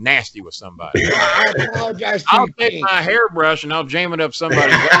to get nasty with somebody? I apologize to I'll you, take King. my hairbrush and I'll jam it up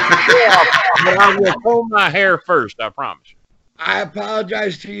somebody's but I will comb my hair first, I promise you. I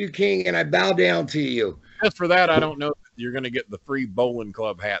apologize to you, King, and I bow down to you. As for that, I don't know you're gonna get the free Bolin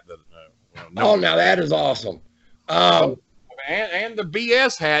Club hat that. Oh, now that is awesome. And the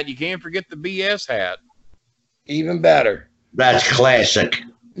BS hat. You can't forget the BS hat. Even better. That's classic.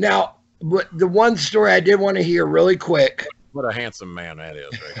 Now, the one story I did want to hear really quick. What a handsome man that is.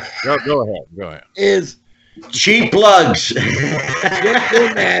 Right? Go ahead. Go ahead. Is Cheap plugs. Jim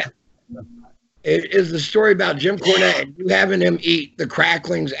Cornette. It is the story about Jim Cornette and you having him eat the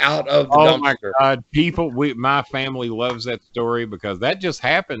cracklings out of the dumpster. My God, people! my family loves that story because that just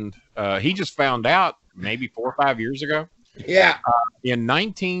happened. He just found out maybe 4 or 5 years ago. Yeah. In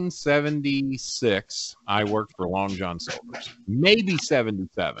 1976, I worked for Long John Silver's, maybe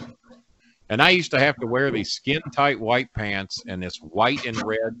 77. And I used to have to wear these skin tight white pants and this white and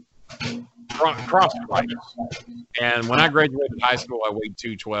red cross stripes. And when I graduated high school, I weighed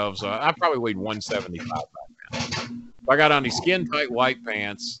 212. So I probably weighed 175 back then. I got on these skin tight white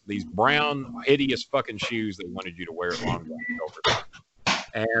pants, these brown, hideous fucking shoes they wanted you to wear at Long John Silver's.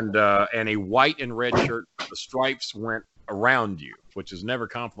 And a white and red shirt. The stripes went around you, which is never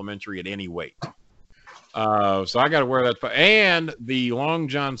complimentary at any weight. So I got to wear that. And the Long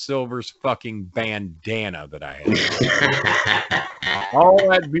John Silver's fucking bandana that I had. All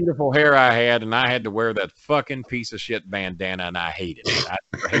that beautiful hair I had, and I had to wear that fucking piece of shit bandana, and I hated it. I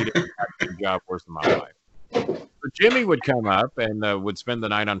hated it. I did a job worse than my life. So Jimmy would come up and would spend the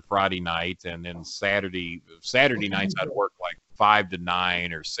night on Friday night, and then Saturday nights I'd work like 5 to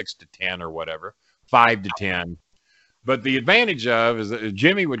 9 or 6 to 10 or whatever, 5 to 10. But the advantage is that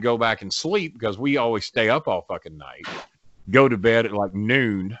Jimmy would go back and sleep because we always stay up all fucking night, go to bed at like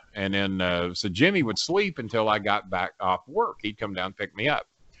noon. And then, so Jimmy would sleep until I got back off work. He'd come down and pick me up.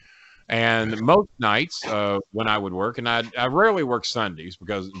 And most nights when I would work, and I rarely work Sundays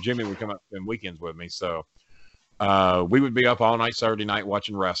because Jimmy would come up on weekends with me. So we would be up all night Saturday night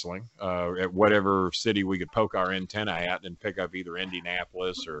watching wrestling at whatever city we could poke our antenna at and pick up either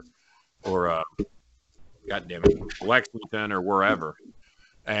Indianapolis or goddamn it, Lexington or wherever.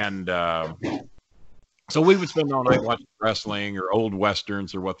 And so we would spend all night watching wrestling or old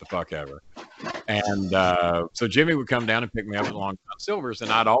westerns or what the fuck ever. And so Jimmy would come down and pick me up at Long John Silver's,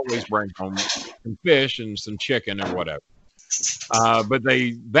 and I'd always bring home some fish and some chicken or whatever. But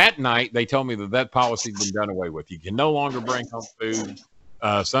that night they told me that policy's been done away with. You can no longer bring home food.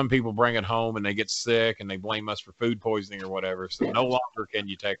 Some people bring it home and they get sick and they blame us for food poisoning or whatever. So no longer can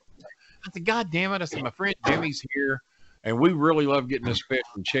you take them. I said, God damn it. I said, my friend Jimmy's here and we really love getting this fish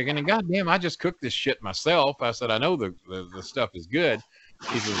and chicken. And God damn, I just cooked this shit myself. I said, I know the stuff is good.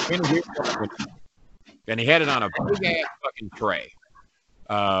 He says, and he had it on a big ass fucking tray.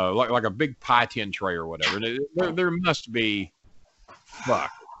 Like a big pie tin tray or whatever. There must be $50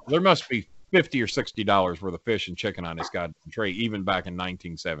 or $60 worth of fish and chicken on this goddamn tray, even back in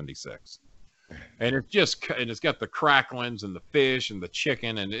 1976. And it's got the cracklings and the fish and the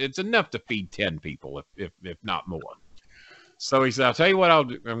chicken, and it's enough to feed 10 people, if not more. So he said, I'll tell you what I'm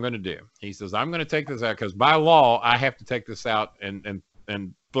going to do. He says, I'm going to take this out because by law, I have to take this out and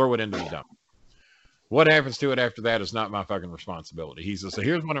throw it into the dump. What happens to it after that is not my fucking responsibility. He says, so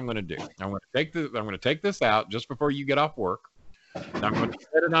here's what I'm going to do. I'm going to take this out just before you get off work. And I'm going to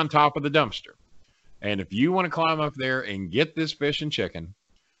set it on top of the dumpster. And if you want to climb up there and get this fish and chicken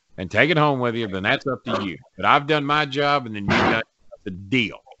and take it home with you, then that's up to you. But I've done my job, and then you've done the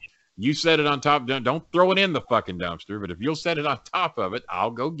deal. You set it on top. Don't throw it in the fucking dumpster. But if you'll set it on top of it,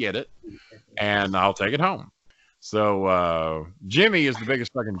 I'll go get it, and I'll take it home. So Jimmy is the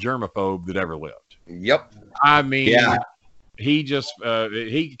biggest fucking germaphobe that ever lived. Yep. I mean, yeah. He just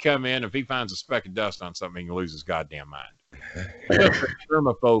he could come in, if he finds a speck of dust on something, he can lose his goddamn mind. Just a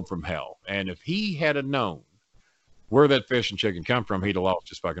germaphobe from hell. And if he had known where that fish and chicken come from, he'd have lost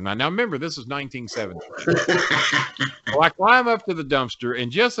his fucking mind. Now remember, this is 1970. So I climb up to the dumpster,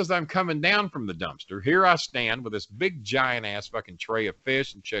 and just as I'm coming down from the dumpster, here I stand with this big giant ass fucking tray of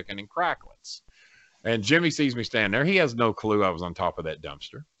fish and chicken and cracklets. And Jimmy sees me stand there. He has no clue I was on top of that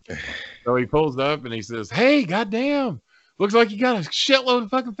dumpster. So he pulls up and he says, hey, goddamn, looks like you got a shitload of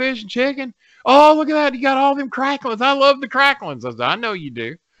fucking fish and chicken. Oh, look at that. You got all them cracklings. I love the cracklings. I said, I know you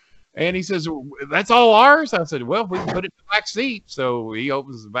do. And he says, that's all ours? I said, well, we can put it in the back seat. So he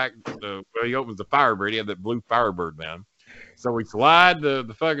opens he opens the Firebird. He had that blue Firebird man. So we slide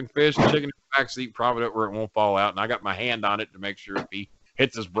the fucking fish and chicken in the back seat, prop it up where it won't fall out. And I got my hand on it to make sure if he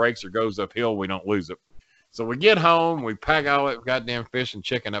hits his brakes or goes uphill, we don't lose it. So we get home, we pack all that goddamn fish and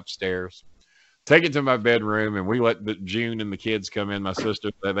chicken upstairs, take it to my bedroom, and we let June and the kids come in. My sister,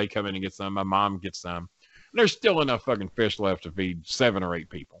 they come in and get some. My mom gets some. And there's still enough fucking fish left to feed 7 or 8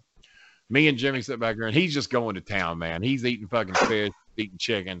 people. Me and Jimmy sit back there, and he's just going to town, man. He's eating fucking fish, eating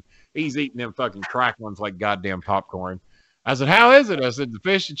chicken. He's eating them fucking cracklings like goddamn popcorn. I said, how is it? I said, the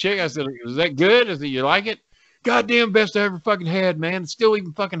fish and chicken. I said, is that good? I said, you like it? Goddamn best I ever fucking had, man. It's still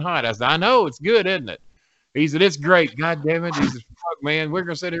even fucking hot. I said, I know, it's good, isn't it? He said, it's great. God damn it. He said, fuck, man, we're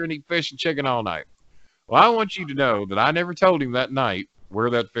going to sit here and eat fish and chicken all night. Well, I want you to know that I never told him that night where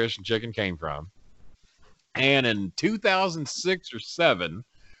that fish and chicken came from. And in 2006 or 7,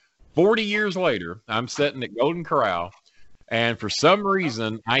 40 years later, I'm sitting at Golden Corral, and for some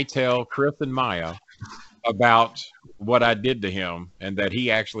reason, I tell Chris and Maya about what I did to him and that he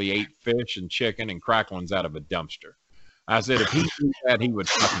actually ate fish and chicken and cracklings out of a dumpster. I said, if he did that, he would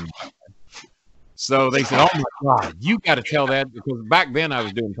fucking die. So they said, oh my God, you got to tell that, because back then I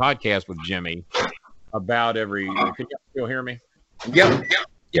was doing podcasts with Jimmy about every, can you still hear me? Yep.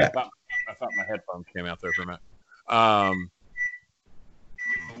 Yeah. I thought my headphones came out there for a minute.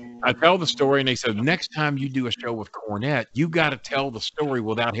 I tell the story, and they said, next time you do a show with Cornette, you got to tell the story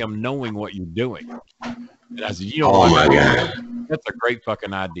without him knowing what you're doing. And I said, you know, oh my God, that's a great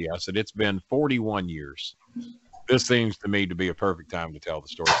fucking idea. I said, it's been 41 years. This seems to me to be a perfect time to tell the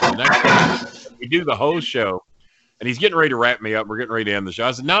story. So the next time we do the whole show, and he's getting ready to wrap me up. We're getting ready to end the show.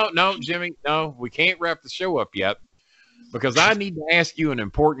 I said, no, Jimmy, no, we can't wrap the show up yet, because I need to ask you an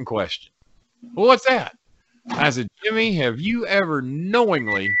important question. Well, what's that? I said, Jimmy, have you ever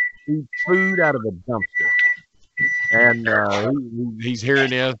knowingly eaten food out of a dumpster? And he's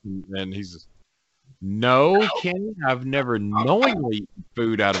hearing this, and he says, no, Kenny, I've never knowingly eaten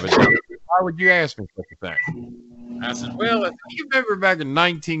food out of a dumpster. Why would you ask me such a thing? I said, well, if you remember back in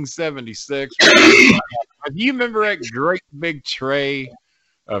 1976, if you remember that great big tray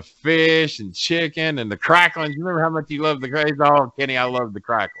of fish and chicken and the cracklings, you remember how much you loved the cracklings? Oh, Kenny, I love the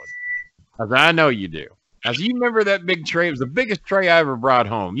cracklings. I said, I know you do. I said, you remember that big tray? It was the biggest tray I ever brought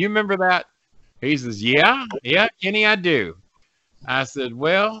home. You remember that? He says, yeah, Kenny, I do. I said,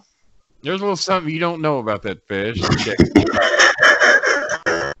 well, there's a little something you don't know about that fish. I said,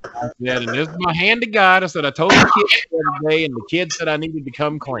 and this is my hand to God. I said, I told the kids the other day, and the kid said I needed to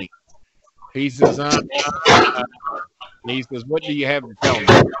come clean. He says, and he says, what do you have to tell me?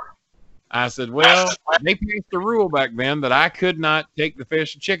 I said, well, they passed the rule back then that I could not take the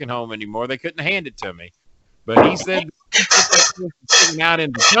fish and chicken home anymore. They couldn't hand it to me. But he said, put that fish and chicken out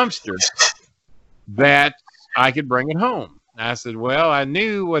in the dumpster, that I could bring it home. I said, well, I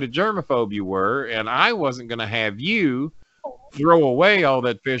knew what a germaphobe you were, and I wasn't going to have you throw away all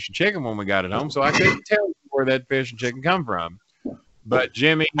that fish and chicken when we got it home, so I couldn't tell you where that fish and chicken come from. But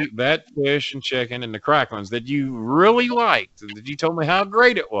Jimmy, that fish and chicken and the cracklings that you really liked, and that you told me how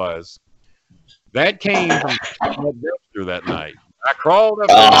great it was, that came from that dumpster that night. I crawled up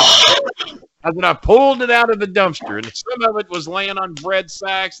and I pulled it out of the dumpster, and some of it was laying on bread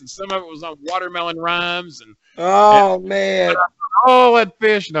sacks, and some of it was on watermelon rinds, and man, all that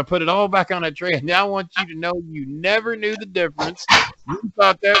fish, and I put it all back on that tray. And now I want you to know you never knew the difference. You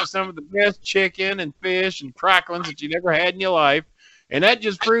thought that was some of the best chicken and fish and cracklings that you never had in your life. And that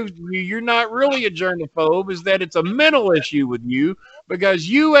just proves to you you're not really a germaphobe, is that it's a mental issue with you, because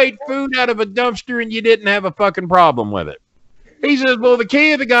you ate food out of a dumpster and you didn't have a fucking problem with it. He says, well, the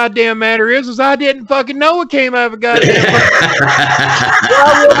key of the goddamn matter is I didn't fucking know it came out of a goddamn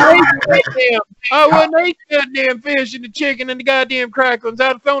I wouldn't eat that damn fish and the chicken and the goddamn cracklings.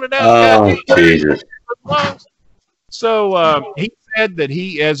 I'd have thrown it out. Oh, Jesus. So he said that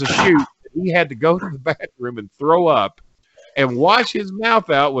he, as a shoot, he had to go to the bathroom and throw up and wash his mouth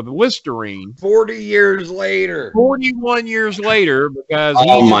out with Listerine. 40 years later. 41 years later, because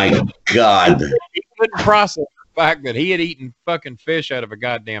oh my God, he couldn't process the fact that he had eaten fucking fish out of a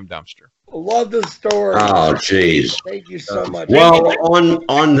goddamn dumpster. Love the story. Oh, jeez. Thank you so much. Well,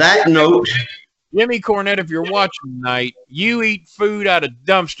 on that note, Jimmy Cornette, if you're watching tonight, you eat food out of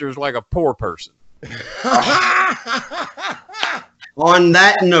dumpsters like a poor person. on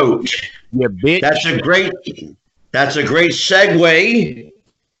that note, You bitch. that's a great segue.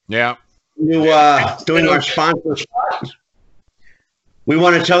 Yeah. To doing our sponsor spot. We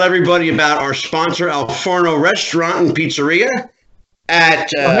want to tell everybody about our sponsor, Al Forno Restaurant and Pizzeria. At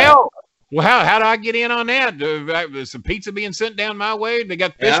how do I get in on that? Is some pizza being sent down my way? They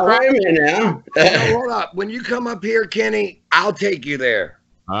got fish fries? wait a minute now. Hold up. When you come up here, Kenny, I'll take you there.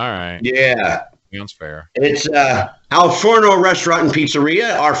 All right. Yeah. Sounds fair. It's Al Forno Restaurant and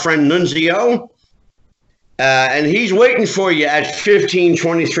Pizzeria, our friend Nunzio. And he's waiting for you at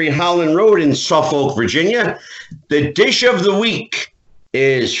 1523 Holland Road in Suffolk, Virginia. The dish of the week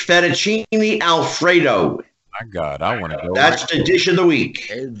is fettuccine Alfredo. My God, I want to go. That's the dish of the week.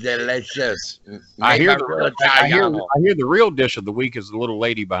 It's delicious. I hear the real dish of the week is the little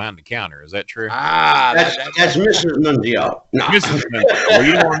lady behind the counter. Is that true? That's Mrs. Nunzio. No. Mrs. Well,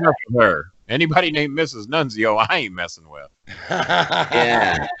 you don't know from her. Anybody named Mrs. Nunzio, I ain't messing with.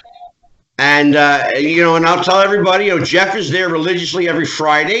 Yeah. And, and I'll tell everybody, Jeff is there religiously every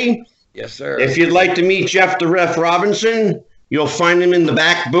Friday. Yes, sir. If you'd like to meet Jeff the Ref Robinson, you'll find him in the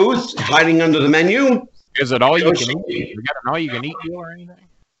back booth, hiding under the menu. Is it all you can eat? You got an all you can eat deal or anything?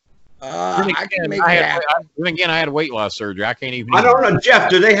 I can make it happen. Again, I had weight loss surgery. I can't even. I don't know, Jeff.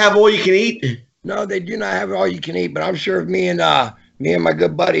 Do they have all you can eat? No, they do not have all you can eat. But I'm sure if me and my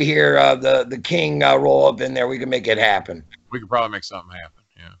good buddy here, the King, roll up in there, we can make it happen. We could probably make something happen.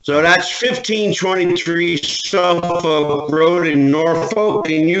 Yeah. So that's 1523 Suffolk Road in Norfolk,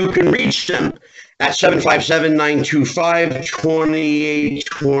 and you can reach them at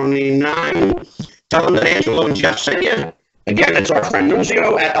 757-925-2829. Tell them that Angelo and Jeff sent you. Again, it's our friend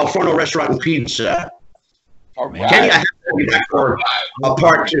Nunzio at El Forno Restaurant and Pizza. All right. Kenny, I have to be back for a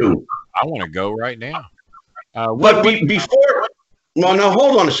part 2. I want to go right now. But before, well, no,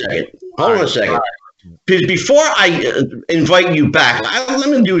 hold on a second. Hold on a second. Because before I invite you back, let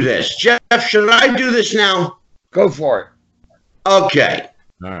me do this. Jeff, should I do this now? Go for it. Okay.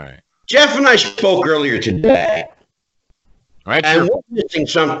 All right. Jeff and I spoke earlier today. All right. And we're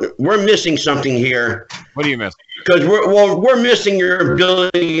missing something here. What are you missing? Because we're missing your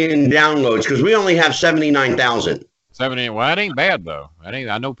billion downloads because we only have 79,000. 70. Well, that ain't bad though.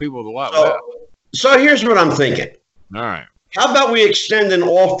 I know people with a lot. With that. So here's what I'm thinking. All right. How about we extend an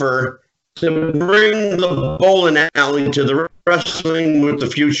offer to bring the Bolin alley to the Wrestling with the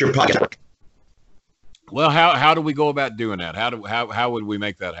Future podcast? Well, how do we go about doing that? How would we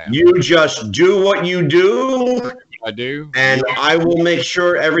make that happen? You just do what you do. I do. And I will make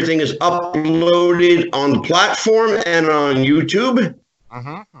sure everything is uploaded on the platform and on YouTube.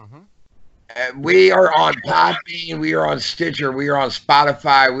 We are on Podbean, we are on Stitcher, we are on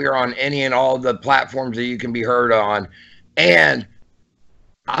Spotify, we are on any and all the platforms that you can be heard on. And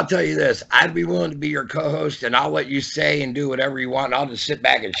I'll tell you this, I'd be willing to be your co-host, and I'll let you say and do whatever you want, and I'll just sit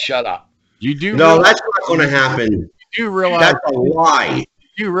back and shut up. You do? No, realize, that's not going to happen. You realize that's a lie.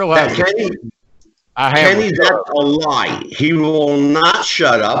 You realize that Kenny, that's a lie. He will not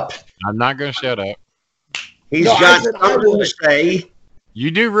shut up. I'm not going to shut up. He's got something to say. You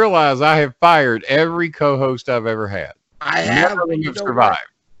do realize I have fired every co-host I've ever had. I have. None of them have survived.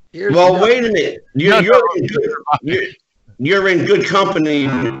 Well, wait a minute. You're in good company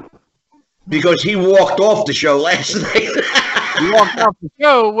because he walked off the show last night. You walked off the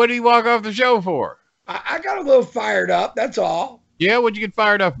show? What did he walk off the show for? I got a little fired up. That's all. Yeah, what'd you get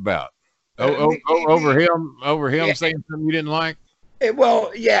fired up about? Over him yeah. Saying something you didn't like?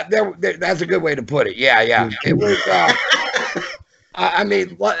 That's a good way to put it. Yeah. It was. I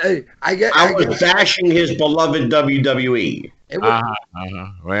mean, I was bashing his beloved WWE.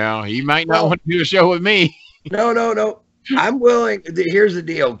 Well, he might not want to do a show with me. No. I'm willing. Here's the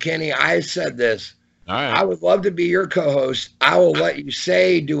deal, Kenny. I said this. All right. I would love to be your co-host. I will let you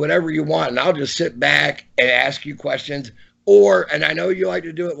do whatever you want, and I'll just sit back and ask you questions. And I know you like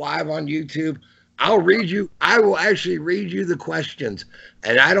to do it live on YouTube. I will actually read you the questions,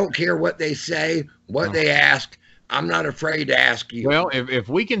 and I don't care what they say, what they ask. I'm not afraid to ask you. Well, if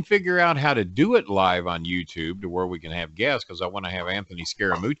we can figure out how to do it live on YouTube to where we can have guests, because I want to have Anthony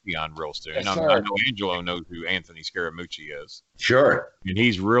Scaramucci on real soon. Yes, I know Angelo knows who Anthony Scaramucci is. Sure. And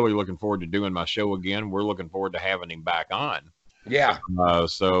he's really looking forward to doing my show again. We're looking forward to having him back on. Yeah.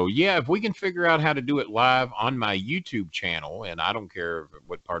 If we can figure out how to do it live on my YouTube channel, and I don't care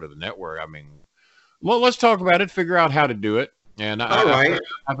what part of the network, I mean, well, let's talk about it, figure out how to do it. And I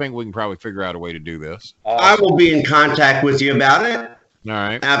think we can probably figure out a way to do this. I will be in contact with you about it. All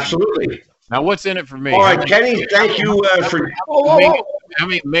right. Absolutely. Now, what's in it for me? All right, Kenny, thank you for... How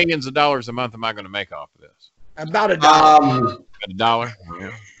many millions of dollars a month am I going to make off of this? About $1. About $1?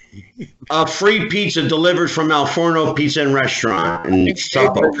 Yeah. A free pizza delivered from El Forno Pizza and Restaurant. And by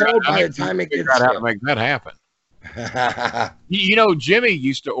the time it gets how to make that happen. Jimmy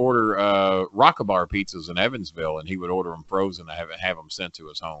used to order Rockabar pizzas in Evansville, and he would order them frozen and have them sent to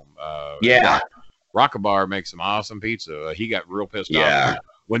his home. Rockabar makes some awesome pizza. He got real pissed off.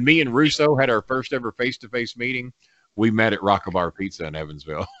 When me and Russo had our first ever face-to-face meeting, we met at Rockabar Pizza in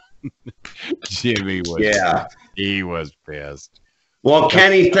Evansville. Jimmy was he was pissed. Well,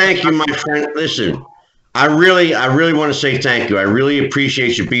 Kenny, thank you, my friend. Listen, I really want to say thank you. I really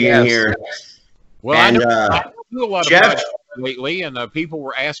appreciate you being here. Well, I do a lot of podcasts lately, and people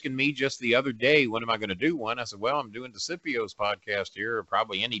were asking me just the other day, when am I going to do one? I said, well, I'm doing DeCipio's podcast here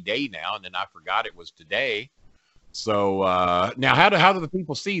probably any day now, and then I forgot it was today. So now, how do the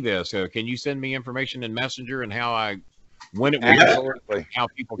people see this? Can you send me information in Messenger and when it will be, how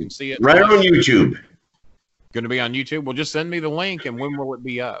people can see it? Right on YouTube. Going to be on YouTube? Well, just send me the link, and when will it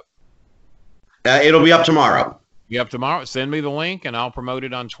be up? It'll be up tomorrow. Be up tomorrow. Send me the link, and I'll promote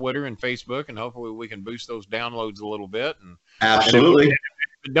it on Twitter and Facebook, and hopefully we can boost those downloads a little bit. And Absolutely. If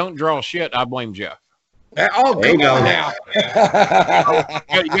it don't draw shit, I blame Jeff. Oh, There you come on go. now.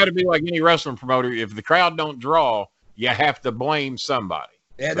 You got to be like any wrestling promoter. If the crowd don't draw, you have to blame somebody.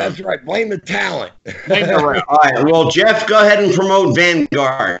 Yeah, that's right. Blame the talent. Blame the ref. All right. Well, Jeff, go ahead and promote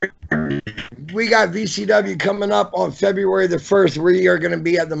Vanguard. We got VCW coming up on February the 1st. We are going to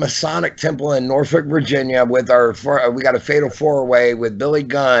be at the Masonic Temple in Norfolk, Virginia with we got a fatal four-way with Billy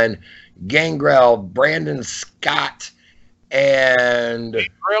Gunn, Gangrel, Brandon Scott, and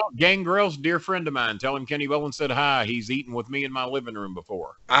Gangrel's a dear friend of mine. Tell him Kenny Bolin said hi. He's eaten with me in my living room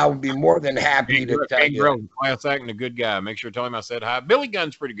before. I would be more than happy to tell you. Gangrel's a class act and a good guy. Make sure to tell him I said hi. Billy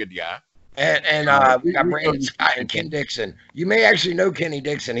Gunn's a pretty good guy. And we got Brandon Scott and Ken Dixon. You may actually know Kenny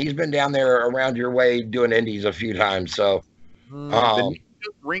Dixon. He's been down there around your way doing indies a few times. So, Didn't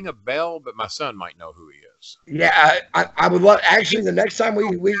ring a bell, but my son might know who he is. yeah, I would love. Actually, the next time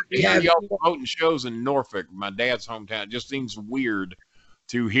we have y'all promoting shows in Norfolk, my dad's hometown. It just seems weird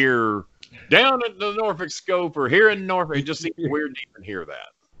to hear down at the Norfolk Scope or here in Norfolk. It just seems weird to even hear that.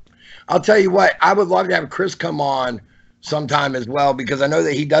 I'll tell you what, I would love to have Chris come on sometime as well, because I know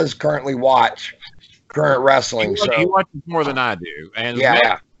that he does currently watch current wrestling. He watches more than I do. And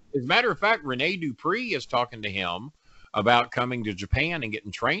as a matter of fact, Rene Dupree is talking to him about coming to Japan and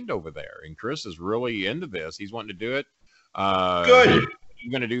getting trained over there. And Chris is really into this. He's wanting to do it. Good. He's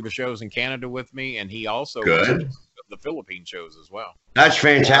going to do the shows in Canada with me, and he also Good. the Philippine shows as well. That's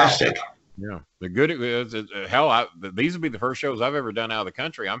fantastic. Yeah, the good hell. These will be the first shows I've ever done out of the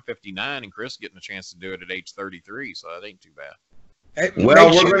country. I'm 59, and Chris getting a chance to do it at age 33, so that ain't too bad.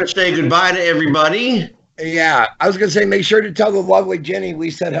 Well, we're going to say goodbye to everybody. Yeah, I was going to say, make sure to tell the lovely Jenny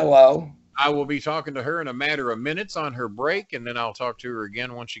we said hello. I will be talking to her in a matter of minutes on her break, and then I'll talk to her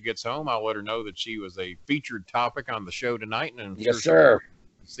again once she gets home. I'll let her know that she was a featured topic on the show tonight, and Yes, sir.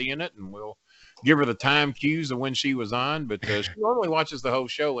 Seeing it, and we'll give her the time cues of when she was on. But she normally watches the whole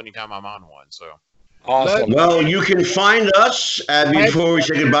show anytime I'm on one. So Awesome. Well, you can find us, before we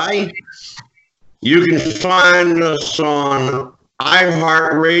say goodbye, you can find us on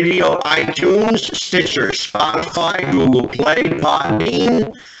iHeartRadio, iTunes, Stitcher, Spotify, Google Play,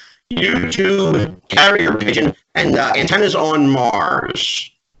 Podbean, YouTube, Carrier Pigeon, and Antennas on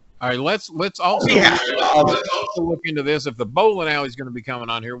Mars. all right, let's also look into this. If the bowling alley is going to be coming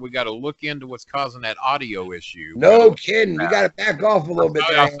on here, we got to look into what's causing that audio issue. No kidding. We got to back off a little bit.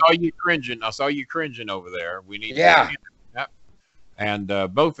 I saw you cringing over there. We need Yeah. Yep. And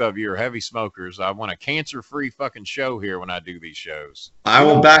both of you are heavy smokers. I want a cancer-free fucking show here when I do these shows. I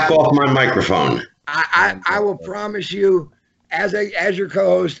will back off my microphone. I will promise you, as your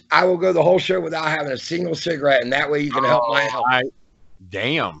co-host, I will go the whole show without having a single cigarette, and that way you can help my health.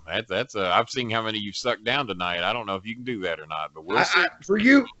 Damn, that's I've seen how many you've sucked down tonight. I don't know if you can do that or not, but we'll see.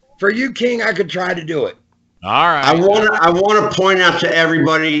 For you, King, I could try to do it. All right. I want to point out to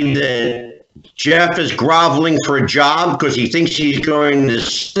everybody that Jeff is groveling for a job because he thinks he's going to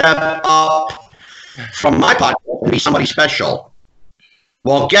step up from my podcast and be somebody special.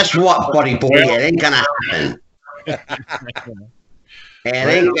 Well, guess what, buddy boy? It ain't gonna happen. It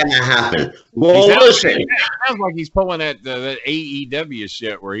ain't gonna happen. Well, listen. It sounds like he's pulling that AEW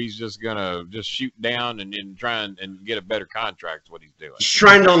shit where he's just gonna shoot down and try and get a better contract. Is what he's doing. He's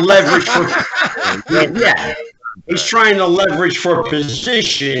trying to leverage for yeah. He's trying to leverage for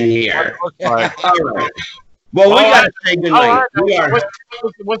position here. All right. Well, we gotta say goodnight.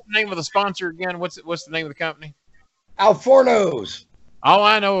 What's the name of the sponsor again? What's the name of the company? Alforno's. All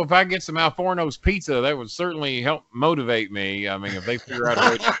I know, if I get some Alforno's pizza, that would certainly help motivate me. I mean, if they figure out a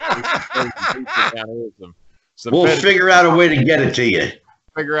way to pizza down here, we'll figure out a way to get it to you.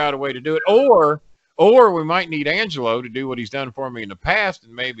 Figure out a way to do it, or we might need Angelo to do what he's done for me in the past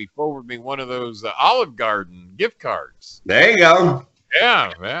and maybe forward me one of those Olive Garden gift cards. There you go.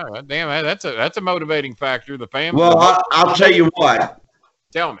 Yeah, damn, that's a motivating factor. The family. Well, I'll tell you what.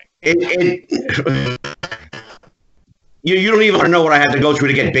 Tell me. You don't even want to know what I had to go through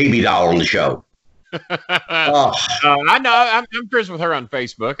to get Baby Doll on the show. I know. I'm friends with her on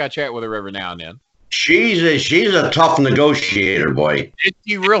Facebook. I chat with her every now and then. She's a tough negotiator, boy. Is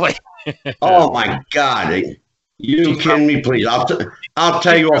she really? Oh my God! You kidding me? Please, I'll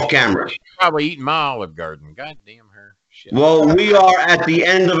tell you off camera. She's probably eating my Olive Garden. God damn her. Shit. Well, we are at the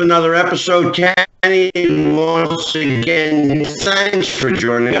end of another episode. Kenny, once again, thanks for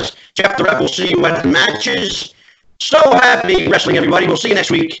joining us. Jeff the Rep will see you at the matches. So happy wrestling, everybody. We'll see you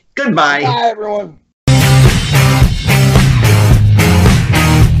next week. Goodbye. Bye, everyone.